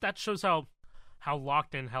that shows how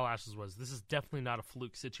locked in Hellash's was. This is definitely not a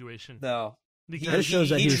fluke situation. No. That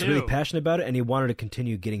shows that he was really passionate about it, and he wanted to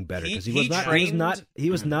continue getting better because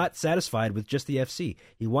he was not satisfied with just the FC.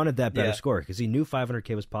 He wanted that better score because he knew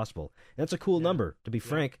 500K was possible. And that's a cool number, to be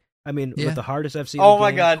frank. I mean, with the hardest FC in the game,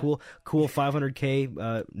 my God. cool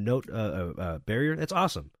 500K note barrier. That's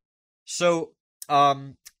awesome. So,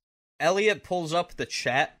 Elliot pulls up the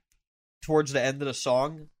chat towards the end of the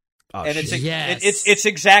song, and it's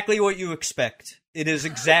exactly what you expect. It is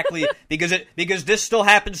exactly because this still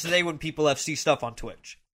happens today when people FC stuff on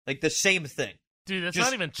Twitch, like the same thing. Dude, that's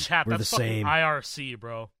not even chat. That's fucking IRC,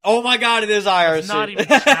 bro. Oh my God, it is IRC. It's not even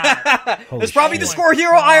chat. It's probably the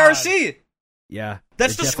Scorehero IRC. Yeah,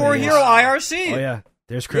 that's the Scorehero IRC. Oh yeah,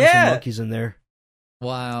 there's Crimson Monkeys in there.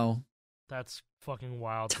 Wow, that's fucking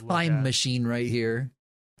wild. Time machine right here.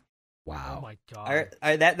 Wow. Oh my God.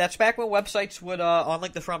 That's back when websites would on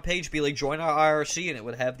like the front page be like join our IRC, and it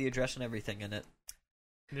would have the address and everything in it.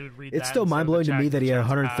 It's still mind blowing to me that he had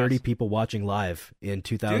 130 people watching live in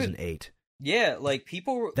 2008. Dude, yeah, like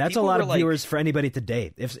people. That's a lot of viewers for anybody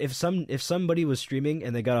today. If somebody was streaming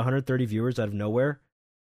and they got 130 viewers out of nowhere,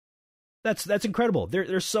 that's incredible.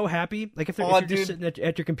 They're so happy. Like if you're just sitting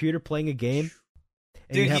at your computer playing a game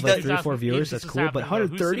and you have like 3 or 4 viewers, that's cool. But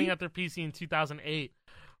 130 who's sitting at their PC in 2008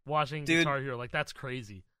 watching Guitar Hero, like that's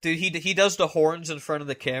crazy. Dude, he does the horns in front of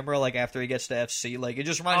the camera, like after he gets to FC. Like it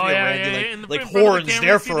just reminds me of Randy, like horns the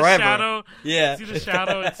there forever. Shadow, yeah, see the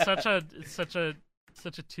shadow. It's such a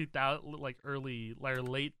 2000 like early or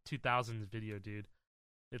late 2000s video, dude.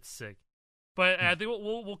 It's sick. But I think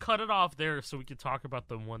we'll cut it off there so we can talk about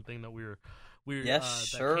the one thing that we're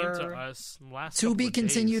yes, that came to us last to be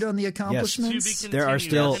continued days. on the accomplishments. Yes. There are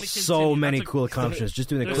still so many cool accomplishments. Just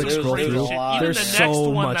doing a quick scroll through, there's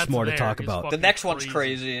so much more to talk about. The next one's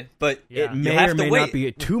crazy, but it may or may not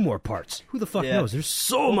be 2 more parts. Who the fuck knows? There's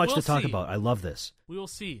so much to talk about. I love this. We will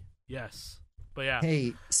see. Yes, but yeah.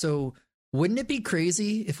 Hey, so wouldn't it be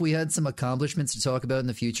crazy if we had some accomplishments to talk about in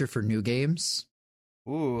the future for new games?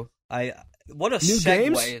 Ooh, what a new segue.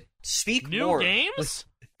 Games? Speak new more. Games?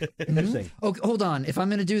 Mm-hmm. Oh, hold on. If I'm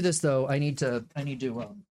going to do this, though, I need to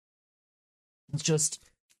just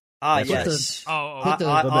yes. Put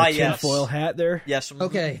the tinfoil hat there. Yes.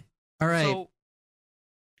 Okay. All right. So,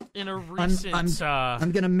 in a recent,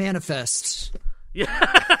 I'm going to manifest.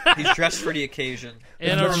 Yeah. He's dressed for the occasion.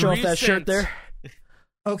 Let's show off that shirt there.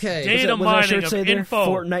 Okay. Data mining of info.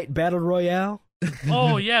 Fortnite Battle Royale.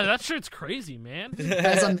 Oh yeah, that shirt's crazy, man.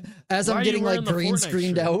 As I'm getting like green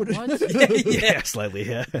screened out. Yeah, slightly.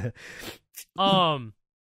 Yeah.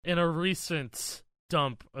 In a recent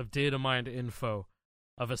dump of data mined info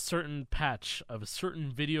of a certain patch of a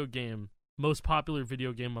certain video game, most popular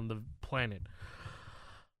video game on the planet,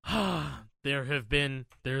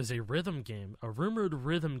 there's a rhythm game, a rumored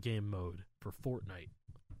rhythm game mode for Fortnite.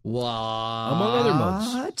 What? Among other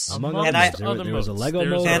modes. Among other modes. There was a Lego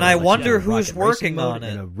mode. And I wonder who's working on it.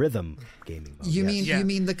 And a rhythm gaming mode. You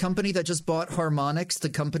mean the company that just bought Harmonix, the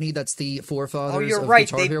company that's the forefathers you're right.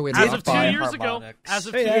 Guitar Hero? As of 2 years ago. As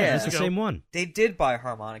of 2 years ago. It's the same one. They did buy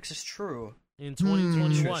Harmonix. It's true. In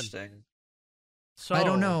 2021. Interesting. So, I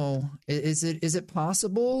don't know. Is it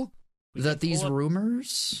possible that these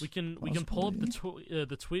rumors? We can pull up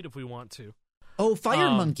the tweet if we want to. Oh, Fire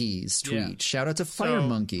Monkey's tweet. Yeah. Shout out to Fire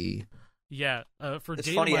Monkey. Yeah, for it's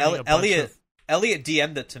data funny. Elliot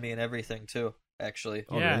DM'd it to me and everything too. Actually,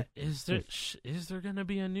 yeah. Really? Is there gonna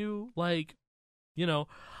be a new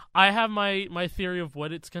I have my theory of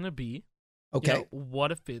what it's gonna be. Okay.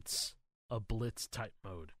 What if it's a blitz type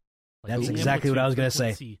mode? That's exactly what I was gonna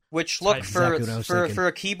say. Which look for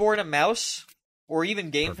a keyboard and mouse or even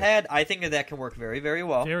gamepad, I think that can work very, very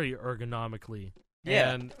well. Very ergonomically.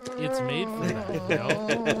 Yeah. And it's made for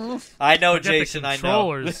that, I know, Jason, I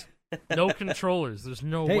know. No controllers. There's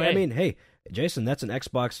no way. Hey, Jason, that's an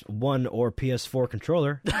Xbox One or PS4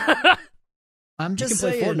 controller. I'm just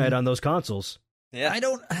saying. You can play saying, Fortnite on those consoles. Yeah. I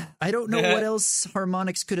don't know what else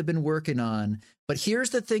Harmonix could have been working on, but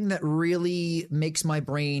here's the thing that really makes my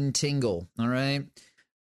brain tingle, all right?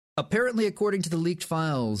 Apparently, according to the leaked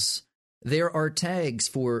files, there are tags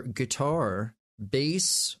for guitar,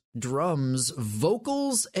 bass, drums,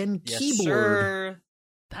 vocals, and keyboard. Sir.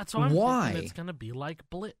 That's what I'm thinking. It's going to be like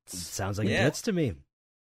Blitz. Sounds like a Blitz to me.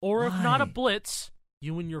 Or if not a Blitz,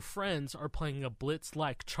 you and your friends are playing a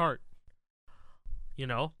Blitz-like chart.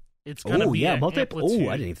 It's going to be an amplitude. Oh,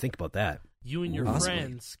 I didn't even think about that. You and your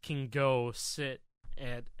friends can go sit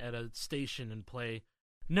at a station and play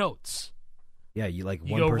notes. Yeah, one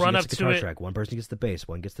person gets the guitar track, one person gets the bass,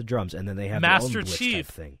 one gets the drums, and then they have Master their own Blitz Chief,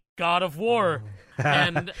 type thing. God of War,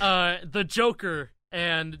 and the Joker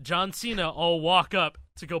and John Cena all walk up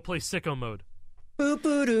to go play sicko mode. So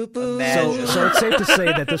it's safe to say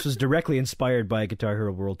that this was directly inspired by Guitar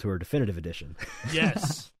Hero World Tour Definitive Edition.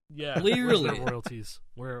 Yes. Yeah. Clearly. Where's their royalties?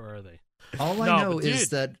 Where are they? All I know is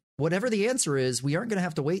that whatever the answer is, we aren't going to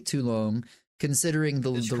have to wait too long, considering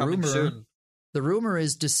the rumor. Soon. The rumor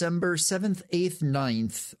is December 7th, 8th,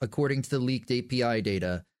 9th, according to the leaked API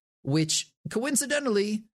data, which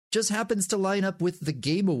coincidentally just happens to line up with the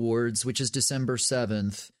Game Awards, which is December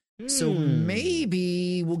 7th. So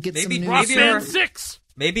maybe we'll get some news. Rock Band 6!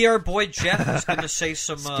 Maybe our boy Jeff is going to say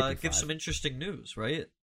give some interesting news, right?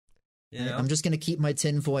 I'm just going to keep my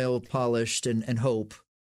tinfoil polished and hope.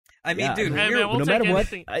 I mean, dude, no matter what,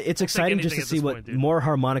 it's exciting just to see what more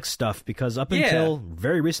Harmonix stuff, because up until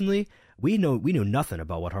very recently, we knew nothing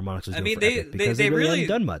about what Harmonix was doing for Epic, because they really hadn't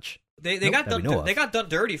done much. They got done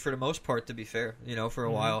dirty for the most part, to be fair, for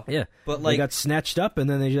a while. Yeah, but they got snatched up, and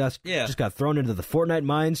then they just got thrown into the Fortnite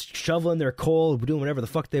mines, shoveling their coal, doing whatever the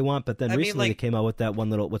fuck they want. But then recently they came out with that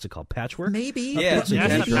one little, what's it called, patchwork? Maybe, yeah,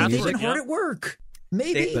 they've been hard at work.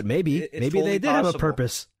 Maybe they did have a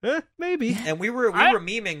purpose. Maybe. And we were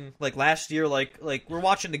memeing last year, we're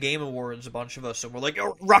watching the Game Awards, a bunch of us, and we're like,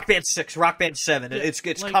 "Oh, Rock Band 6, Rock Band 7, it's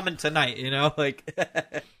coming tonight,"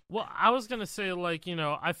 Well, I was gonna say,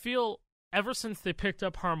 I feel ever since they picked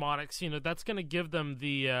up Harmonix, that's gonna give them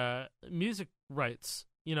the music rights.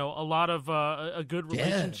 A lot of a good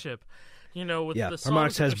relationship. With the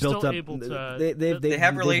songs Harmonix has built up. They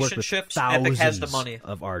have relationships. Epic has the money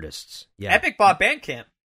of artists. Yeah, Epic bought Bandcamp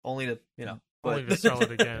only to only to sell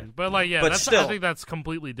it again. But still, I think that's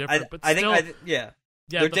completely different.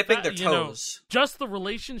 They're dipping their toes. Just the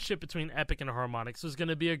relationship between Epic and Harmonix is going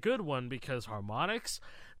to be a good one, because Harmonix,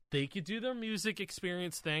 they could do their music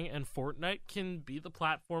experience thing, and Fortnite can be the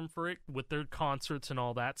platform for it with their concerts and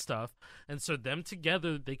all that stuff. And so them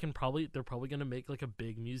together, they're probably going to make a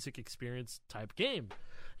big music experience type game.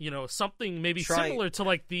 Something maybe similar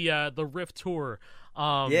to the Rift Tour.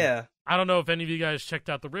 I don't know if any of you guys checked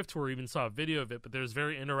out the Rift Tour or even saw a video of it, but there's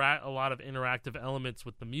a lot of interactive elements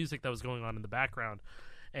with the music that was going on in the background.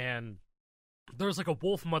 And there's a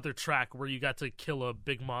Wolf Mother track where you got to kill a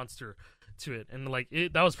big monster to it, and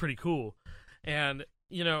that was pretty cool. And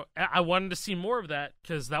I wanted to see more of that,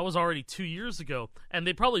 because that was already 2 years ago, and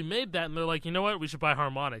they probably made that, and they're like, you know what, we should buy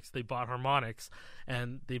Harmonix. They bought Harmonix,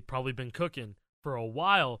 and they've probably been cooking for a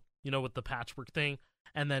while, with the patchwork thing.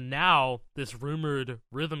 And then now, this rumored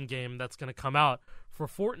rhythm game that's going to come out for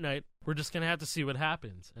Fortnite, we're just going to have to see what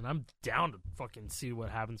happens. And I'm down to fucking see what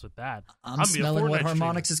happens with that. I'm smelling what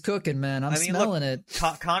Harmonix is cooking, man. I'm smelling it.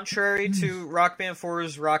 Contrary to Rock Band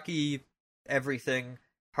 4's Rocky everything,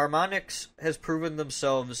 Harmonix has proven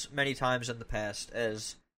themselves many times in the past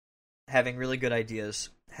as having really good ideas,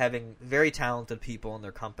 having very talented people in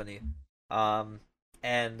their company.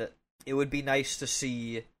 And it would be nice to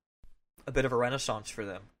see a bit of a renaissance for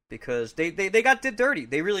them, because they did dirty.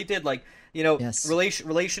 They really did. Like, yes.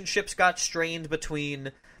 Relationships got strained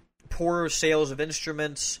between poor sales of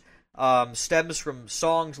instruments, stems from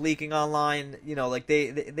songs leaking online. Like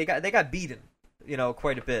they got beaten,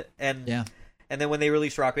 quite a bit. And then when they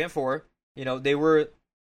released Rock Band 4, they were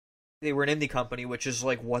an indie company, which is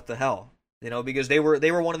like, what the hell, because they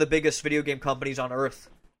were one of the biggest video game companies on Earth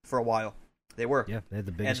for a while. They were. Yeah, they had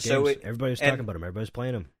the biggest games. Everybody was talking about them. Everybody was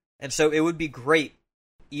playing them. And so it would be great,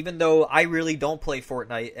 even though I really don't play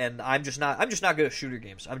Fortnite, and I'm just not good at shooter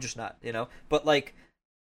games. I'm just not, But, like,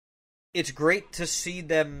 it's great to see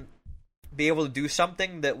them be able to do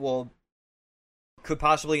something that could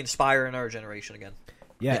possibly inspire another generation again.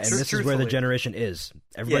 Yeah, and this is where the generation is.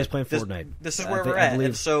 Everybody's playing Fortnite. This is where we're at.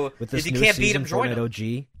 And so if you can't beat them, join them.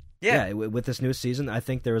 OG, yeah, with this new season, I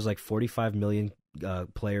think there was like 45 million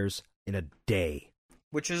players in a day.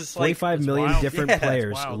 Which is 45 million different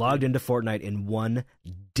players logged into Fortnite in one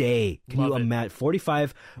day. Can you imagine?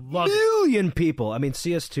 45 million people. I mean,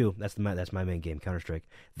 CS2. That's my main game. Counter-Strike.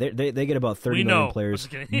 They get about 30 million players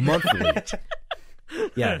monthly.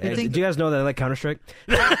 Yeah, did you guys know that I like Counter-Strike?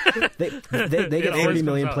 they get 30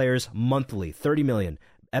 million players monthly. 30 million.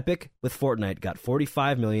 Epic with Fortnite got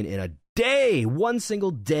 45 million in a day. One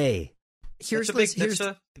single day. Here's a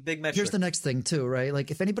big metric. Here's the next thing too, right? Like,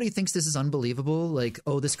 if anybody thinks this is unbelievable, like,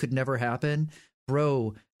 oh, this could never happen,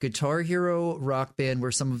 bro, Guitar Hero, Rock Band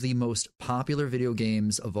were some of the most popular video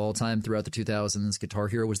games of all time throughout the 2000s. Guitar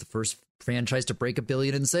Hero was the first franchise to break 1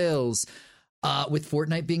 billion in sales, with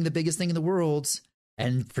Fortnite being the biggest thing in the world,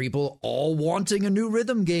 and people all wanting a new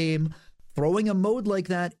rhythm game. Throwing a mode like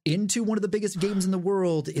that into one of the biggest games in the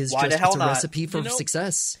world is it's a recipe for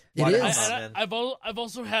success. It is. I've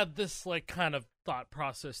also had this like kind of thought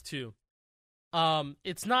process too.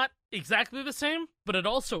 It's not exactly the same, but it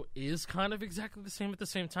also is kind of exactly the same at the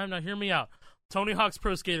same time. Now, hear me out. Tony Hawk's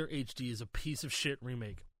Pro Skater HD is a piece of shit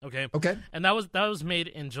remake. Okay. And that was made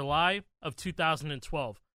in July of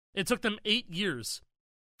 2012. It took them 8 years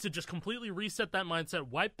to just completely reset that mindset,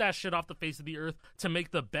 wipe that shit off the face of the earth to make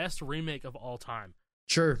the best remake of all time.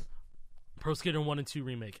 Sure. Pro Skater 1 and 2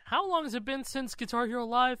 remake. How long has it been since Guitar Hero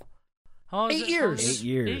Live? How long 8 years. 8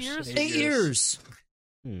 years. 8 years.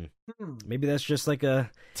 Maybe that's just like a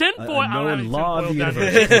known law of the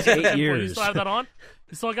universe. It's 8 years. You still have that on?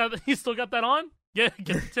 You still got that on? Yeah,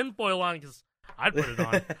 get the tinfoil on, because I'd put it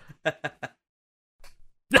on.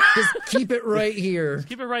 Just keep it right here. Just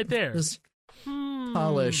keep it right there. Just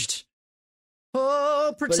polished.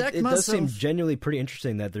 Oh, protect it myself. Does seem genuinely pretty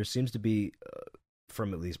interesting that there seems to be,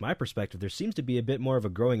 from at least my perspective, there seems to be a bit more of a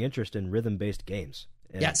growing interest in rhythm-based games.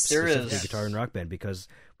 And yes, there is. Guitar and Rock Band, because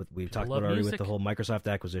we've talked about already with the whole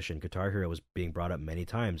Microsoft acquisition, Guitar Hero was being brought up many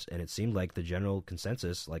times, and it seemed like the general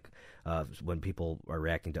consensus, like when people are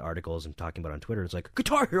reacting to articles and talking about it on Twitter, it's like,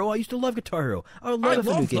 Guitar Hero, I used to love Guitar Hero. I would love if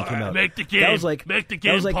a new game came out. Make the game. Make the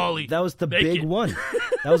game, Paulie. That was the big one.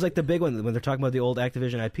 That was like the big one when they're talking about the old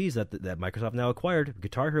Activision IPs that Microsoft now acquired.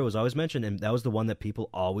 Guitar Hero was always mentioned, and that was the one that people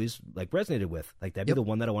always like resonated with. Like, that'd be the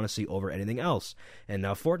one that I want to see over anything else. And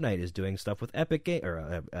now Fortnite is doing stuff with Epic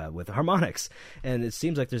with Harmonix, and it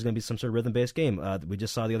seems like there's going to be some sort of rhythm-based game. We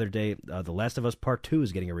just saw the other day, The Last of Us Part 2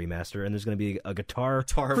 is getting a remaster, and there's going to be a guitar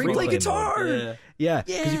free play guitar mode. Yeah,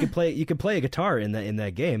 because you can play a guitar in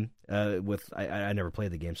that game. I never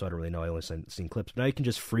played the game, so I don't really know. I only seen clips. But now you can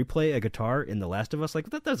just free play a guitar in The Last of Us. Like,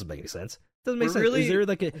 that doesn't make any sense. Doesn't make sense. Really,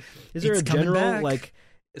 is there a general back. like?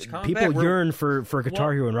 People yearn for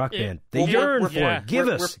Guitar Hero and Rock Band. They yearn for it. Give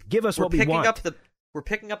us what we want. We're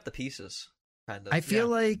picking up the pieces. Kind of. I feel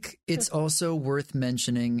like it's also worth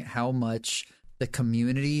mentioning how much the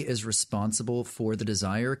community is responsible for the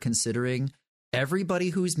desire, considering everybody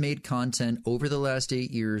who's made content over the last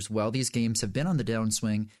 8 years while these games have been on the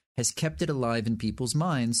downswing has kept it alive in people's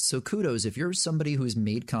minds. So kudos if you're somebody who's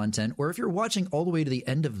made content, or if you're watching all the way to the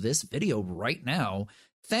end of this video right now,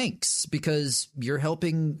 thanks, because you're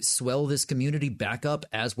helping swell this community back up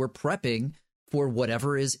as we're prepping for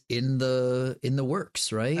whatever is in the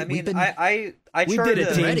works, right? I mean, I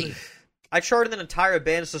charted an entire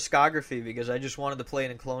band's discography because I just wanted to play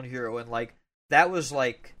in Clone Hero, and like that was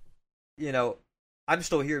like, I'm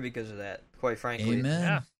still here because of that, quite frankly. Amen.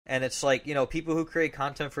 Yeah. and it's like, people who create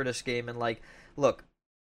content for this game, and like, look,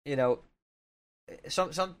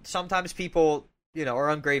 sometimes people, are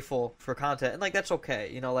ungrateful for content, and like that's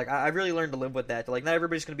okay. Like I really learned to live with that. Like not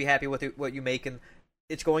everybody's going to be happy with what you make, and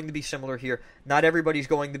it's going to be similar here. Not everybody's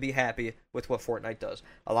going to be happy with what Fortnite does.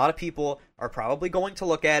 A lot of people are probably going to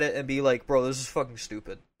look at it and be like, "Bro, this is fucking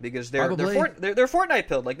stupid," because they're Fortnite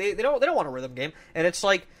pilled. Like they don't want a rhythm game, and it's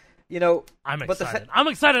like, I'm excited. I'm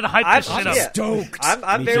excited to hype this shit up. Stoked.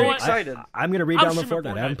 I'm very excited. I'm gonna re-download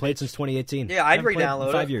Fortnite. I haven't played since 2018. Yeah, I'd re-download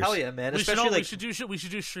it. 5 years. Hell yeah, man. We Especially should do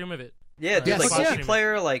a stream of it. Yeah, dude, like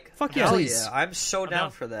multiplayer, like fuck yeah, hell please. yeah. I'm so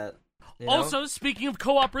down for that. Also, speaking of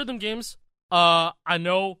co-op rhythm games, I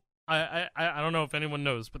know I don't know if anyone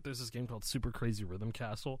knows, but there's this game called Super Crazy Rhythm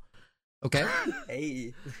Castle. Okay.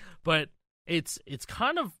 Hey. But it's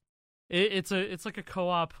kind of it's like a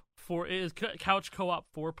co-op couch co-op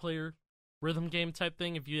 4-player rhythm game type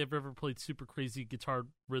thing. If you have ever played Super Crazy Guitar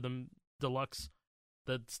Rhythm Deluxe,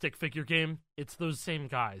 the stick figure game, it's those same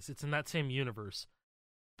guys. It's in that same universe.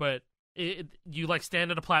 But you like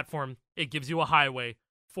stand at a platform, it gives you a highway,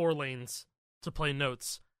 4 lanes to play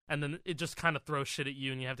notes, and then it just kind of throws shit at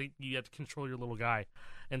you, and you have to control your little guy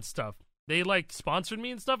and stuff. They like sponsored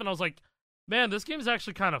me and stuff, and I was like, man, this game is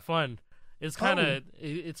actually kind of fun. It's kind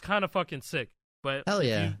of fucking sick. But hell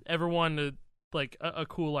yeah, if you ever wanted like a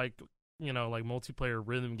cool like multiplayer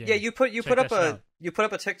rhythm game, yeah, you put up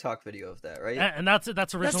a TikTok video of that, right? And that's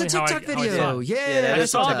originally that's the TikTok video. Yeah, I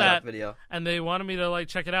saw that video, and they wanted me to like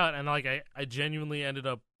check it out, and like I genuinely ended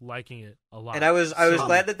up liking it a lot. And I was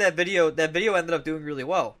glad that video ended up doing really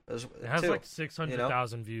well. It has like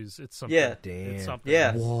 600,000 views. It's something. Yeah, damn. It's something.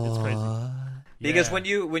 Yeah, it's crazy. Because when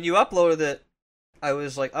you uploaded it, I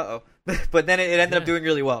was like, uh-oh. But then it ended up doing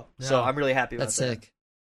really well. Yeah. So I'm really happy about that. That's sick.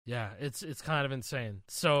 Yeah, it's kind of insane.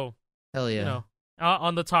 So, hell yeah.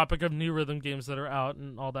 On the topic of new rhythm games that are out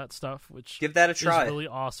and all that stuff, which give that a try. Is really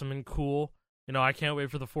awesome and cool. I can't wait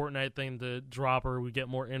for the Fortnite thing to drop, or we get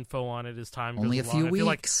more info on it as time goes along. Only a few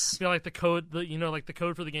weeks. I feel like the code, the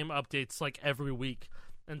code for the game updates like every week,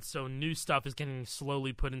 and so new stuff is getting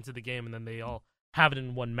slowly put into the game, and then they all have it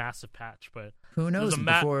in one massive patch. But who knows?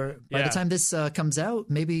 By the time this comes out,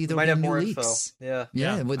 maybe there will be new leaks. Info.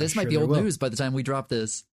 Yeah. Well, this might be old news by the time we drop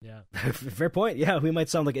this. Yeah, fair point. Yeah, we might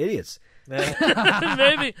sound like idiots.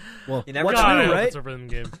 Maybe. Well, you never know, right? It's a rhythm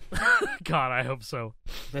game. God, I hope so.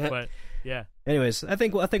 But yeah. Anyways, I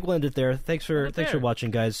think we'll end it there. Thanks for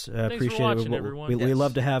watching, guys. Appreciate it. We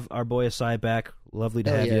love to have our boy Asai back. Lovely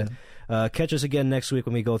to have you. Catch us again next week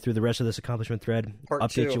when we go through the rest of this accomplishment thread.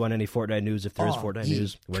 Update you on any Fortnite news if there is Fortnite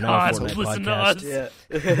news. We're not a Fortnite podcast.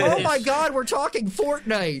 Yeah. Oh my God, we're talking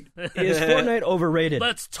Fortnite. Is Fortnite overrated?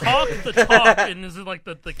 Let's talk the talk. And is it like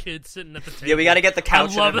the kids sitting at the table? Yeah, we got to get the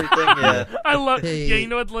couch and everything. Yeah. I love. Hey. Yeah, you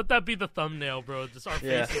know what? Let that be the thumbnail, bro. Just our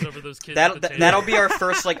faces over those kids. That'll be our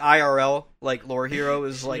first like IRL like lore hero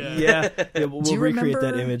is like we'll recreate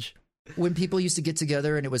that image. When people used to get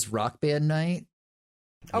together and it was Rock Band night.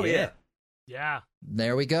 Oh yeah. Yeah.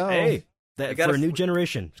 There we go. Hey, for a new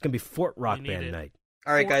generation, it's gonna be Fort Rock Band night.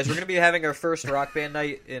 All right, guys, we're gonna be having our first Rock Band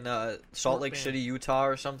night in Salt Lake City, Utah,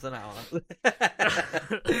 or something. I don't know.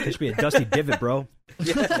 It should be a dusty divot, bro.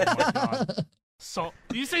 Yeah. Oh my God.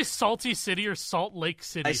 Did you say Salty City or Salt Lake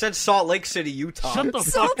City? I said Salt Lake City, Utah. Shut the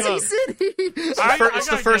fuck up. Salty City. It's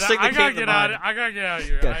the first thing that came to mind. I gotta get out of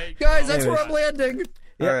here. Guys, that's where I'm landing.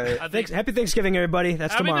 Yeah. All right. Happy Thanksgiving, everybody.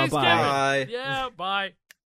 That's tomorrow. Bye. Yeah, bye.